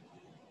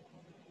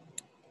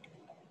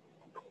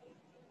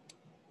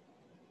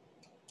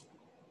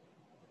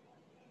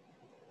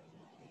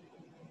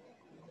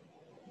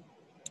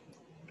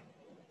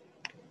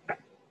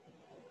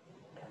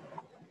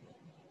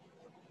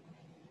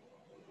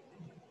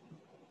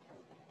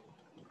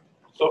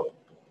 So,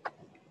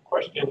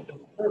 question,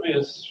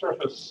 impervious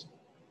surface.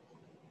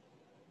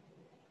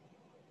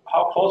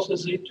 How close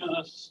is he to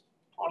this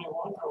 21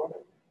 or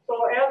whatever? So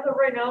as of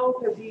right now,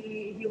 because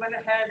he went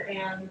ahead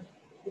and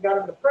we got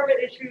him the permit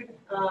issued,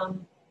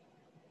 and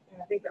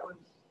I think that was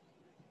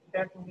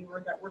back when we were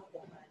at work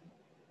full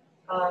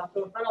time.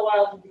 So it's been a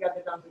while since he got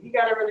that done. So he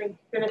got everything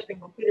finished and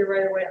completed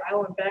right away. I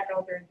went back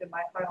out there and did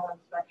my final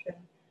inspection.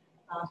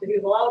 So he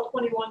was allowed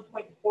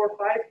 21.45%.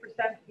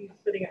 He's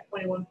sitting at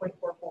 21.44.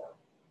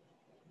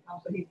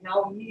 So he's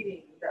now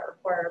meeting that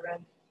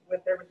requirement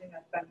with everything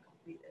that's been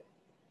completed.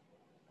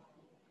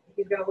 If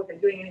he's going to look at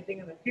doing anything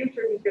in the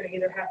future, he's going to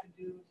either have to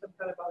do some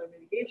kind of other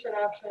mitigation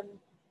option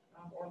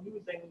or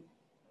losing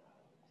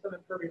some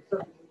impervious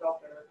surfaces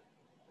out there,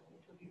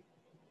 which would be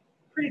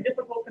pretty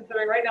difficult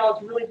considering right now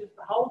it's really just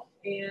the house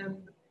and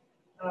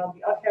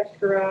the attached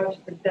garage,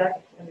 the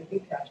deck, and the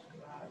detached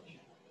garage.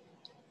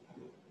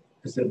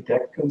 Is the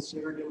deck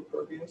considered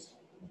impervious?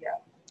 Yeah.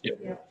 Yep.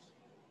 Yeah.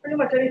 Pretty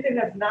much anything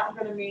that's not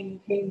going to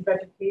maintain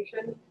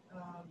vegetation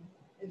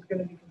is going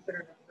to be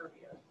considered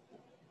impervious.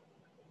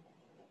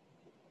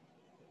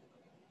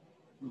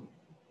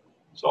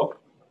 So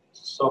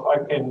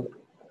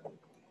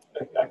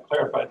if I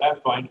clarify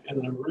that point,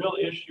 and the real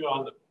issue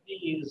on the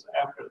fees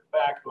after the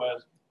fact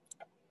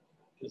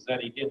is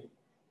that he didn't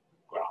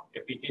ground.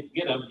 if he did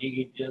get them,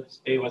 he did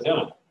stay within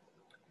them.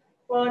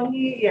 Well, and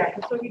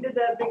so he did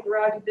that big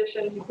garage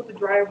addition, he put the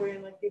driveway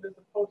in like he was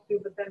supposed to,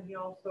 but then he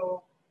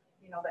also,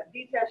 that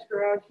detached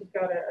garage, he's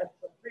got a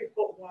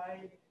 3-foot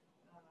wide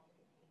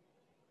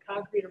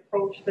concrete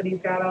approach that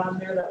he's got on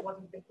there that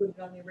wasn't included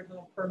on the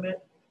original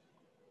permit.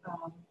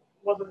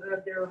 Wasn't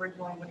there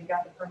originally when he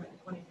got the permit in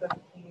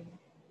 2017.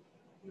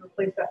 He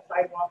replaced that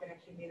sidewalk and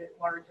actually made it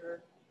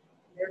larger.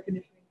 The air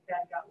conditioning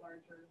pad got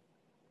larger.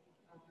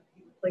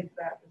 He replaced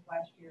that this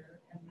last year,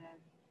 and then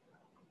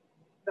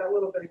that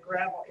little bit of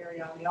gravel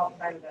area on the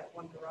outside of that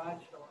one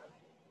garage door.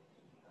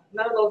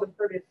 None of those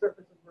impervious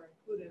surfaces were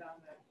included on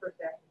that first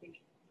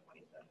application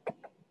in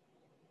 2017.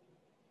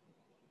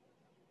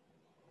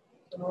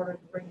 So in order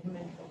to bring him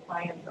into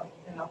compliance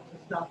and up to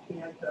snuff, he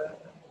had to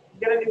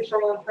get a new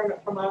shoreline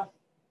permit from us,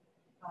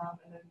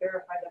 and then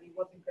verify that he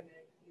wasn't going to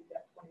exceed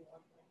that 21.45%.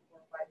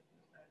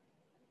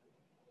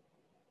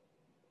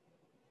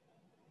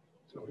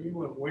 So he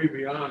went way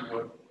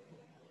beyond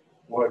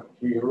what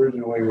he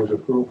originally was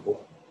approved for.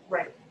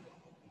 Right.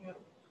 Yeah.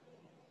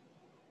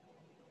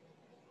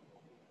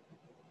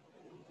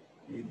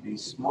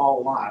 These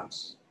small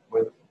lots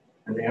with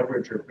an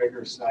average or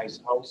bigger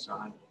size house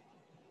on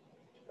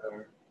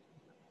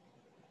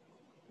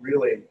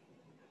really,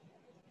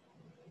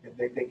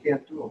 they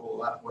can't do a whole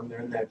lot when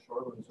they're in that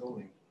shoreline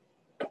zoning.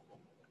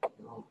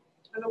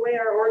 And the way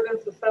our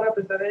ordinance is set up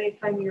is that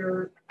anytime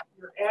you're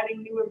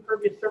adding new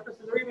impervious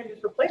surfaces or even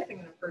just replacing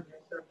an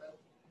impervious surface,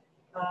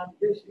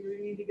 you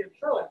need to get a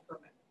shoreline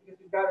permit because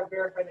you've got to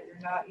verify that you're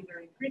not either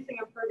increasing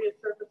impervious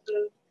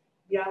surfaces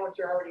beyond what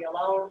you're already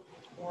allowed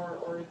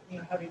or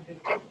having to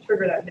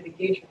trigger that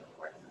mitigation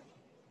requirement.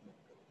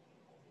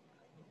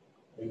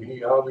 And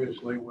he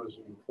obviously was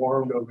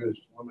informed of his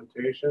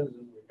limitations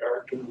in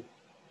regard to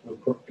the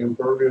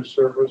impervious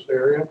surface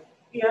area.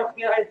 Yeah,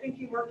 I think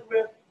he worked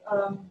with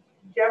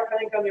Jeff, I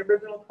think on the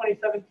original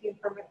 2017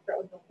 permit, that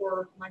was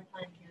before my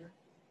time here,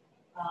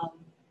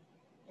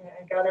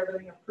 and got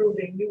everything approved.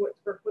 They knew what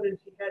square footage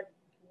he had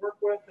to work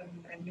with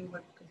and knew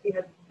what, because he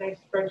had nice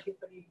spreadsheets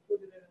that he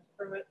included in his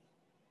permit.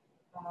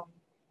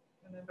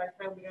 And then by the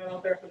time we got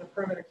out there for the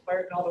permit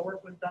expired and all the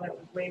work was done, it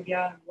was way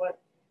beyond what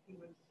he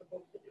was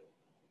supposed to do.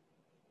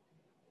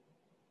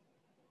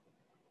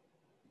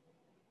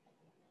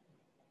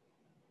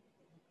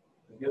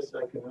 I guess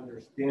I can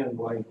understand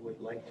why he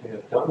would like to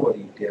have done what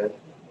he did,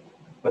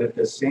 but at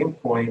the same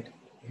point,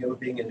 him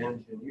being an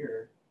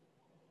engineer,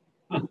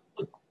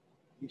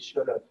 he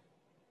should have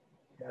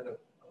had a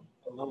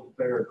little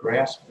better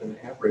grasp than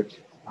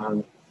average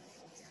on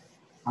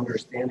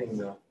understanding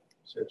the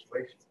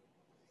situation.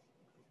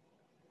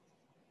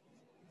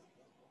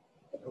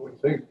 I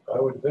would think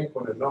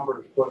when a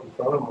number is put in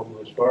front of him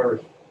as far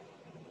as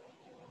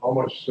how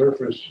much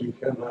surface you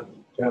cannot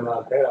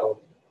have,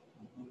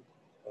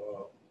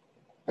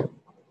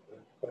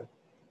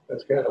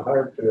 that's kind of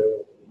hard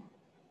to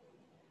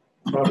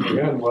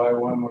comprehend why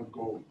one would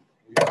go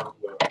beyond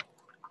the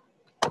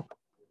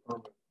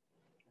permit.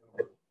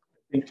 I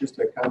think just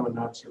a common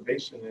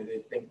observation that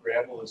they think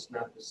gravel is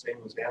not the same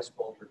as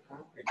asphalt or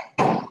concrete.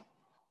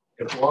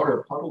 If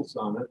water puddles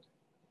on it,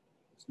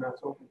 it's not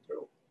soaking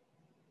through.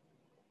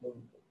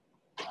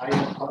 I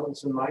have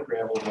puddles in my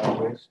gravel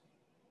driveways.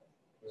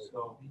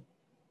 So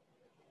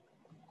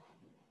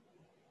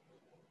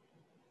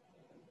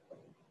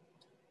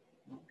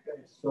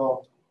okay,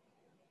 so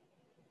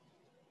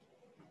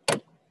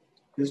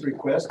his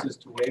request is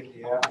to waive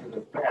the after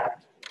the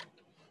fact.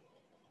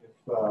 If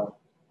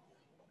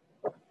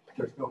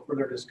there's no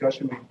further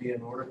discussion, we'd be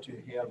in order to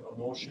have a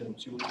motion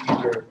to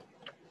either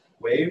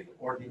waive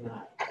or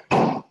deny.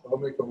 I'll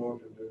make a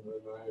motion to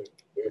deny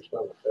based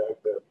on the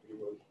fact that he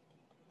was,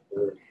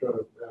 or should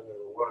have been,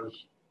 or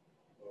was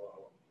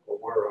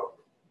aware of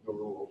the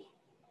rules.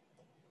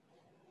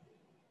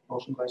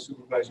 Motion by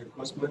Supervisor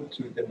Kussman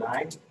to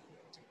deny.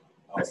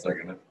 I'll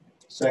second it.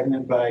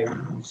 Seconded by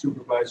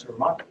Supervisor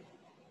Muck.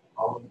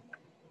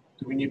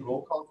 Do we need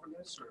roll call for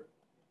this, or?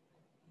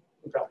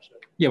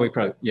 Yeah, we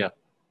probably, yeah.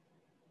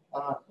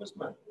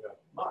 Kussman. Yeah.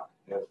 Muck.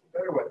 Yes.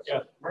 Betterwitz.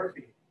 Yes.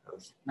 Murphy.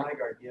 Yes.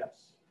 Nygaard.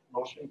 Yes.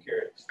 Motion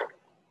carries.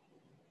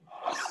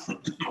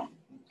 Okay.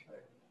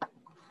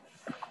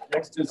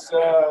 Next is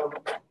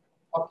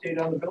update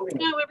on the building.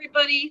 No,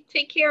 everybody,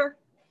 take care.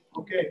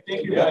 Okay,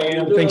 thank you,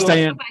 Diane. Thanks,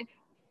 Diane. Bye.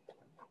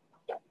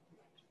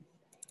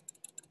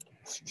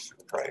 She's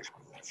surprised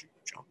when she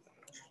jumped.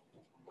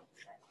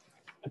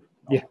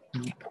 Yeah.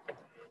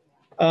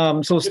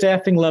 So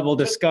staffing level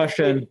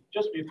discussion.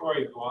 Just before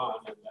you go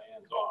on and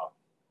Diane's off,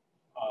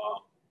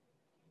 on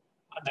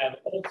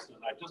that Olson,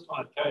 I just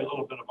want to tell you a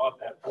little bit about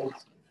that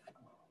Olson.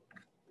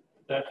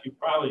 That you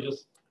probably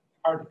just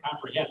hard to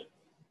comprehend.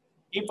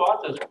 He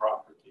bought this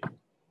property,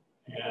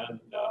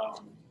 and I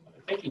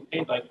think he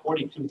paid like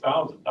 $42,000,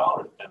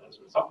 Dennis,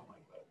 or something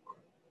like that for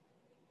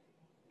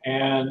it.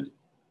 And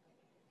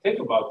think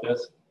about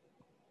this.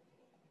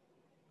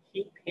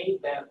 He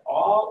paid that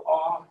all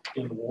off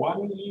in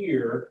 1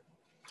 year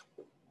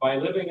by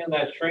living in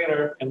that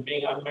trailer and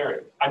being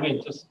unmarried. I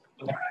mean, just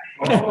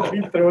Oh,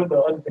 he threw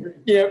the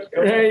unburied. Yep,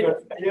 right.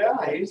 Yeah,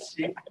 I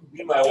see.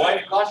 My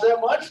wife cost that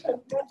much?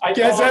 I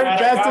Guess told him at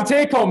a that's the con-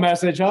 take home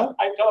message, huh?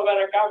 I told him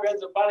at a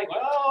comprehensive planning,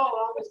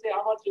 well, let me see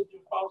how much is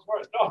your house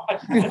worth.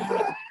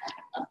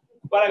 No.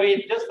 But I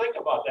mean, just think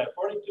about that,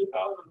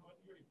 42,000.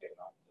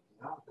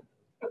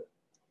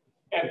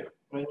 Anyway,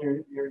 When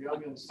you're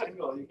young and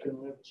single, you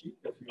can live cheap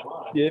if you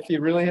want. If you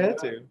really had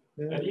to.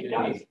 Yeah. and he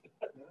does.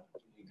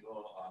 You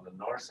go on the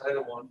north side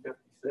of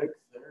 156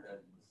 there and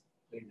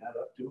clean that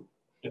up too.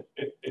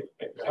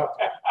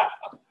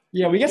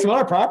 Yeah, we get some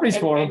other properties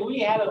for And them. we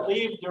had to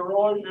leave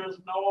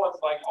DeRozier's, no,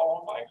 it's like,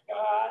 oh my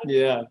God.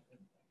 Yeah,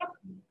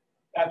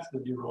 That's the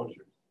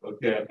DeRozier.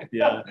 Okay.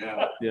 yeah,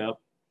 Yeah. yeah.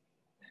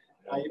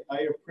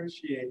 I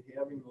appreciate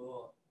having a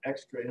little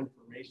extra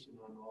information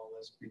on all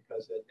this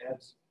because it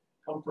adds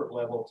comfort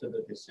level to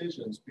the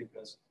decisions,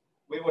 because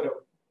we would have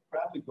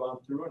probably gone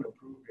through and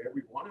approved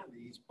every one of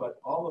these, but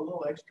all the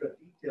little extra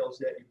details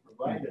that you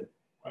provided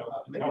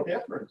make a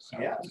difference.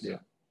 Yes. Yeah.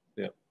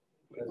 Yeah.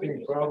 I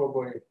think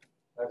probably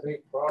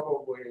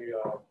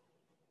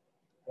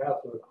half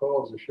of the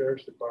calls the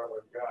sheriff's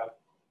department got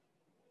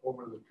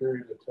over the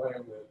period of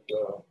time that,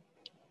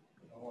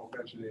 I won't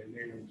mention any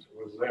names,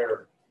 was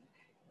there.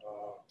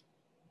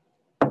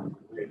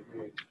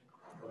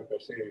 Like I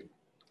say,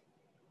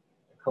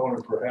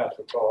 accounted for half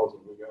the calls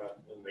that we got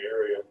in the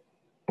area.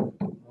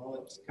 Well,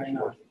 it's kind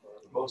of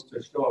goes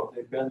to show if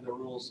they bend the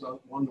rules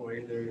up one way,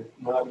 they're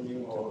not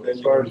immune to bending.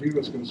 As far as he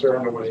was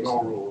concerned, there was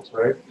no rules,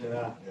 right?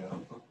 Yeah.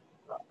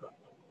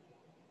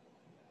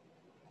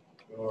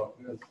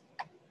 The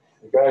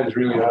guy's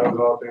really, I was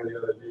out there the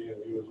other day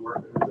and he was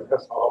working his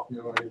ass off, you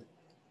know,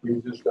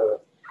 he's just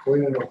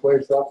cleaning the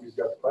place up. He's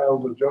got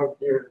piles of junk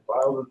here,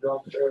 piles of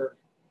junk there.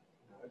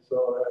 I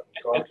saw that,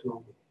 talked to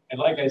him. And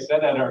like I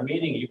said at our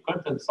meeting, you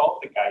couldn't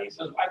insult the guy. He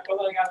says, I got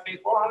to pay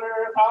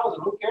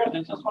 400,000. Who cares?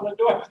 They just want to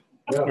do it.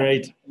 Yeah.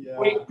 Right. Yeah.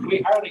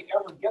 We hardly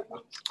ever get them.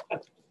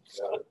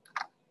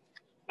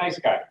 Nice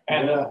guy.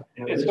 And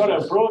it's going to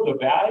improve the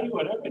value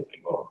and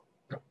everything. Oh,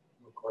 no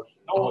question.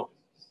 No,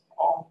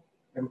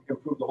 And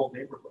improve the whole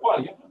neighborhood. well,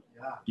 yeah.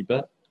 Yeah. You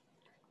bet.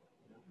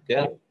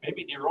 Yeah.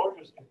 Maybe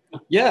DeRozier's.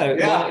 Yeah,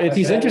 Yeah. well, if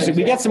he's interested,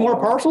 we got some more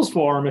parcels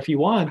for him if he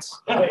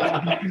wants.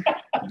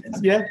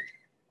 Yeah.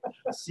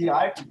 See,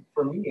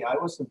 for me, I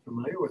wasn't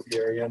familiar with the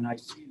area, and I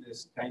see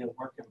this kind of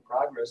work in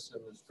progress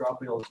and the straw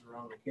bales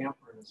around the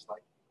camper, and it's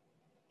like,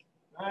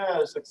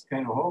 this looks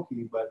kind of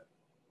hokey, but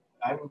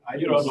I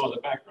You don't know the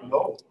background.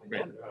 No.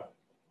 Right. Yeah.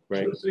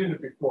 Right. Should have seen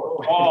it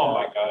before. Oh,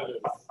 my God.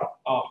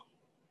 Oh.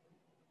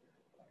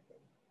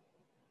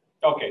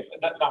 Okay,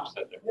 enough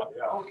said there.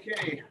 Yeah.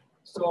 Okay,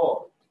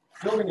 so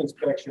building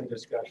inspection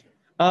discussion.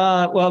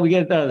 Well, we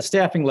get the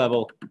staffing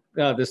level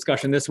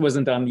discussion. This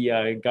wasn't on the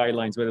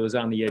guidelines, but it was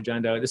on the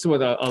agenda. This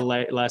was a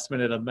last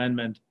minute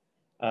amendment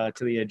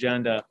to the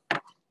agenda.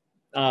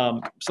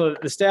 So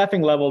the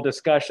staffing level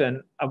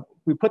discussion,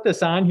 we put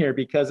this on here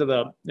because of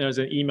there's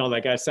an email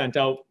that got sent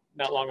out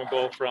not long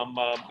ago from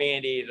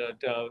Mandy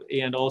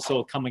and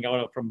also coming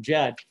out from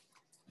Jed,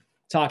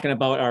 talking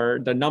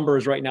about the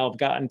numbers right now have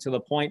gotten to the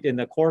point in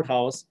the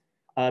courthouse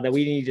that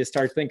we need to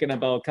start thinking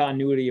about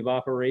continuity of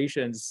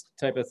operations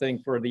type of thing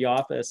for the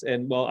office.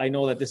 And well, I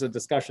know that this is a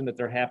discussion that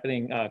they're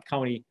happening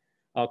county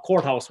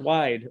courthouse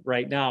wide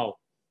right now.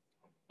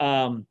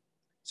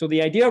 So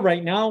the idea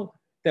right now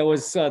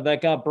that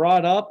got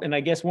brought up, and I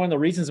guess one of the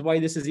reasons why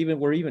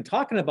we're even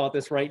talking about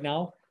this right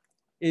now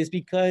is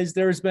because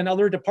there's been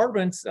other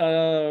departments,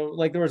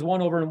 like there was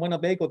one over in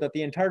Winnebago that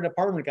the entire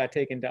department got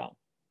taken down.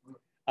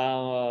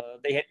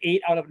 They had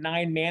 8 out of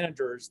 9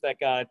 managers that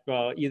got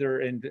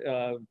either in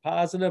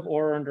positive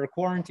or under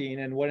quarantine.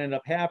 And what ended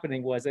up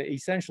happening was it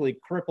essentially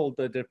crippled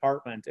the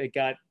department. It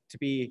got to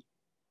be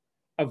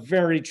a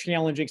very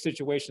challenging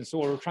situation. So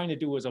what we're trying to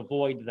do is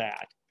avoid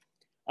that.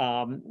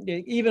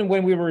 Even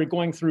when we were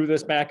going through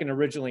this back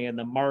originally in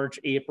the March,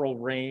 April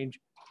range,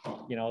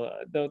 you know,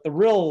 the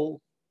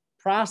real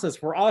process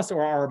for us,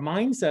 or our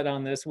mindset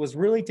on this, was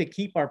really to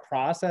keep our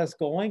process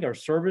going, our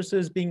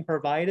services being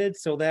provided,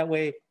 so that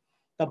way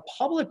the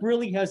public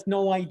really has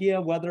no idea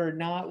whether or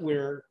not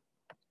we're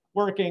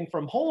working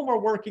from home or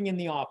working in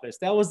the office.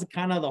 That was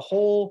kind of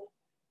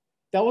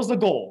that was the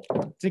goal,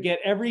 to get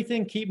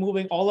everything, keep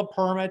moving, all the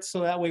permits, so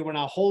that way we're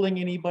not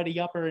holding anybody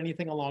up or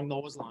anything along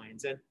those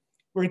lines. And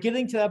we're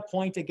getting to that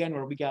point again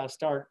where we got to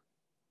start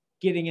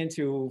getting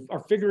into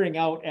or figuring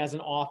out as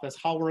an office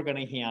how we're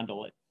going to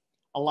handle it.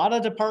 A lot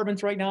of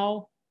departments right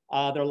now,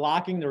 they're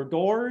locking their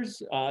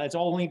doors. It's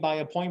only by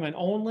appointment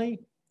only.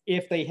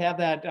 If they have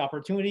that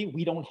opportunity,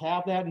 we don't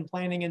have that in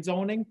planning and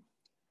zoning.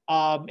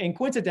 And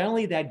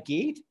coincidentally, that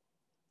gate,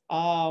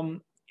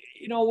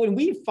 you know, when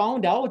we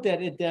found out that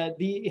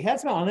it had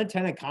some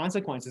unintended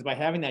consequences by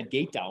having that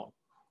gate down,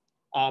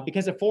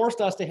 because it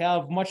forced us to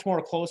have much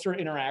more closer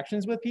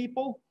interactions with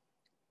people.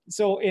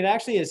 So it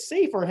actually is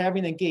safer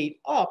having the gate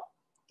up,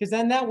 because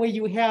then that way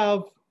you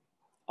have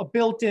a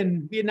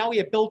built-in, now we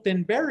have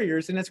built-in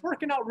barriers, and it's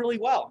working out really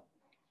well.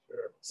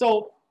 Sure.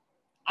 So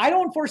I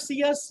don't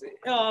foresee us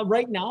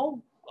right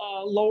now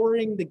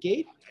lowering the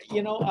gate.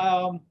 You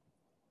know,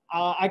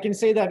 I can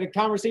say that the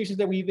conversations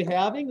that we've been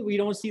having, we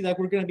don't see that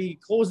we're going to be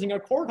closing a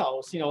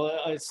courthouse, you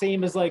know,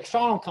 same as like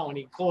Shawnee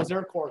County closed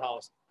their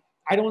courthouse.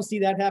 I don't see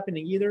that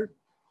happening either,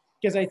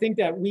 because I think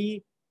that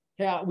we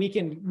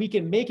can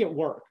make it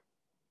work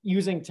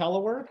using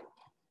telework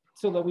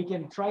so that we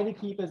can try to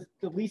keep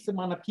the least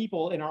amount of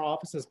people in our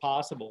office as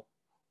possible,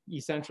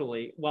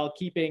 essentially, while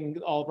keeping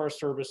all of our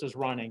services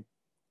running.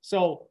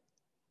 So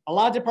a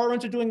lot of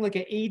departments are doing like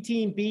an A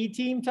team, B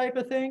team type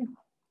of thing,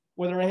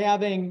 where they're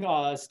having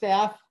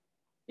staff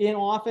in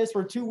office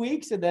for 2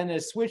 weeks, and then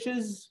it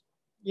switches,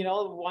 you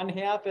know, one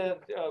half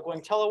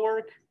going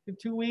telework for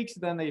 2 weeks,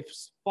 then they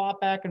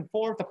swap back and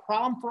forth. The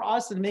problem for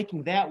us in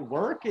making that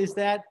work is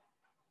that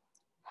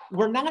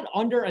we're not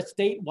under a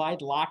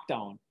statewide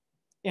lockdown.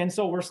 And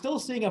so we're still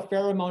seeing a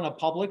fair amount of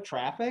public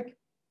traffic.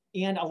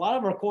 And a lot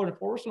of our code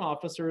enforcement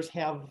officers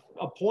have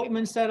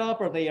appointments set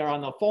up, or they are on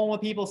the phone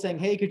with people saying,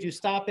 hey, could you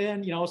stop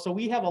in? You know, so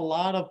we have a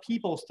lot of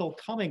people still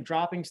coming,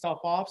 dropping stuff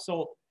off.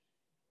 So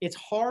it's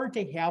hard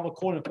to have a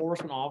code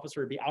enforcement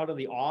officer be out of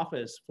the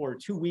office for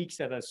 2 weeks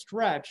at a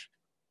stretch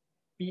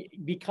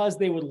because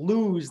they would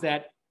lose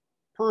that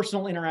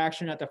personal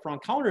interaction at the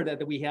front counter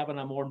that we have on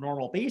a more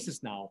normal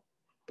basis now.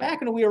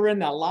 Back when we were in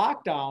that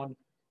lockdown,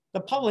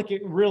 the public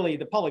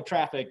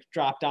traffic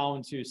dropped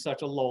down to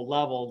such a low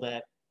level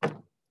that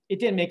it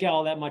didn't make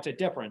all that much a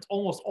difference.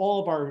 Almost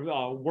all of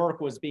our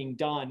work was being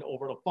done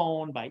over the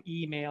phone, by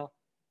email,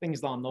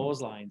 things along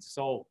those lines.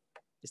 So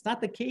it's not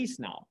the case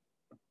now.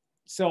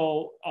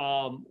 So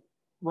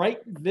right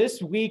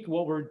this week,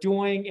 what we're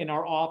doing in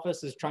our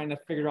office is trying to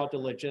figure out the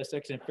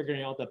logistics and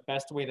figuring out the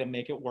best way to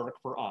make it work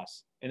for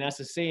us. And that's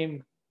the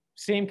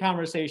same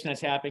conversation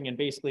that's happening in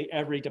basically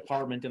every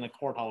department in the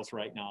courthouse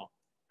right now.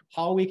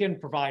 How we can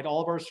provide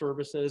all of our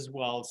services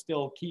while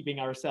still keeping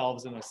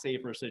ourselves in a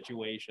safer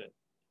situation.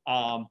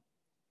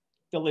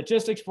 The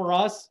logistics for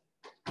us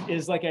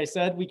is, like I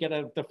said, we get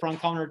the front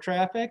counter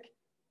traffic.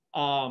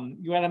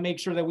 You got to make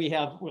sure that we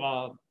have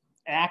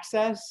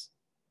access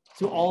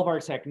to all of our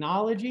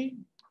technology,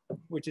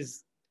 which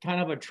is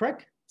kind of a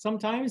trick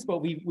sometimes,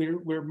 but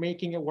we're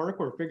making it work.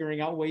 We're figuring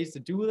out ways to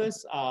do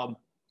this.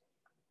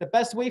 The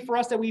best way for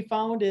us that we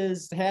found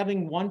is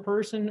having one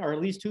person or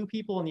at least 2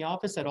 people in the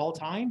office at all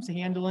times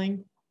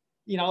handling,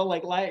 you know,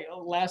 like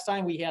last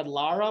time we had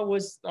Lara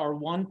was our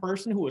one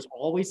person who was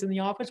always in the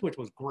office, which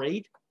was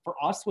great for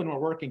us when we're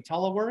working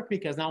telework,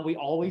 because now we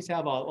always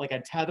have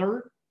a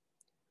tether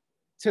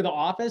to the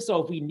office.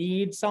 So if we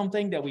need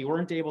something that we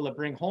weren't able to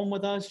bring home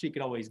with us, she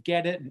could always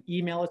get it and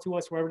email it to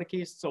us, wherever the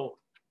case. So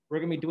we're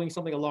gonna be doing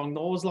something along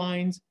those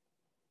lines.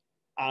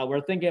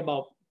 We're thinking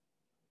about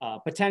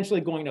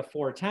potentially going to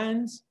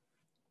 410s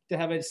to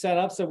have it set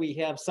up so we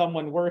have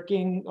someone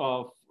working,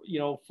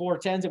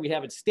 410s, that we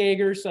have it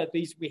staggered, so at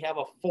least we have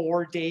a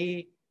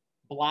 4-day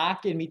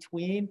block in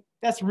between.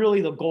 That's really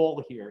the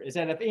goal here, is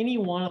that if any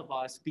one of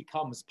us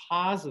becomes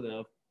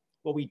positive,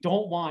 what we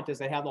don't want is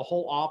to have the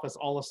whole office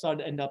all of a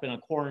sudden end up in a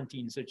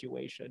quarantine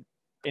situation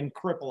and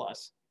cripple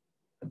us.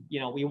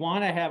 You know, we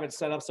want to have it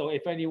set up so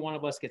if any one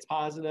of us gets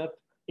positive,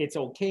 it's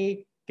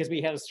okay, because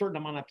we had a certain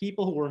amount of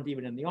people who weren't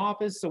even in the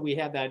office. So we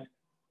had that,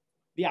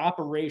 the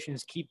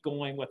operations keep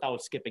going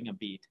without skipping a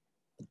beat.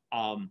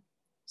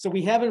 So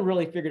we haven't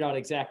really figured out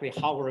exactly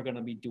how we're going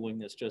to be doing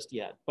this just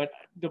yet. But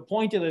the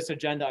point of this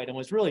agenda item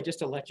was really just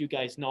to let you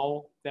guys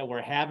know that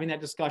we're having that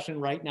discussion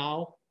right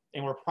now,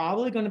 and we're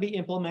probably going to be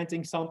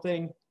implementing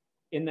something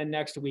in the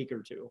next week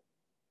or 2.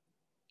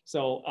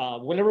 So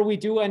whatever we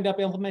do end up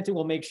implementing,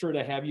 we'll make sure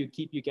to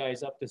keep you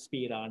guys up to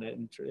speed on it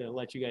and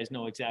let you guys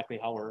know exactly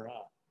how we're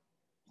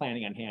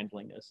planning on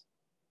handling this.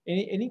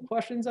 Any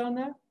questions on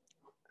that?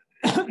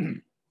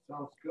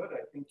 Sounds good.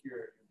 I think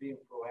you're being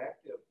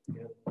proactive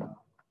in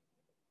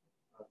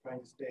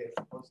trying to stay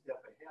 1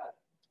 step ahead.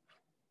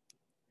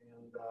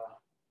 And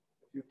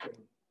if you can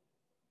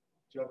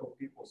juggle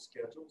people's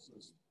schedules,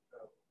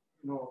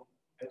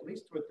 at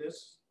least with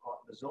this,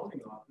 the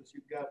zoning office,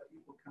 you've got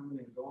people coming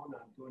and going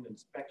on doing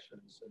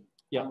inspections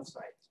and on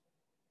sites.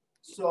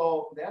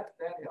 So that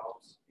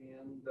helps.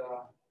 And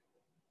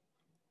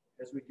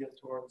as we get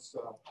towards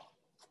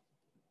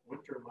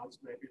winter months,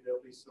 maybe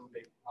there'll be some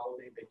big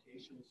holiday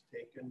vacations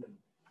taken,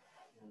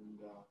 and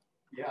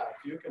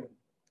if you can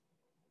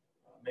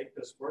make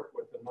this work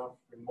with enough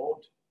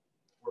remote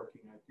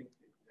working, I think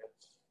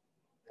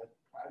that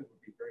probably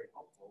would be very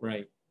helpful.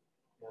 Right.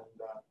 And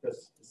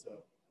this is the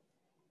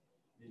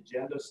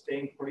agenda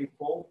staying pretty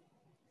full.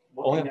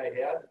 Looking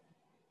ahead.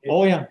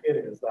 It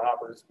is the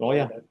hoppers.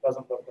 It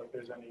doesn't look like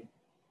there's any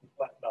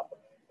letting up or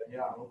anything.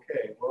 Yeah.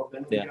 Okay. Well,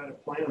 then we got to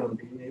plan on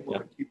being able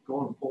to keep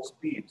going full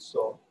speed.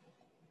 So.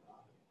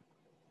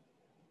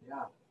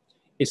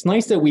 It's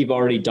nice that we've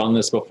already done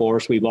this before,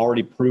 so we've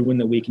already proven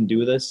that we can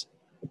do this.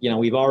 You know,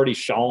 we've already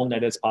shown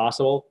that it's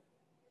possible.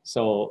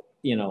 So,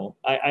 you know,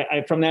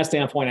 I from that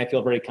standpoint, I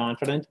feel very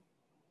confident.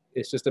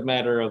 It's just a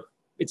matter of,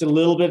 it's a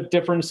little bit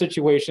different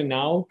situation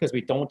now because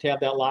we don't have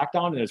that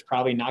lockdown, and there's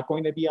probably not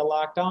going to be a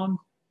lockdown.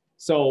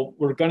 So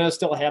we're gonna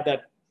still have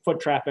that foot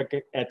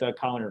traffic at the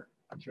counter,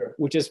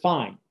 which is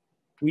fine.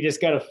 We just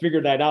got to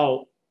figure that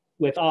out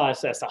with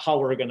us as to how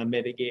we're gonna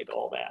mitigate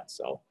all that,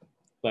 so.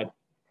 But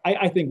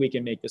I think we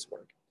can make this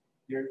work.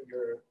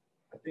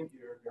 I think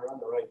you're on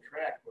the right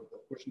track with the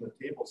pushing the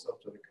tables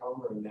up to the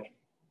counter and that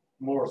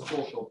more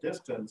social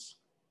distance,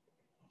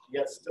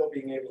 yet still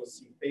being able to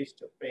see face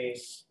to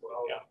face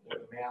with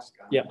a mask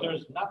on. Yeah.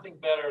 There's nothing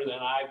better than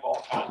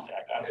eyeball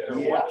contact. I don't care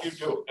Yes. what you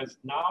do, because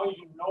now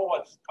you know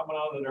what's coming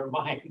out of their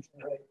minds.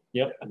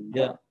 Yep,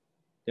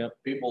 yeah.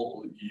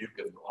 People, you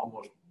can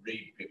almost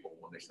read people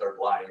when they start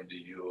lying to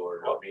you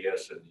or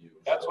BSing you.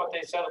 That's what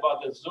they said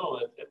about this Zoom.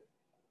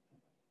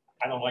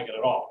 I don't like it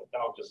at all.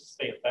 I'll just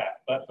say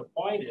that. But the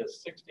point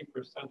is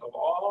 60% of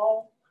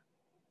all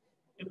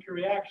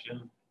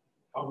interaction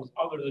comes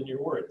other than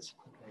your words.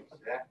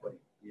 Exactly.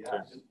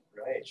 Yeah.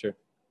 Right. Sure.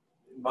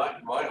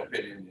 My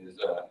opinion is,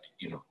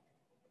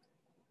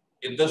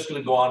 if this is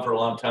going to go on for a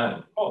long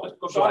time. Oh, this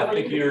goes So on I for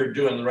think years. you're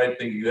doing the right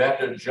thing. You have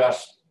to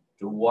adjust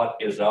to what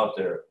is out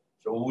there.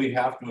 So we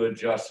have to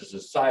adjust as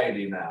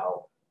society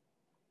now.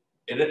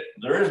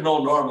 There is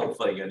no normal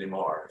thing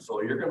anymore.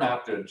 So you're going to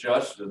have to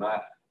adjust. And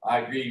I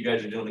agree, you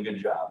guys are doing a good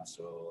job.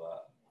 So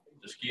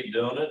just keep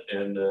doing it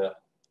and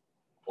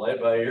play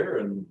it by ear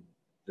and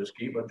just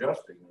keep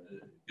adjusting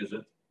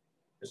because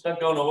it's not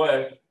going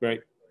away.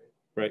 Right.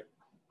 Right.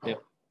 Yeah.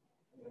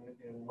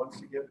 And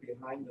once you get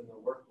behind in the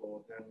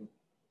workload,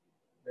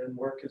 then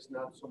work is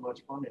not so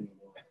much fun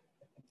anymore.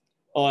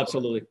 Oh,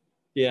 absolutely.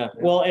 Yeah.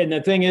 Well, and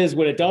the thing is,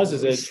 what it does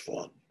is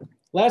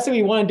last thing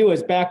we want to do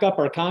is back up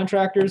our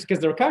contractors because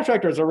their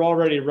contractors are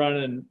already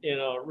running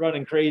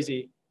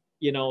crazy.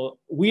 We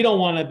don't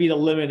want to be the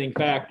limiting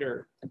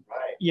factor.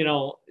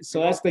 Right.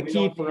 So that's the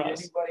key for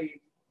us.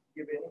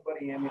 Give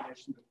anybody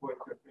ammunition to point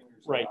their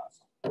fingers Right. at us.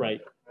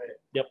 Right.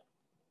 Yep.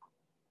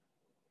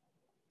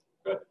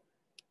 Good.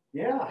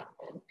 Yeah.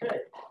 Okay.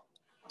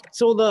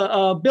 So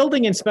the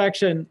building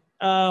inspection,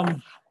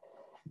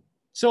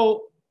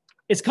 so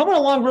it's coming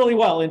along really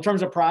well in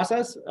terms of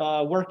process,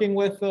 working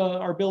with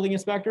our building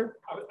inspector.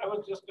 I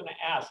was just going to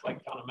ask,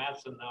 like Town of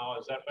Matson now,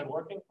 has that been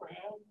working for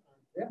him?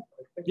 Yeah.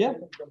 I think Yeah.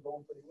 it's been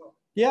going pretty well.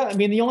 Yeah, I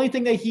mean, the only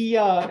thing that he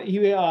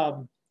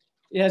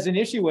has an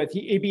issue with,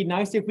 it'd be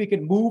nice if we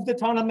could move the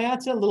Town of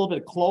Matson a little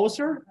bit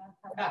closer.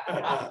 Not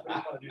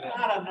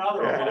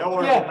another Yeah,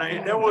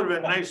 one. that would have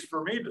been nice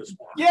for me to.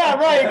 Yeah,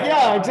 right,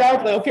 yeah,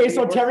 exactly. Okay,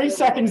 so Terry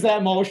seconds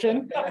that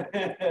motion.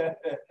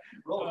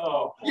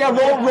 Oh. Yeah,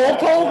 roll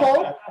call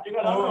vote. You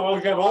got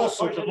We got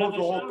also to move the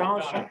whole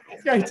township.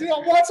 Yeah,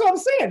 well, that's what I'm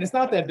saying. It's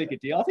not that big a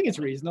deal. I think it's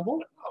reasonable.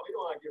 No, we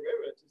don't want to get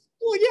rid of it.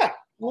 Well, yeah,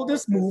 we'll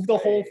just move the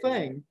whole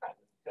thing.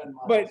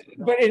 But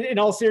in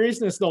all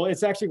seriousness, though,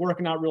 it's actually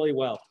working out really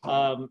well.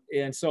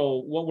 And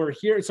so what we're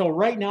here, so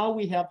right now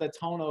we have the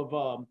town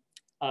of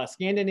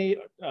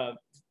Scandinavia,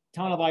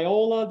 town of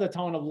Iola, the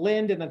town of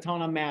Lind, and the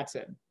town of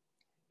Matson.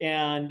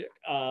 And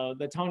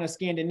the town of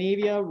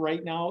Scandinavia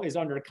right now is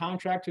under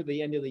contract to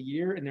the end of the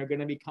year, and they're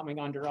going to be coming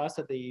under us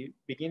at the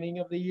beginning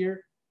of the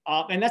year.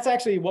 And that's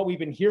actually what we've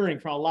been hearing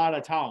from a lot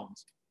of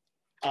towns.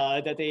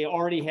 That they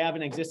already have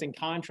an existing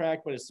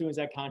contract, but as soon as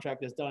that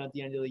contract is done at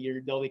the end of the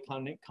year, they'll be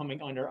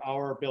coming under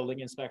our building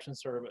inspection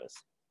service.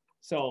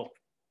 So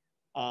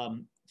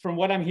from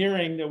what I'm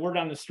hearing, the word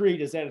on the street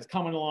is that it's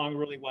coming along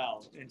really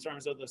well in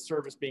terms of the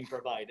service being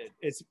provided.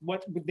 It's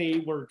what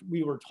we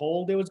were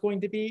told it was going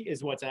to be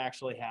is what's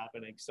actually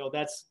happening. So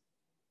that's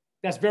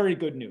very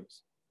good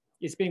news.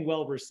 It's being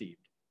well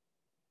received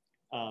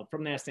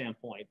from that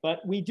standpoint. But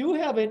we do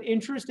have an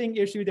interesting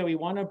issue that we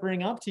want to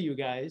bring up to you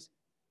guys.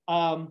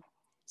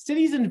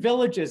 Cities and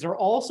villages are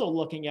also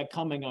looking at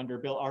coming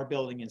under our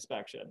building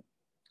inspection.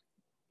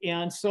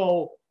 And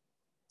so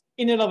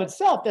in and of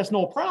itself, that's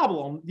no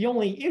problem. The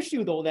only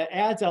issue though that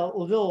adds a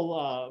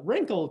little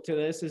wrinkle to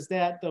this is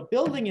that the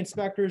building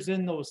inspectors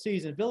in those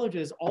cities and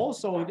villages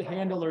also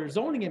handle their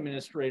zoning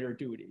administrator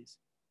duties.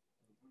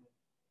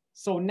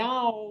 So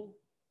now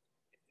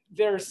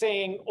they're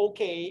saying,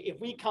 okay,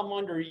 if we come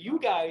under you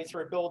guys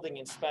for building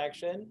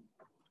inspection,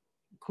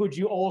 could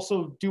you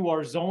also do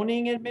our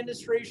zoning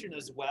administration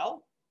as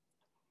well?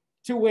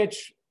 To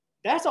which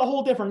that's a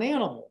whole different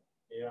animal.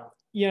 Yeah.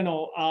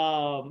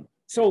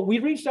 So we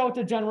reached out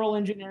to General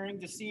Engineering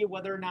to see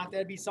whether or not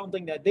that'd be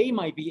something that they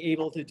might be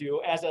able to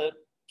do as a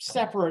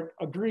separate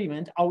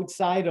agreement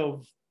outside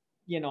of,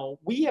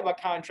 we have a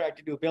contract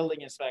to do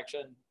building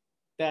inspection.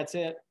 That's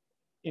it.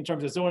 In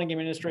terms of zoning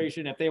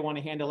administration, if they want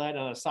to handle that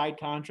on a side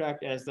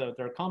contract as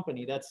their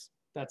company, that's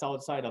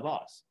outside of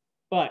us.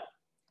 But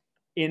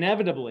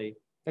inevitably,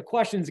 the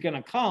question is going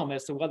to come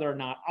as to whether or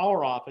not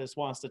our office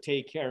wants to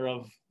take care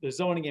of the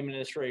zoning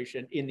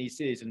administration in these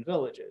cities and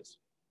villages.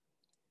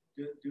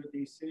 Do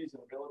these cities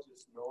and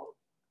villages know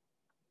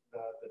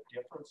the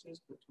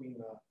differences between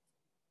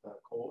the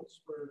codes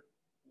for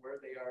where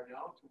they are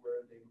now to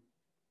where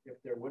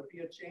if there would be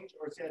a change,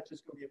 or is that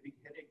just going to be a big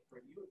headache for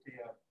you to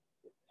have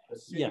the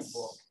city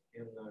book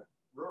in the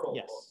rural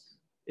book?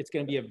 It's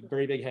going to be a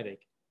very big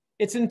headache.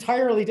 It's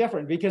entirely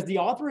different because the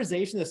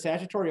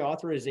statutory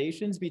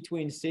authorizations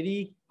between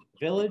city,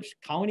 village,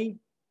 county,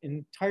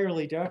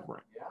 entirely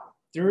different. Yeah.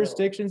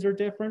 Jurisdictions are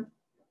different.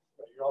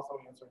 But you're also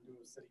answering to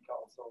the city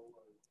council.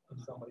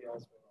 somebody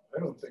else. I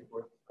don't think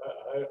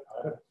I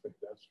don't think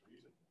that's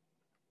reasonable.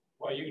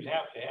 Well, you'd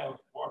have to have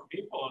more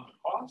people and the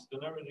cost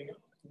and everything else.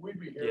 We'd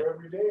be here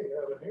every day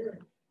having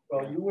hearings.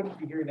 Well, you wouldn't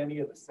be hearing any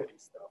of the city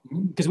stuff.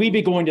 Because we'd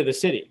be going to the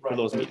city for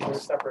those Their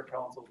meetings. separate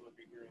councils would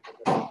be hearing the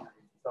different hearings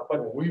and stuff.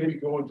 But We'd be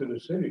going to the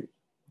city.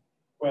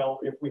 well,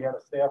 if we had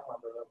a staff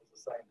member that was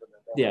assigned to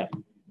that. Yeah,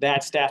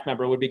 that staff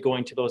member would be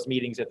going to those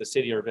meetings at the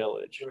city or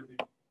village. It would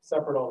be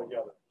separate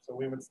altogether. So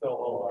we would still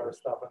hold our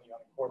stuff in the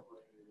unincorporated.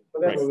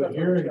 But Right. that's, So the that's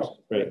hearings,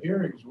 Right. the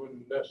hearings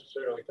wouldn't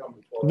necessarily come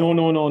before. No,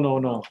 no, no, no,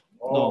 no,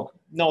 Oh, no,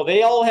 no.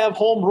 They all have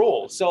home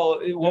rules. So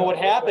what would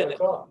happen?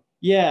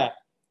 Yeah.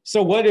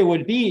 So what it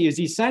would be is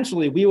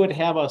essentially we would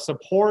have a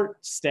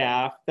support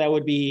staff that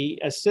would be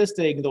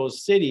assisting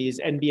those cities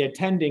and be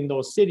attending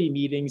those city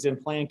meetings and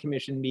plan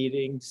commission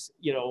meetings,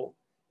 you know.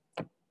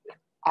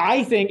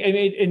 I think, I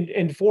mean,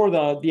 and for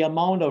the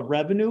amount of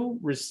revenue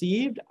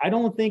received, I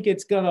don't think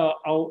it's gonna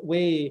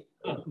outweigh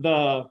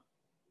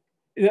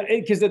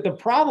because the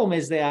problem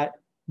is that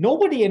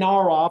nobody in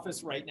our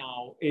office right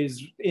now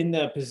is in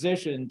the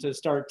position to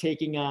start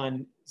taking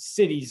on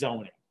city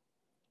zoning.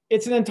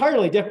 It's an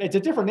entirely different, it's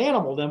a different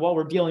animal than what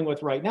we're dealing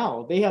with right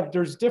now.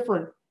 There's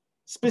different,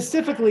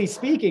 specifically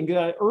speaking,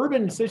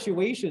 urban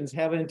situations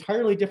have an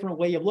entirely different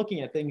way of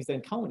looking at things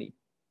than county.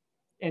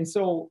 And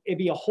so it'd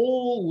be a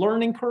whole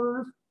learning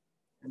curve.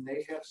 And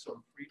they have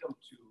some freedom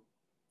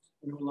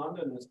to, New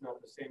London is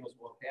not the same as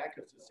Wapaka,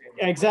 it's the same.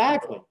 As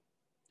Exactly.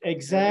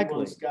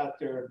 Exactly. Everyone's got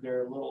their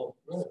little,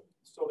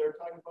 so they're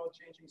talking about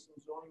changing some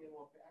zoning in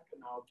Wapaka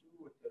now too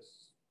with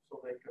this, so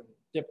they can.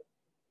 Yep.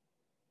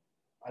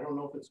 I don't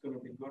know if it's gonna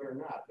be good or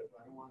not, but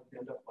I don't want it to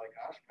end up like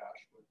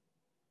Oshkosh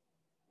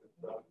with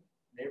the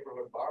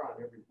neighborhood bar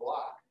on every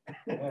block.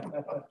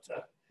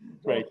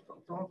 Right.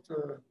 Don't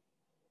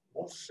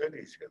most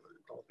cities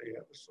don't they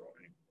have a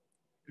zoning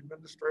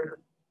administrator?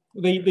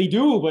 They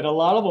do, but a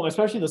lot of them,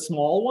 especially the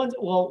small ones.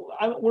 Well,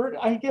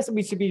 I guess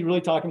we should be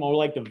really talking about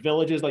like the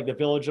villages, like the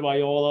village of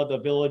Iola, the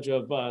village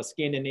of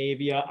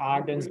Scandinavia,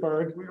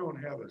 Ogdensburg. We don't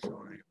have a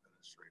zoning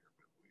administrator,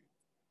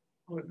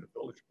 but we in the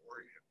village of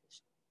Oregon.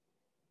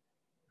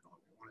 You know,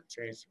 if you want to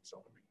change some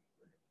zoning,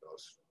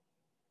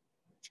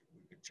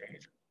 we can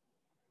change it.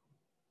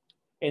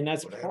 And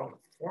that's but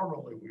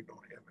formally we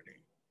don't have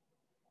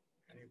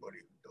anybody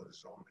who does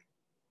zoning.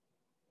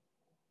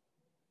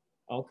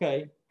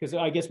 okay. Because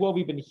I guess what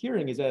we've been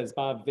hearing is that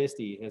Bob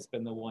Visti has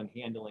been the one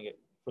handling it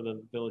for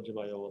the village of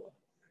Iola. All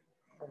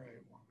right,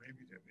 well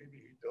maybe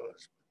he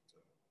does.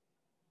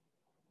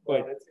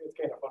 But it's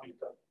kind of funny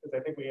because I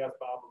think we asked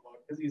Bob about,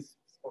 because he's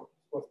supposed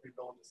to be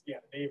building the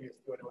Scandinavian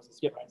too, and it was a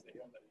surprise to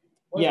him that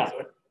he Yeah,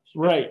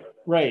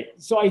 right.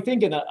 So I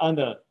think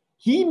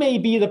he may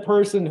be the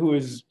person who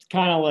is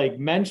kind of like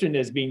mentioned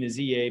as being the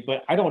ZA,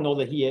 but I don't know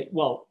that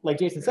like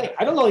Jason said,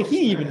 I don't know that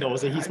he even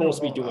knows that he's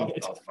supposed to be doing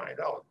it. I'll find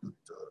out. But,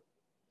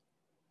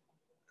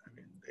 I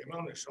mean, the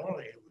amount of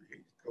zoning,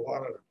 you go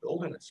out on a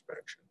building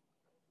inspection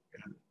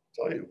and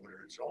tell you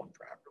whether it's zoned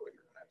properly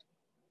or not.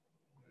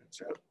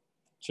 That's it.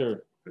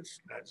 Sure. If it's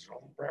not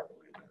zoned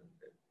properly, then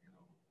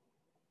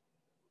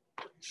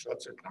he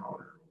shuts it down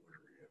or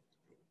whatever you have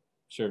to do.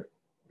 Sure.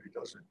 But he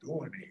doesn't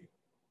do any.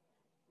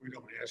 We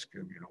don't ask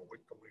him, what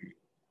can we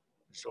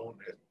zone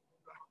that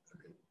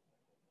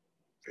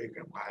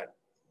vacant lot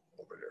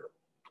over there.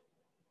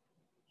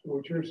 So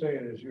what you're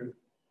saying is you're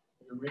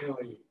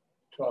really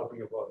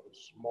talking about the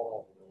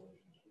small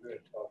villages. You're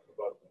really talking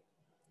about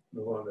the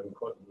New London,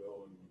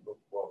 Clintonville, and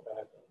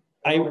Wapaka.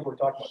 I don't think we're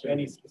talking about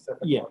any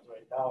specific Yeah. ones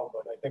right now,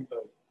 but I think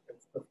the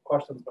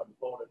question's been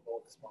floated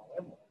both small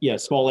and large. Yeah,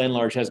 small and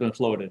large has been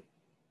floated.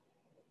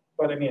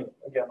 But I mean,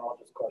 again, all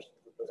just questions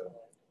at this point.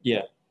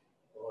 Yeah.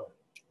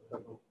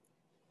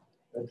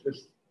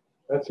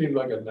 That seems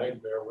like a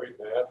nightmare waiting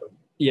to happen.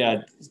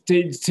 Yeah,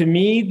 to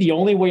me, the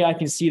only way I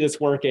can see this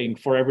working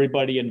for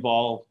everybody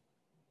involved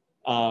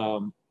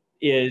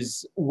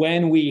is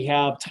when we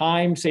have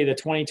time, say the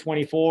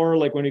 2024,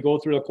 like when we go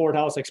through the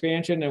courthouse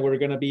expansion and we're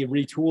going to be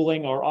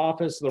retooling our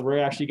office, so we're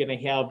actually going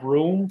to have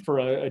room for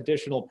an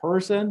additional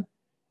person.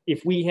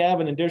 If we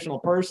have an additional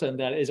person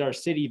that is our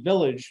city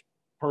village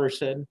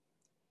person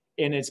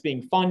and it's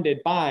being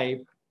funded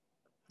by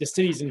the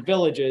cities and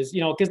villages,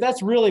 because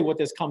that's really what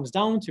this comes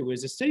down to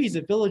is the cities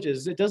and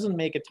villages, it doesn't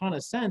make a ton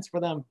of sense for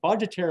them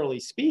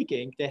budgetarily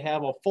speaking to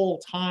have a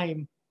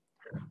full-time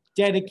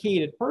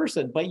dedicated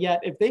person. But yet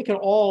if they could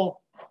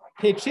all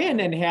pitch in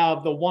and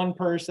have the one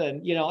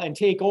person, and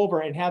take over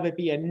and have it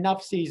be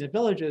enough cities and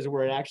villages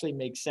where it actually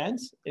makes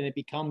sense and it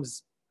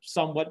becomes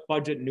somewhat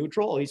budget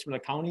neutral, at least from the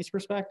county's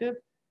perspective.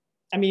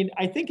 I mean,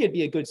 I think it'd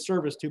be a good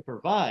service to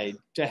provide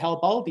to help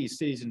out these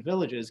cities and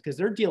villages because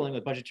they're dealing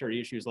with budgetary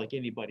issues like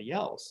anybody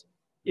else.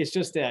 It's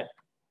just that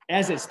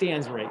as it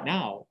stands right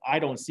now, I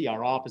don't see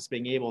our office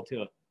being able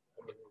to.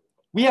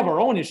 We have our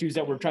own issues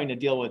that we're trying to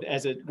deal with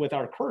with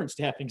our current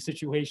staffing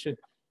situation,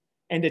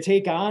 and to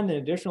take on the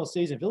additional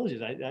cities and villages,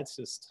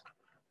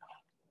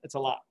 that's a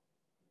lot.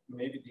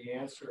 Maybe the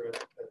answer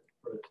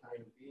for the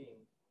time being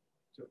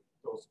to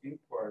those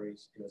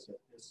inquiries is at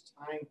this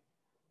time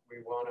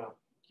we want to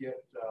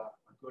get a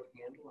good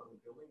handle on the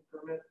building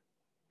permit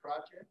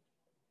project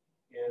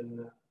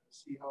and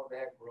see how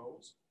that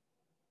grows.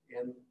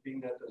 And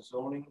being that the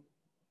zoning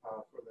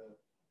for the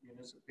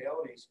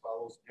municipalities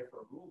follows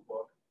different rule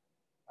book,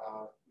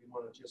 we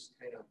want to just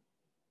kind of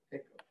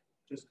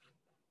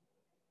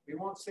we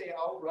won't say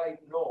outright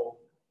no,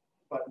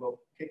 but we'll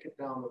kick it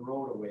down the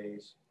road a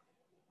ways,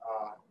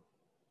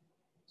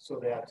 so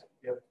that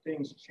if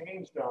things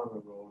change down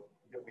the road,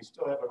 that we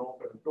still have an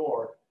open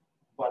door,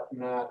 but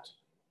not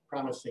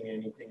promising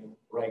anything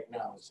right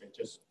now. So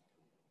just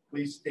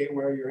please stay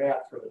where you're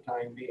at for the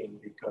time being,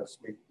 because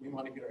we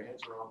want to get our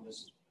heads around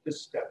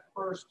this step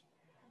first,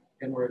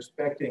 and we're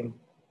expecting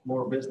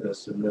more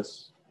business in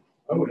this.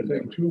 I would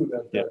think too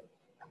that the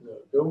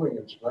building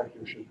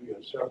inspector should be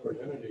a separate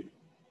entity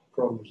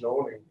from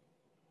zoning,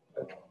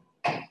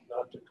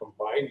 not to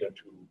combine the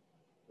two,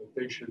 that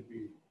they should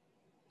be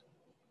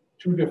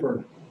two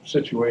different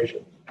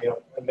situations. Yeah,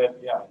 and then,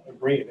 yeah,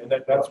 agreed, and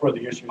that's where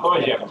the issue is. Oh,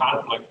 yeah,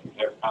 conflict,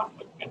 their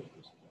conflict of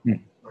interest.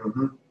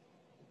 Mm-hmm.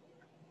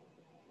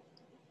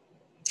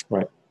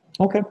 Right.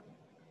 Okay.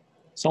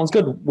 Sounds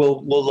good.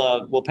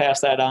 We'll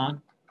pass that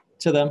on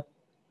to them,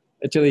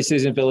 to these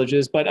seasoned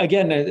villages. But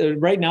again,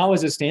 right now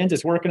as it stands,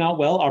 it's working out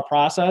well. Our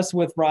process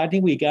with Rodney,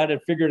 we got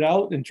it figured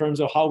out in terms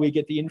of how we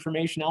get the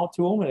information out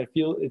to them, and I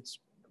feel it's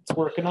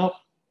working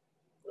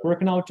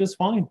out just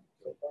fine.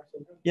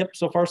 Yep,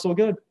 so far so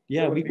good.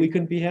 Yeah, we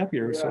couldn't be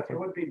happier. Yeah, So it far.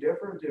 would be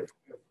different if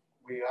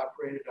we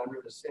operated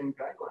under the same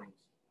guidelines.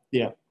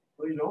 Yeah,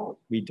 We don't.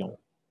 we don't.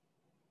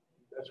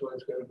 That's why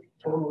it's got to be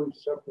totally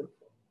separate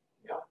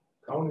from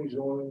county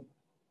zoning,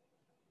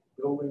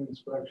 building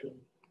inspection,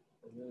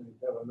 and then you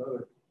have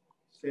another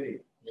City,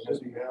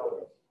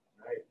 municipality,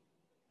 right?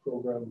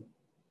 program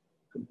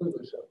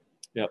completely separate.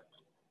 Yep.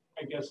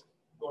 I guess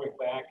going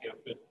back, if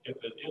it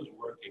is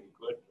working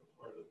good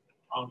for the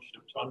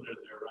townships under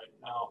there right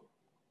now,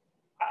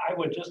 I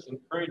would just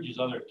encourage these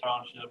other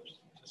townships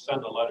to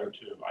send a letter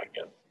to, I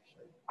guess.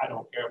 I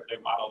don't care if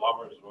they model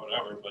lovers or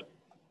whatever, but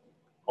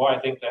boy, I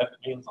think that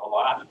means a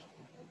lot.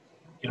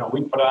 You know,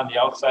 we put on the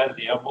outside of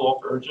the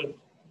envelope urgent.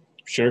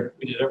 Sure.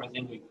 We did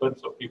everything we could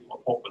so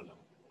people opened them.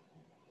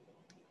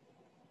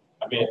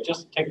 I mean, it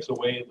just takes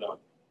away the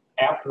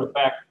after the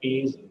fact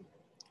fees and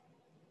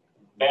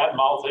bad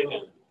mouthing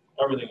and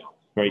everything else.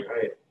 Right.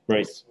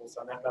 Right. We'll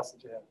send that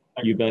message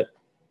in. You bet.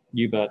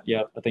 You bet.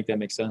 Yeah, I think that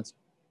makes sense.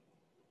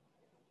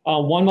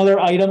 One other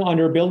item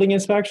under building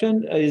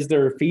inspection is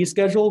their fee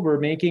schedule. We're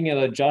making an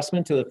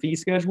adjustment to the fee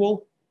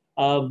schedule.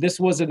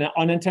 This was an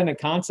unintended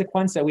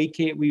consequence that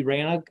we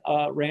ran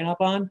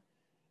up on.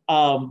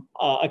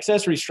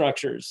 Accessory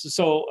structures.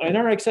 So in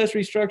our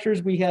accessory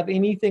structures, we have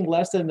anything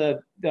less than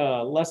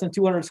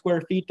 200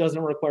 square feet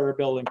doesn't require a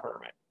building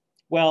permit.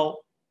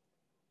 Well,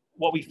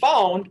 what we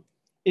found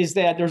is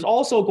that there's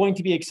also going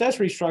to be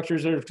accessory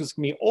structures that are just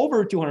going to be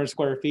over 200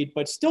 square feet,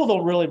 but still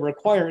don't really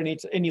require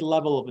any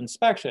level of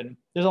inspection.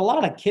 There's a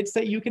lot of kits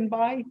that you can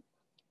buy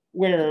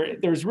where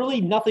there's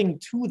really nothing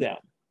to them.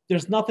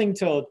 There's nothing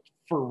for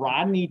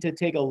Rodney to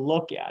take a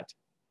look at.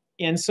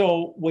 And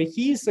so what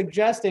he's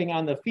suggesting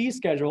on the fee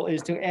schedule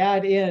is to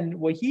add in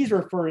what he's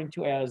referring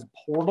to as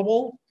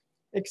portable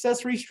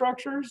accessory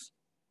structures.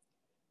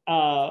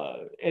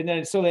 And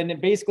then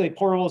basically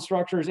portable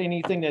structures,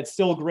 anything that's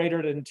still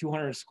greater than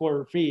 200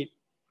 square feet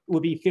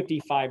would be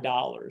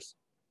 $55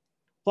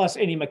 plus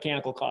any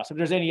mechanical costs. If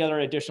there's any other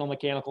additional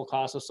mechanical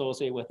costs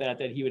associated with that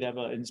he would have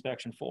an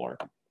inspection for.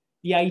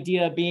 The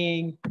idea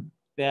being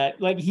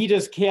that like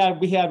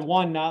we had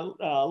one not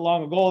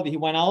long ago that he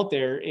went out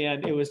there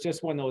and it was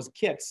just one of those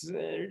kits.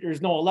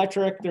 There's no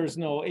electric, there's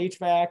no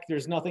HVAC,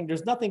 there's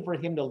nothing for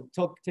him to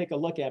take a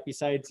look at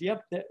besides,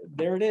 yep,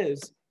 there it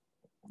is,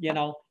 you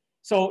know?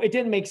 So it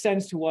didn't make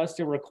sense to us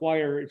to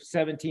require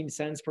 17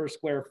 cents per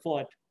square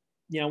foot,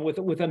 you know,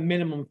 with a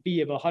minimum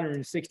fee of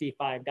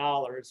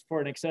 $165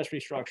 for an accessory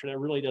structure that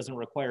really doesn't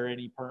require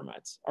any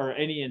permits or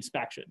any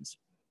inspections.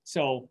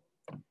 So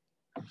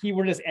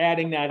we're just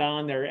adding that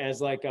on there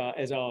as a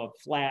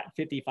flat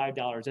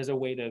 $55 as a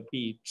way to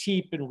be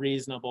cheap and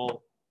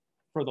reasonable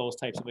for those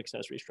types of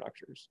accessory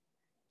structures.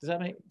 Does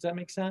that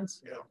make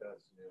sense? Yeah, it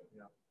does.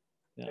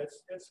 Yeah.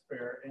 It's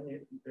fair,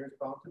 and there's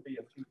bound to be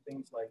a few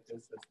things like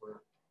this as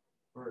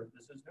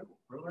this is new.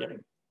 We're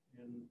learning,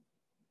 and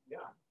yeah,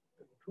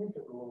 tweak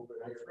it a little bit.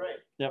 That's right.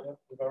 Yep.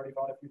 We've already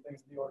found a few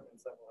things in the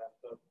ordinance that we'll have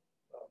to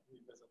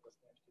revisit this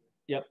next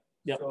year.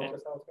 Yep. So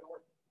that's how it's going to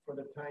work. For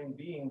the time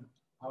being,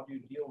 how do you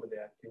deal with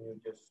that? Can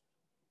you just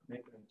make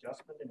an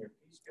adjustment in your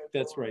fee schedule?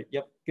 That's right.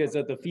 Yep. Because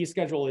the fee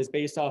schedule is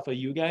based off of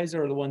you guys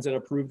are the ones that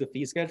approve the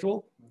fee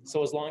schedule. Mm-hmm.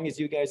 So as long as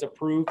you guys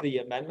approve the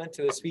amendment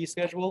to this fee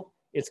schedule,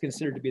 it's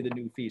considered to be the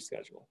new fee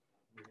schedule.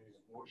 We need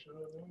a motion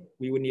on that?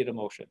 We would need a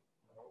motion.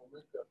 I'll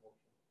make that motion.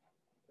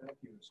 Thank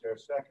you. Is there a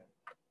second?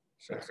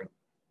 Second.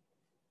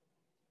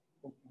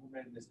 Who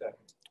made the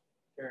second?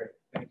 Carrie,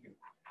 thank you.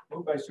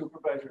 Moved by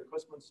Supervisor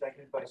Kussman,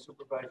 seconded by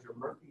Supervisor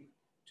Murphy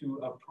to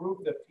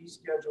approve the fee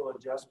schedule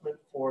adjustment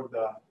for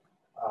the,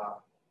 how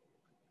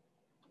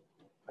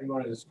do you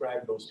want to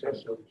describe those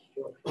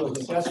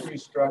accessory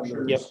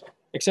structures? Yep.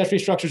 accessory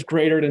structures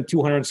greater than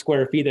 200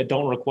 square feet that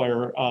don't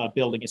require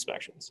building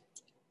inspections.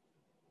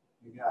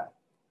 You got it.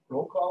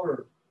 Roll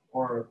call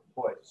or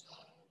voice?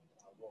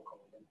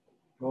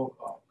 Roll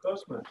call.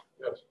 Kussman.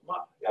 Yes.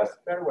 Mott. Yes.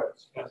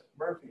 Fairwitz. Yes.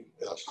 Murphy.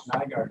 Yes.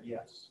 Nygaard,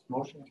 yes.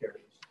 Motion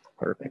carries.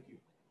 Perfect. Thank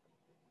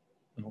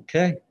you.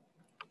 Okay.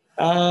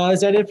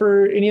 Is that it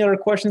for any other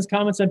questions,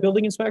 comments on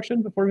building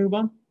inspection before we move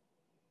on?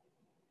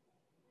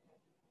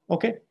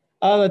 Okay.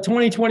 The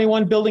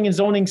 2021 building and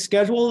zoning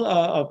schedule,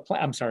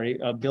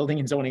 building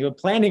and zoning,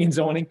 planning and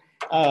zoning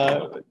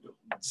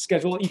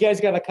schedule. You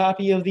guys got a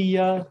copy of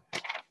the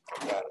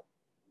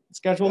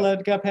schedule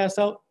that got passed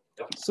out?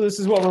 So this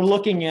is what we're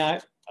looking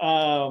at,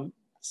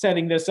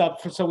 setting this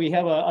up so we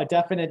have a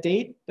definite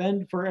date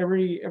then for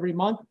every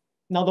month.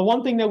 Now, the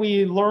one thing that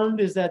we learned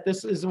is that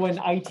this is when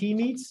IT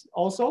meets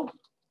also.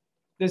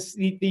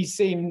 These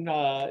same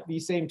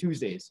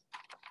Tuesdays.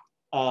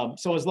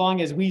 So as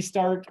long as we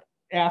start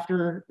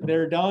after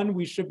they're done,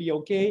 we should be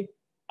okay.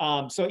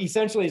 So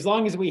essentially, as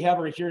long as we have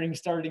our hearing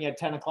starting at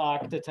 10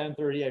 o'clock to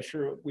 10:30, I'm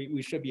sure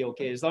we should be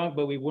okay.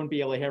 But we wouldn't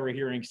be able to have our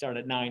hearing start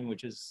at 9,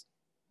 which is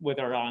with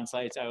our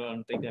on-sites. I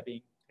don't think that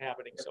be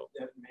happening. So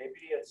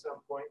Maybe at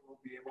some point we'll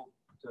be able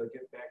to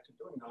get back to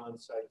doing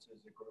on-sites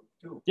as a group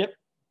too. Yep.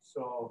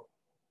 So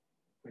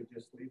we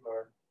just leave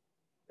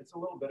it's a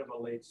little bit of a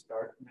late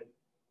start and it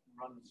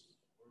runs,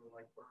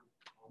 we're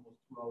almost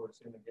 2 hours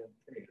in again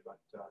today, but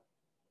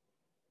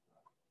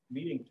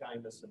meeting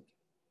time isn't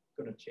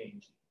going to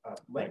change.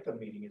 Length of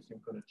meeting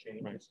isn't going to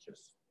change. Right. It's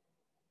just,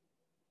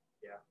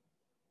 yeah.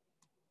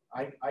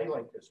 I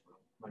like this room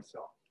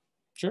myself.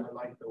 Sure. I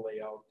like the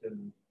layout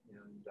and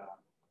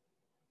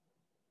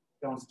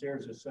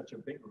downstairs is such a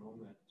big room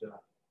that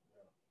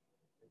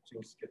it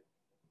seems to get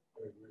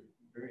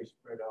very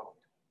spread out.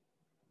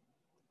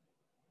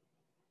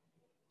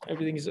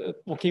 everything's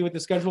okay with the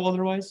schedule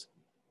otherwise?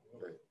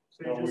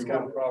 So we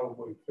can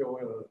probably fill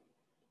in a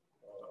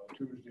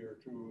Tuesday or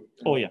two.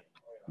 Oh, yeah.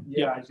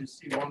 Yeah, I just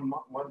see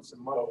once a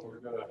month. We're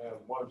gonna have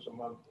once a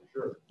month for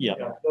sure. Yeah.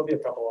 There'll be a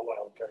couple of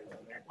wild cards in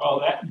there.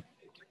 Well,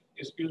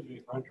 excuse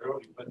me for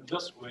interrupting, but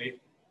this way,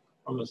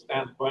 from the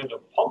standpoint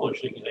of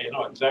publishing, they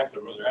know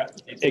exactly where they're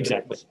at.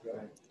 Exactly.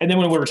 And then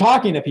when we're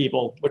talking to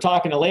people, we're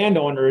talking to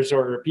landowners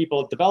or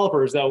people,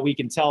 developers, though, we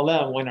can tell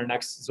them when our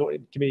next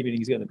committee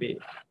meeting is going to be.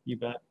 You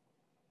bet.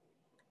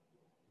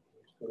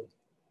 Okay,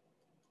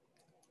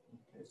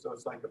 so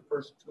it's like the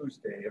first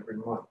Tuesday every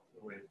month,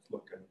 the way it's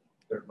looking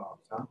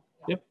thereabouts, huh?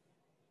 Yep.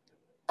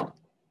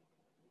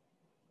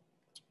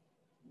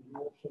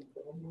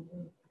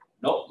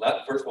 Nope, not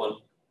the first one.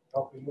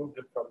 Oh, we moved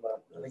it from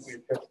the, I think we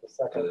pitched the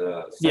second.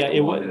 Yeah,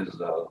 it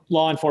was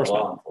law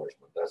enforcement. Law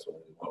enforcement, that's what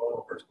it is. Oh,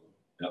 the first one.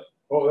 Yep.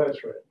 Oh,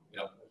 that's right.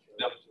 Yep.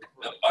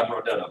 I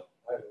brought that up.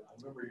 I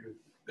remember you.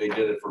 They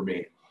did it for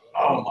me.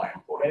 Oh, my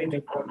boy.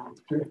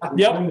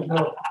 Yep.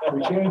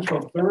 We changed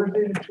from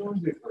Thursday to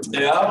Tuesday.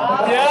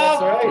 Yeah.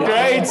 Yeah,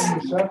 great.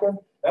 Second.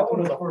 That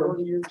one was a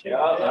 40-year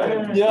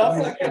change.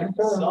 Yeah.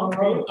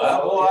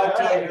 Well, I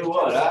tell you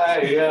what, I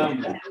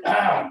am.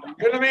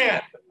 You're the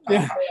man.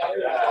 Yeah.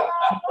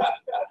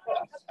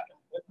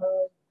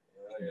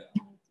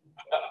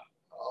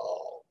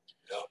 Oh,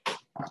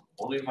 yeah.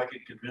 Only if I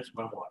could convince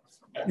my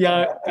wife.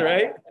 Yeah,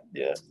 right?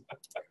 Yeah.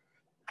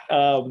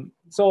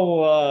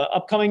 So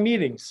upcoming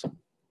meetings.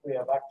 We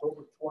have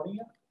October 20th,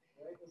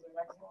 right, is the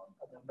next one,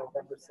 and then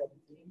November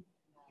 17th,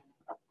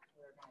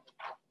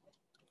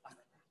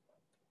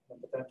 and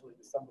potentially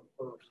December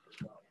 1st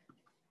as well.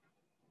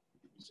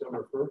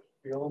 December 1st.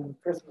 Feeling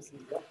Christmas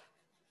Eve, yep.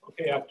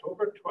 Okay,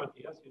 October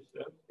 20th, you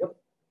said. Yep.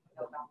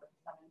 November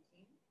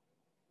 17th,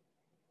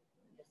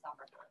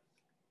 December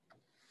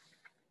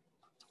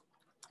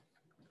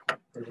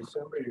 1st. For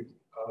December,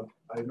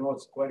 I know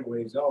it's quite a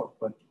ways out,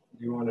 but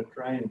do you want to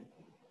try and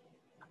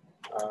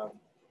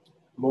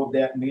move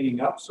that meeting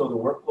up so the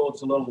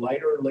workload's a little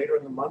lighter later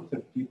in the month if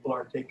people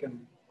are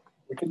taking,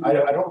 I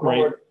don't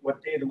know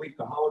what day of the week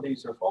the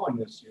holidays are falling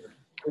this year.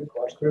 Good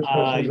question.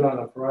 Christmas is on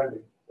a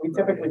Friday. We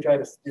typically try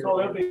to steer So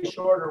away. there'll be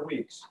shorter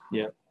weeks.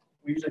 Yeah.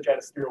 We usually try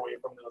to steer away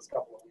from those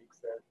couple of weeks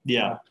there.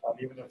 Yeah.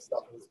 Even if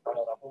stuff is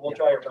piled up, but we'll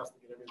try our best to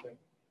get everything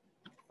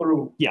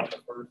through. Yeah. on the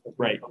first. If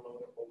we Right. can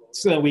load it, we'll load it.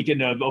 So that we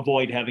can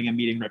avoid having a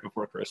meeting right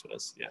before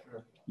Christmas. Yeah.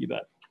 Sure. You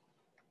bet.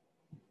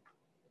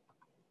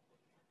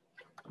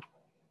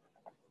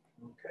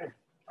 Okay.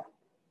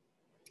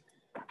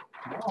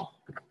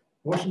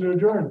 Motion to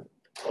adjourn.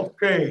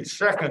 Okay,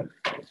 second.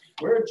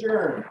 We're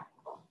adjourned.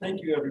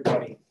 Thank you,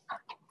 everybody.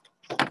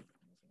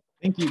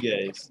 Thank you,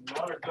 guys.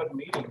 Another good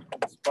meeting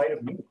in spite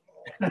of me.